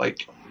earlier that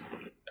like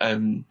I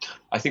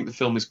think the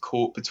film is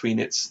caught between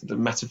the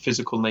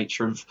metaphysical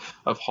nature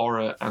of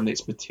horror and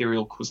its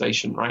material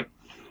causation, right?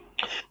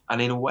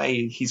 And in a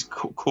way, he's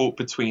caught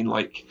between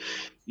like,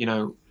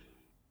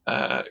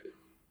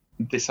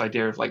 this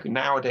idea of like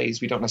nowadays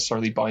we don't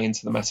necessarily buy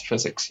into the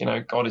metaphysics.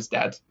 God is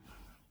dead,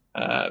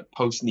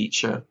 post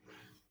Nietzsche,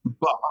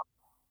 but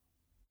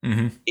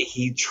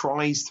he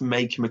tries to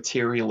make a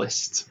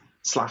materialist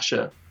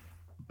slasher,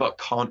 but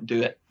can't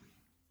do it.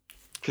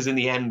 Because in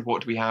the end,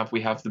 what do we have? We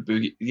have the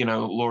boogie.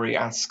 Laurie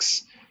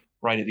asks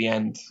right at the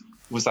end,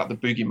 "Was that the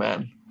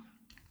boogeyman?"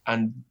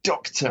 And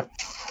Dr.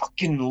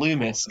 fucking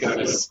Loomis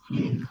goes,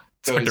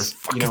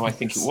 I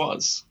think it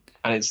was.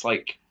 And it's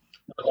like,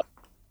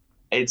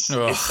 it's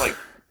like.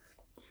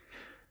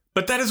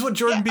 But that is what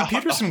Jordan B.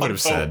 Peterson would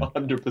have said.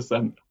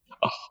 100%.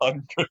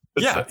 100%.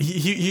 Yeah,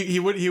 he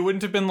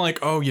wouldn't have been like,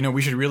 oh,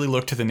 we should really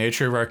look to the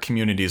nature of our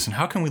communities and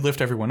how can we lift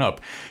everyone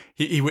up.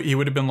 He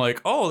would have been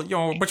like, oh,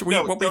 what we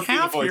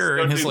have here,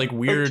 in his like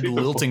weird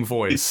lilting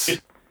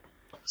voice.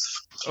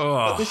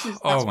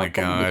 Oh my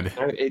god!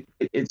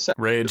 It's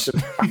rage. A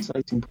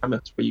fascinating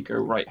premise where you go,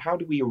 right, how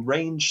do we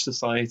arrange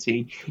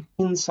society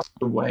in such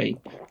a way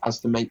as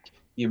to make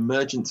the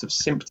emergence of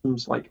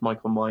symptoms like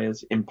Michael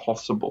Myers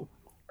impossible?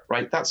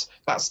 Right, that's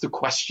the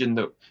question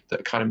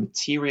that kind of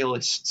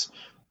materialist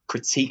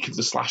critique of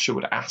the slasher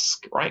would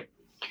ask, right?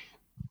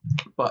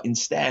 But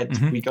instead,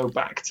 we go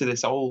back to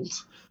this old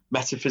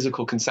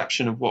metaphysical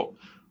conception of what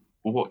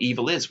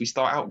evil is. We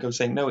start out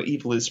saying, no,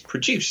 evil is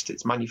produced,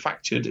 it's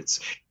manufactured, it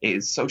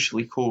is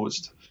socially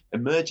caused,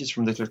 emerges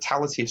from the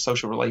totality of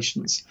social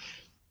relations.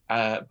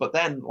 But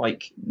then,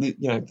 like,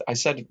 I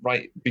said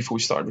right before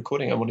we started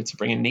recording, I wanted to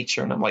bring in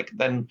Nietzsche, and I'm like,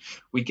 then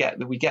we get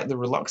the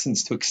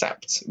reluctance to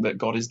accept that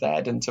God is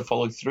dead and to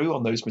follow through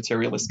on those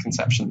materialist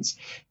conceptions,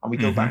 and we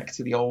go back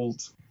to the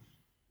old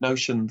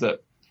notion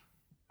that,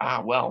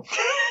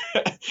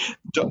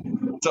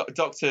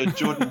 Dr.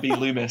 Jordan B.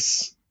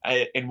 Loomis,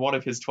 in one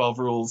of his 12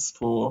 rules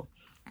for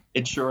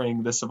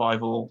ensuring the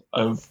survival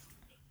of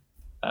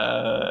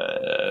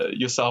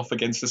yourself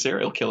against a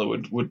serial killer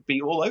would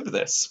be all over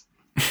this.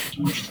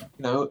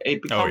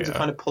 It becomes a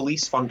kind of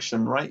police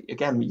function, right?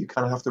 Again, you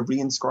kind of have to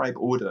reinscribe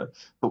order,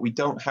 but we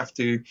don't have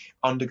to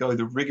undergo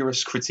the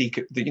rigorous critique,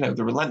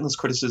 the relentless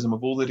criticism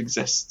of all that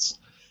exists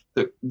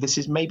that this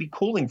is maybe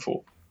calling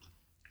for.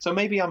 So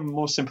maybe I'm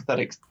more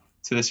sympathetic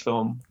to this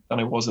film than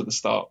I was at the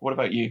start. What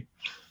about you?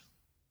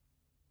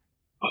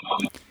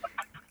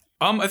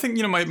 I think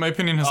my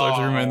opinion has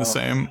largely remained the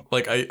same.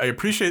 Like I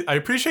appreciate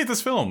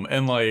this film,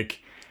 and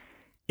like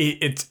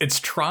it's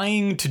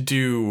trying to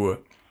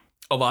do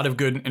a lot of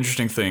good and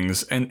interesting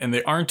things, and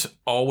they aren't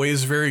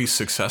always very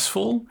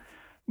successful,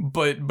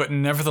 but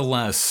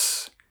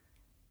nevertheless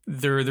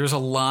there's a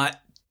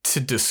lot to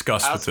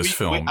discuss with this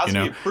film.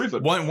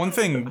 One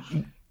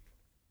thing,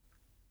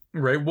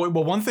 right? Well,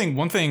 one thing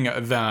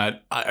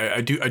that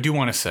I do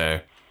want to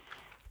say,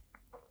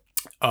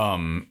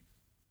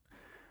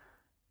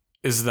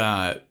 is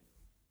that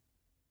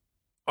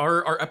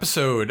our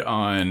episode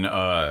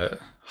on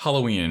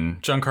Halloween,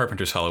 John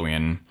Carpenter's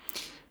Halloween,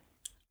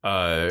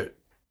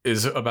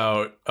 is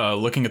about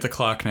looking at the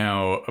clock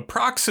now,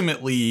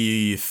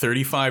 approximately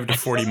 35 to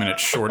 40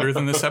 minutes shorter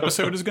than this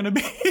episode is going to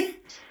be.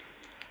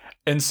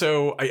 And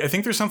so I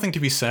think there's something to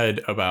be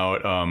said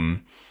about,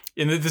 and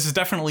this is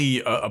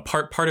definitely a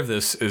part of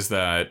this is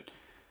that,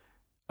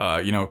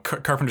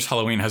 Carpenter's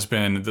Halloween has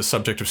been the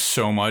subject of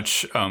so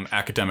much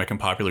academic and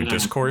popular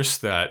discourse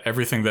that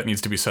everything that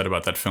needs to be said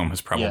about that film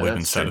has probably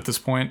been said at this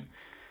point.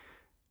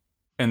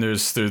 And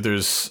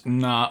there's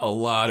not a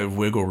lot of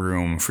wiggle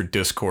room for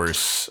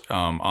discourse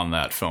on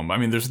that film. I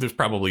mean, there's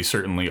probably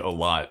certainly a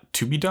lot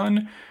to be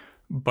done,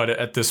 but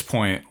at this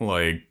point,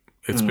 like,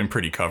 it's been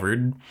pretty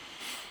covered.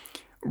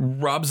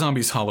 Rob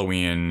Zombie's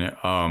Halloween,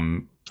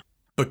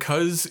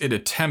 because it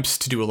attempts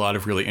to do a lot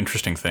of really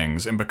interesting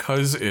things, and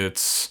because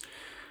it's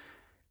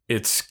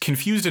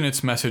confused in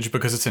its message,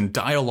 because it's in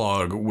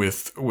dialogue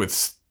with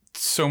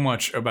so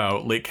much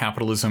about late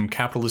capitalism,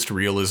 capitalist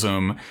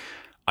realism,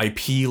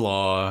 IP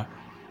law,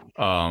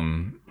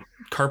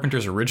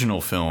 Carpenter's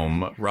original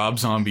film, Rob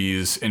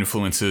Zombie's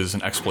influences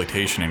and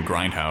exploitation and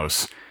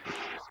Grindhouse.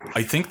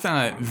 I think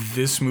that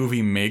this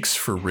movie makes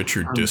for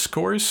richer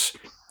discourse,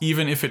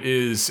 even if it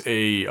is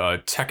a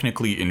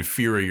technically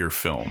inferior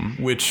film,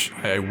 which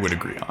I would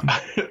agree on.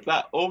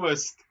 That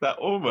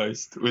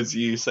almost was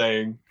you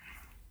saying,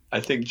 I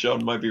think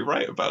John might be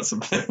right about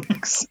some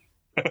things.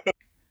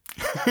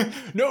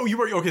 No, you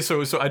were okay.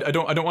 So I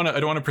don't want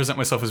to present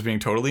myself as being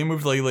totally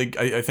moved.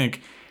 I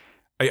think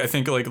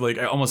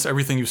almost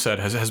everything you said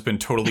has been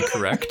totally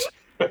correct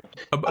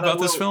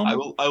about this film. I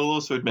will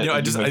also admit,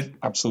 I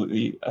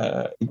absolutely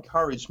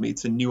encouraged me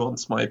to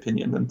nuance my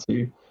opinion and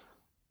to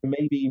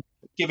maybe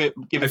give it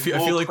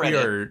more like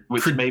credit,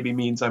 which maybe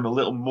means I'm a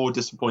little more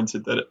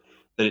disappointed that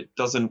it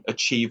doesn't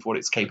achieve what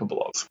it's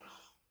capable of.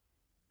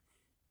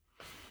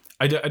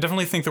 I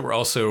definitely think that we're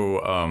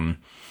also,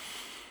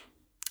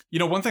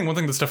 one thing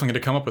that's definitely going to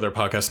come up with our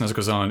podcast and as it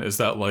goes on is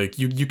that, like,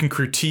 you can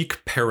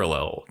critique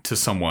parallel to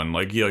someone.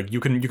 Like,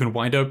 you can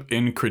wind up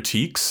in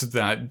critiques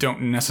that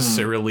don't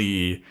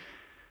necessarily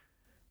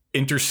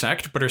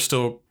intersect, but are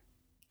still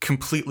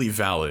completely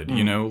valid.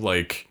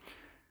 Like,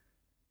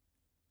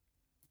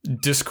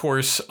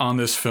 discourse on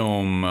this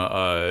film,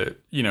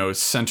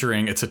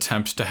 centering its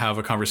attempt to have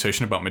a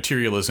conversation about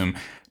materialism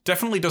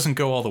definitely doesn't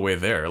go all the way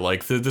there.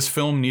 Like, this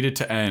film needed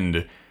to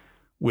end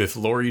with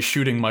Laurie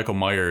shooting Michael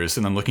Myers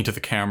and then looking to the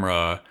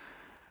camera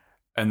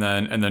and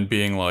then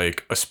being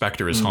like, a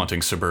specter is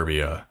haunting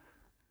suburbia.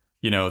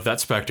 That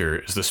specter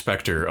is the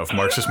specter of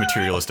Marxist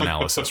materialist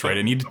analysis, right?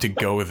 It needed to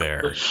go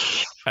there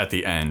at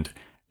the end.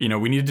 She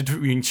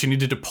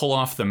needed to pull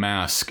off the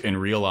mask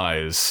and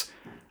realize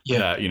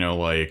that,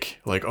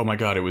 oh my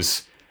God, it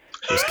was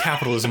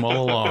capitalism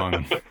all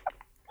along.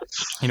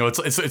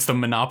 It's the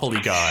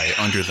Monopoly guy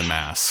under the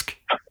mask.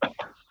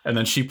 And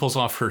then she pulls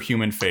off her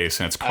human face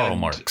and it's Karl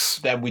Marx.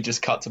 Then we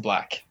just cut to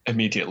black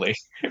immediately.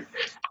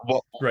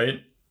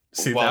 Right?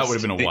 See, that would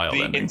have been a wild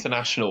ending. The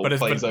International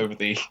plays over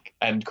the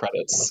end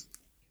credits.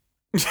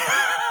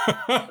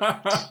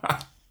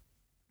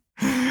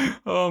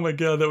 Oh my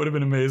God, that would have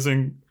been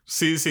amazing.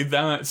 See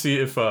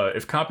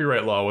if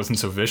copyright law wasn't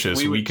so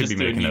vicious, we could be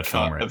making that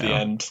film right now. The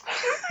end.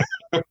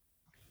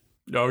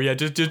 Oh yeah,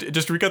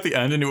 just recut the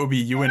end and it would be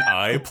you and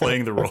I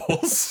playing the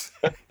roles.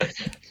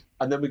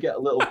 And then we get a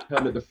little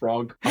Kermit the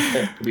Frog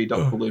to be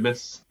Dr.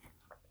 Loomis.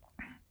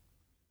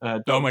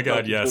 Oh my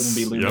God, yes.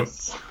 Jordan B.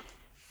 Loomis.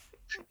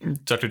 Yep.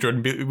 Dr.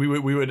 Jordan B. We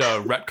would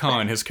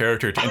retcon his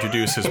character to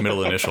introduce his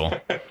middle initial.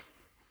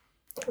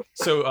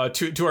 So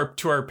to our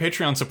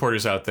Patreon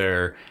supporters out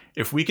there,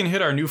 if we can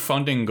hit our new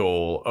funding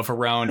goal of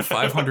around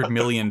 $500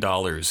 million,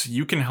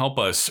 you can help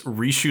us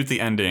reshoot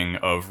the ending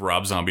of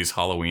Rob Zombie's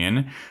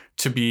Halloween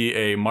to be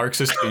a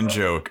Marxist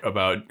in-joke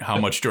about how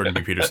much Jordan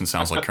B. Peterson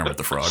sounds like Kermit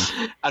the Frog.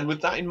 And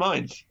with that in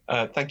mind,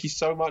 thank you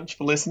so much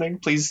for listening.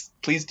 Please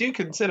do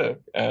consider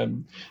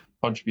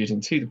contributing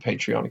to the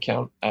Patreon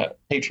account at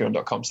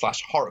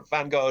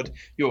patreon.com/horrorvanguard.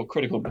 Your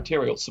critical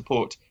material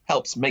support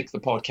helps make the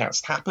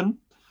podcast happen.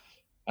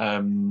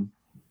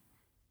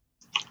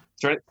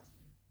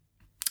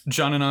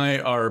 John and I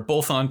are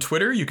both on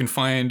Twitter. You can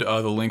find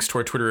the links to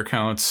our Twitter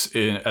accounts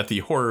at the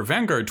Horror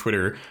Vanguard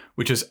Twitter,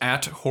 which is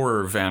at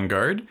Horror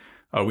Vanguard.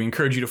 We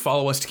encourage you to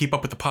follow us to keep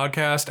up with the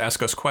podcast,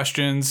 ask us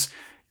questions,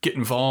 get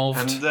involved.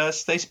 And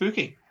stay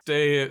spooky.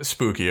 Stay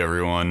spooky,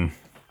 everyone.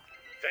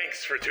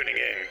 Thanks for tuning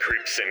in,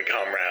 creeps and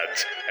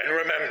comrades. And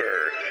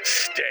remember,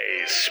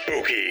 stay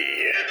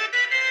spooky.